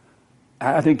 I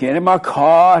have to get in my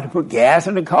car, I have to put gas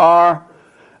in the car,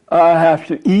 I have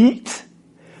to eat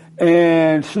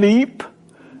and sleep.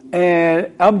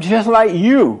 And I'm just like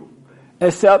you,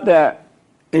 except that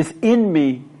it's in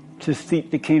me to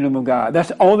seek the kingdom of God.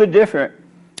 That's only different.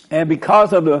 And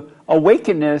because of the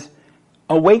awakening,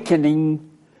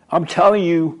 I'm telling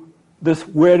you this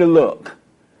where to look,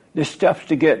 the steps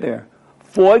to get there.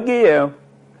 Forgive,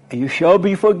 and you shall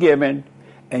be forgiven,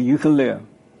 and you can live.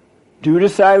 Do the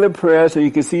silent prayer so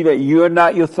you can see that you are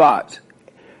not your thoughts.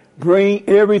 Bring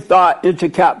every thought into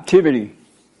captivity.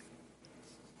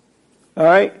 All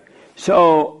right?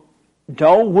 So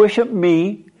don't worship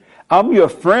me. I'm your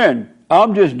friend.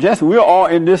 I'm just we're all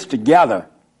in this together.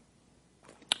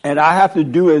 And I have to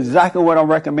do exactly what I'm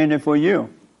recommending for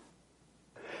you.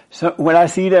 So when I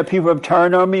see that people have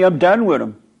turned on me, I'm done with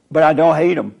them. But I don't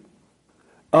hate them.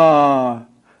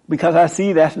 Because I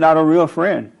see that's not a real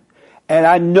friend. And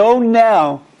I know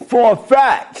now for a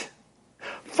fact,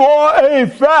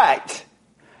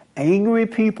 angry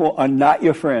people are not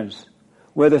your friends.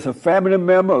 Whether it's a family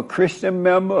member, a Christian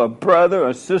member, a brother,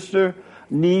 a sister,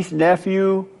 niece,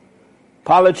 nephew,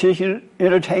 politician,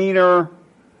 entertainer,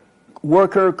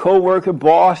 worker, co-worker,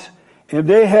 boss, if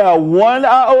they have one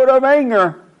iota of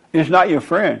anger, it's not your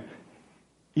friend.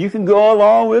 You can go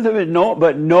along with it,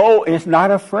 but no, it's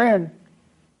not a friend.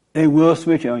 They will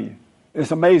switch on you.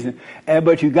 It's amazing.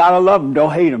 But you gotta love them.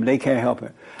 Don't hate them. They can't help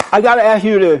it. I gotta ask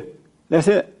you that's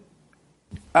it.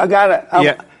 I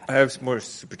have some more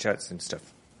super chats and stuff.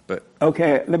 But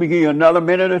okay, let me give you another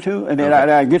minute or two, and then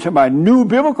I get to my new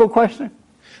biblical question.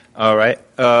 All right.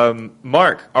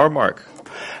 Mark.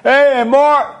 Hey,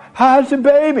 Mark, how's the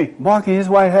baby? Mark and his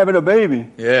wife having a baby.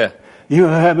 Yeah. You're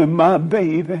having my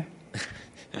baby.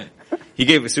 He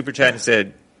gave a super chat and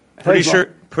said,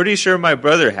 pretty sure my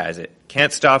brother has it.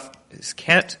 Can't stop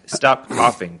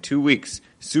coughing. 2 weeks.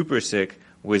 Super sick.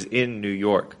 was in New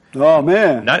York. Oh,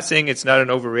 man. Not saying it's not an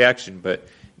overreaction, but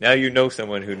now you know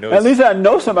someone who knows. At least I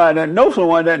know somebody that knows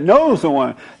someone that knows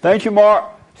someone. Thank you, Mark.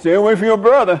 Stay away from your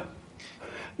brother.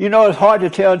 You know, it's hard to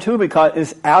tell, too, because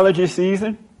it's allergy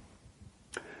season.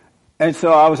 And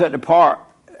so I was at the park.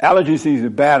 Allergy season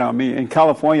is bad on me. In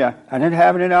California, I didn't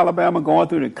have it in Alabama, going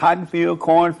through the cotton field,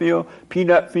 corn field,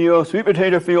 peanut field, sweet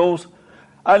potato fields.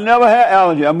 I never had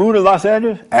allergy. I moved to Los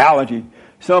Angeles, allergy.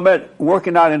 So I'm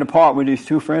working out in the park with these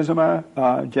two friends of mine,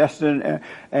 Justin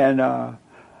and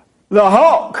the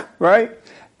Hulk, right?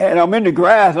 And I'm in the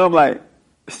grass, and I'm like,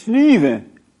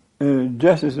 sneezing. And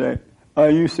Justin said,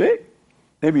 are you sick?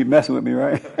 They be messing with me,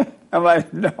 right? I'm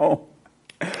like, no.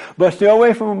 But stay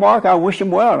away from Mark. I wish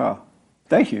him well, though.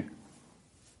 Thank you.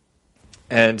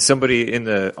 And somebody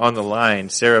on the line,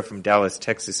 Sarah from Dallas,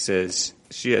 Texas, says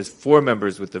she has 4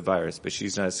 members with the virus, but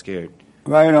she's not scared.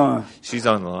 Right on. She's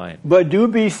on the line. But do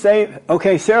be safe.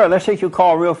 Okay, Sarah, let's take your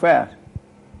call real fast.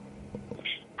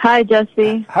 Hi,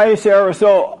 Jesse. Hi, Sarah.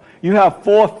 So you have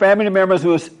 4 family members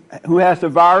who has the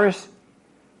virus,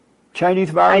 Chinese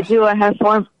virus? I do. I have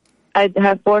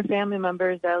 4 family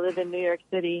members that live in New York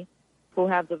City who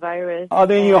have the virus. Are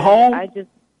they in your home?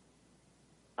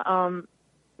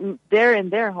 They're in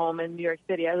their home in New York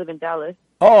City. I live in Dallas.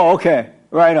 Oh, okay.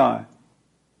 Right on.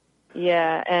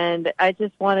 Yeah, and I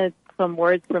just wanted some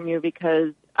words from you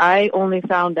because I only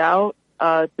found out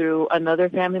through another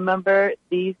family member.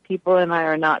 These people and I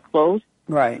are not close.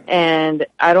 Right. And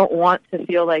I don't want to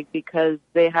feel like because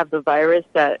they have the virus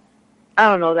that, I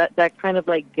don't know, that kind of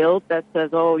like guilt that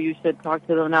says, oh, you should talk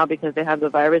to them now because they have the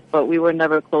virus, but we were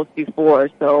never close before,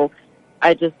 so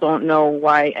I just don't know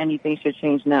why anything should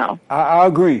change now. I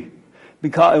agree.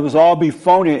 Because it was all be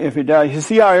phony if it does. You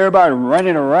see how everybody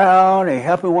running around, they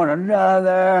helping one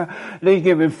another, they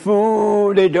giving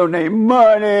food, they donate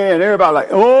money, and everybody like,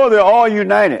 oh, they're all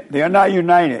united. They are not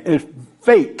united. It's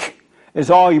fake.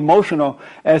 It's all emotional.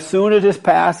 As soon as it's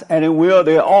passed, and it will,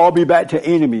 they'll all be back to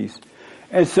enemies.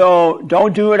 And so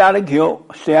don't do it out of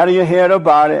guilt. Stay out of your head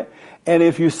about it. And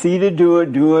if you see to do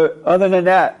it, do it. Other than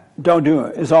that, don't do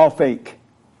it. It's all fake.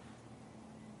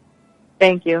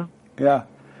 Thank you. Yeah.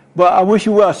 But I wish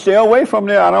you well. Stay away from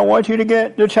there. I don't want you to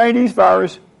get the Chinese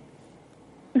virus.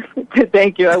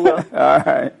 Thank you. I will. All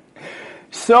right.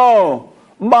 So,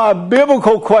 my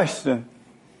biblical question.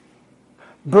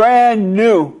 Brand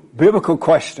new biblical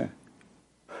question.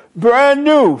 Brand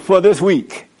new for this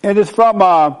week. And it's from,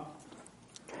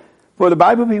 for the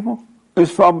Bible people,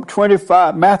 it's from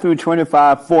Matthew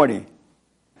 25:40.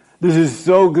 This is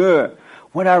so good.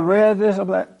 When I read this, I'm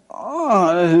like,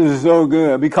 oh, this is so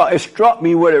good, because it struck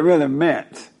me what it really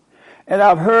meant. And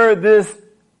I've heard this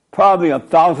probably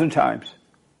 1,000 times.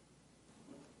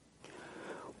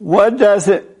 What does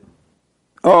it,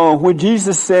 when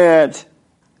Jesus said,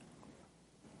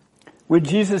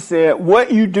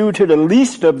 what you do to the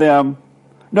least of them,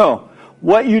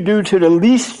 what you do to the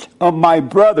least of my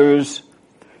brothers,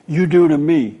 you do to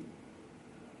me.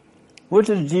 What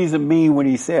does Jesus mean when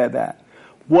he said that?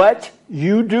 What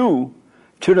you do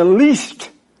to the least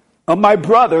of my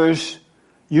brothers,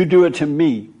 you do it to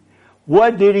me.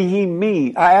 What did he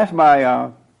mean? I asked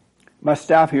my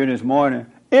staff here this morning.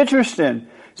 Interesting.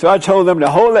 So I told them to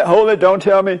hold it, don't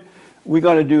tell me. We're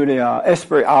going to do the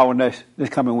Esprit Hour this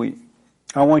coming week.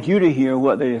 I want you to hear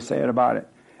what they said about it,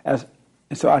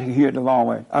 so I can hear it the long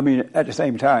way. I mean, at the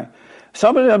same time.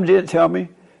 Some of them didn't tell me,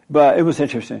 but it was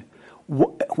interesting.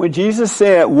 When Jesus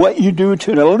said, what you do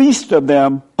to the least of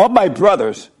them, of my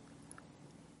brothers,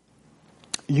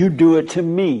 you do it to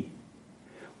me.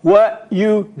 What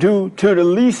you do to the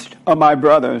least of my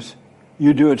brothers,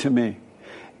 you do it to me.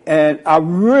 And I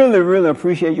really, really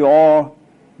appreciate you all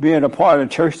being a part of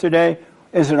the church today.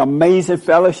 It's an amazing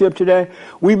fellowship today.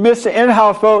 We miss the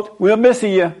in-house folks. We're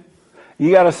missing you.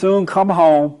 You got to soon come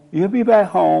home. You'll be back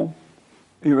home.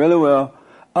 You really will.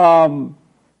 But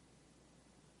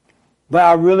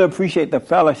I really appreciate the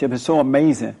fellowship. It's so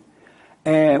amazing.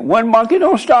 And One Monkey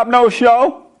Don't Stop No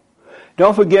Show.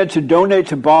 Don't forget to donate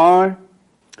to Barn.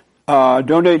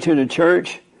 Donate to the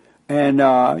church. And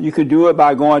you can do it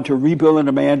by going to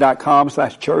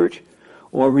rebuildingtheman.com/church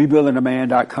or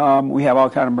rebuildingtheman.com. We have all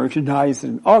kind of merchandise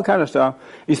and all kind of stuff,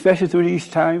 especially through these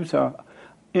times.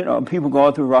 People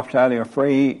going through a rough time, they're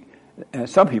afraid. And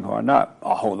some people are, not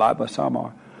a whole lot, but some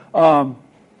are.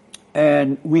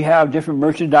 And we have different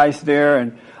merchandise there.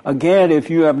 And again, if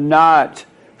you have not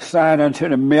signed onto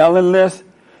the mailing list,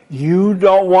 you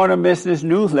don't want to miss this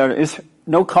newsletter. It's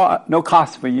no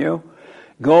cost for you.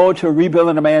 Go to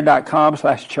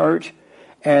rebuildingtheman.com/church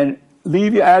and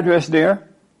leave your address there.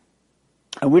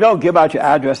 And we don't give out your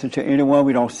addresses to anyone.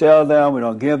 We don't sell them. We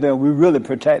don't give them. We really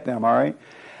protect them, all right?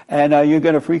 And you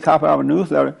get a free copy of our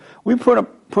newsletter. We put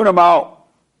them out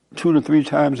 2 to 3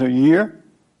 times a year.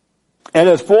 And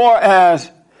as far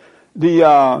as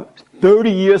the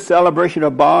 30-year celebration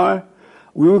of Bond,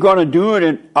 we were going to do it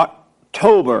in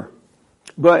October,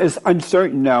 but it's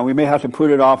uncertain now. We may have to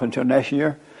put it off until next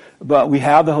year. But we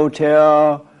have the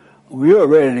hotel. We are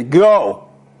ready to go.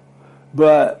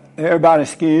 But everybody's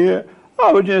scared.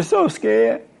 Oh, we're just so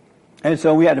scared. And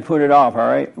so we had to put it off, all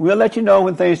right? We'll let you know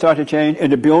when things start to change.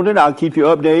 In the building, I'll keep you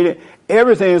updated.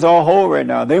 Everything is on hold right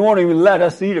now. They won't even let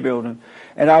us see the building.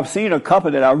 And I've seen a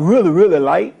couple that I really, really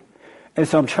like. And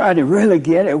so I'm trying to really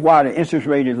get it while the interest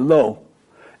rate is low.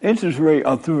 Interest rates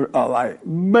are like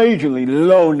majorly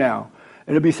low now.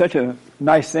 It'll be such a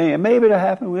nice thing. And maybe it'll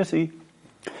happen. We'll see.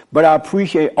 But I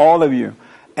appreciate all of you.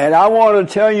 And I want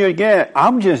to tell you again,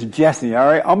 I'm just Jesse, all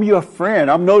right? I'm your friend.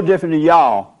 I'm no different than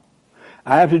y'all.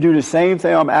 I have to do the same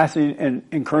thing I'm asking and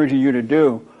encouraging you to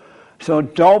do. So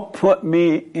don't put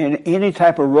me in any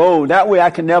type of role. That way I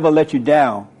can never let you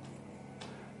down.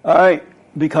 All right?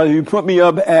 Because you put me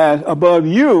up as above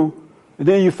you, and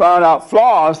then you find out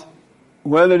flaws,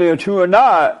 whether they're true or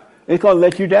not, it's going to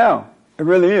let you down. It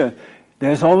really is.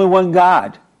 There's only one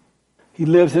God. He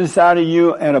lives inside of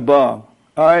you and above.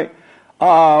 All right?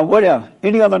 What else?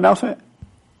 Any other announcement?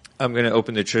 I'm going to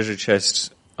open the treasure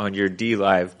chest on your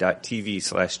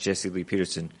dlive.tv/Jesse Lee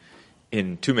Peterson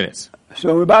in 2 minutes.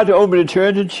 So we're about to open the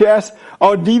treasure chest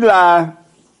on dlive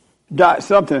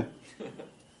something.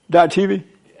 .tv?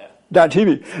 Yeah.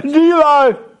 .tv.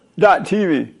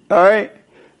 dlive.tv. All right?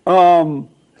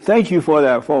 Thank you for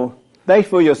that, folks. Thanks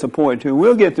for your support, too.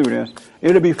 We'll get through this.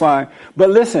 It'll be fine.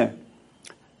 But listen,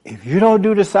 if you don't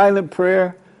do the silent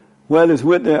prayer, whether it's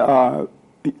with the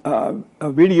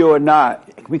a video or not,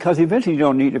 because eventually you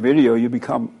don't need the video, you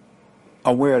become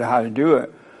aware of how to do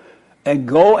it. And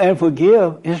go and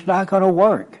forgive, it's not going to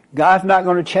work. God's not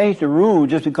going to change the rule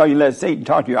just because you let Satan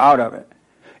talk you out of it.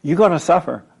 You're going to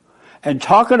suffer. And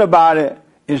talking about it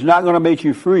is not going to make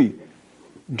you free.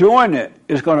 Doing it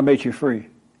is going to make you free.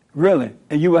 Really.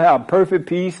 And you will have perfect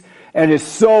peace. And it's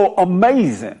so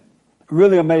amazing.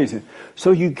 Really amazing.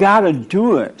 So you got to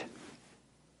do it.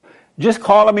 Just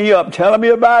calling me up, telling me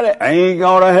about it, ain't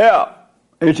going to help.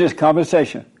 It's just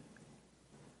conversation.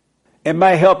 It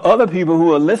might help other people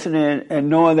who are listening and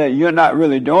knowing that you're not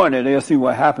really doing it. They'll see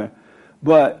what happened.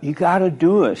 But you got to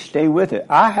do it. Stay with it.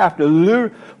 I have to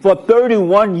live for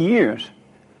 31 years.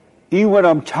 Even when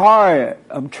I'm tired,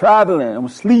 I'm traveling, I'm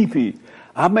sleepy,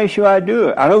 I make sure I do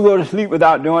it. I don't go to sleep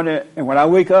without doing it. And when I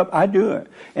wake up, I do it.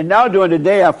 And now during the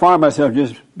day, I find myself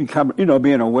just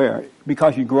being aware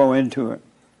because you grow into it.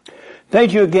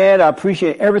 Thank you again. I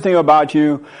appreciate everything about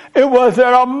you. It was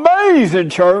an amazing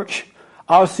church.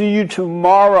 I'll see you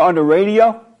tomorrow on the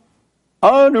radio.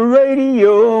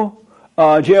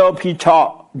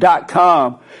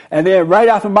 JLPtalk.com. And then right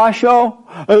after my show,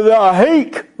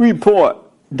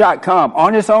 thehakereport.com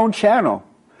on its own channel.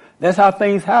 That's how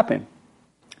things happen.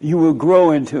 You will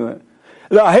grow into it.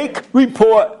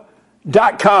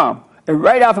 thehakereport.com. And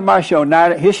right after my show,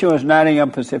 his show is 9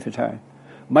 a.m. Pacific time.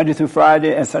 Monday through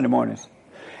Friday and Sunday mornings.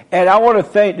 And I want to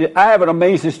thank that I have an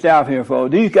amazing staff here,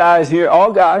 folks. These guys here,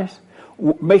 all guys,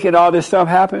 making all this stuff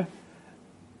happen.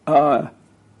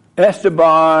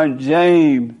 Esteban,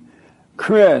 James,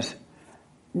 Chris,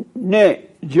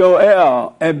 Nick,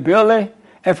 Joel, and Billy,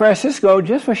 and Francisco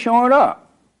just for showing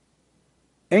up.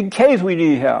 In case we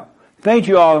need help. Thank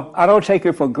you all. I don't take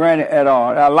it for granted at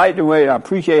all. I like the way, I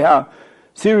appreciate how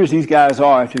serious these guys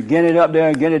are to get it up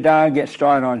there, get it done, get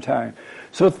started on time.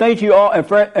 So thank you all,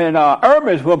 and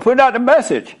Urban for putting out the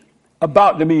message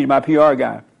about the meeting, my PR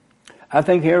guy. I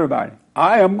thank everybody.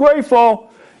 I am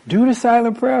grateful. Do the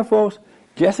silent prayer, folks.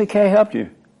 Jesse can't help you.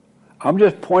 I'm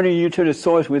just pointing you to the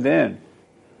source within.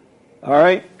 All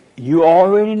right? You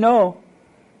already know.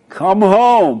 Come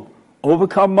home.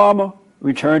 Overcome mama.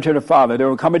 Return to the Father. There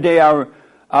will come a day I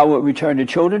will return the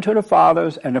children to the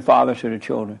fathers and the fathers to the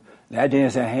children. That day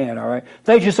is at hand, all right?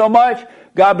 Thank you so much.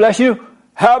 God bless you.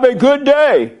 Have a good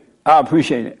day. I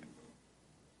appreciate it.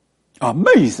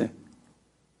 Amazing.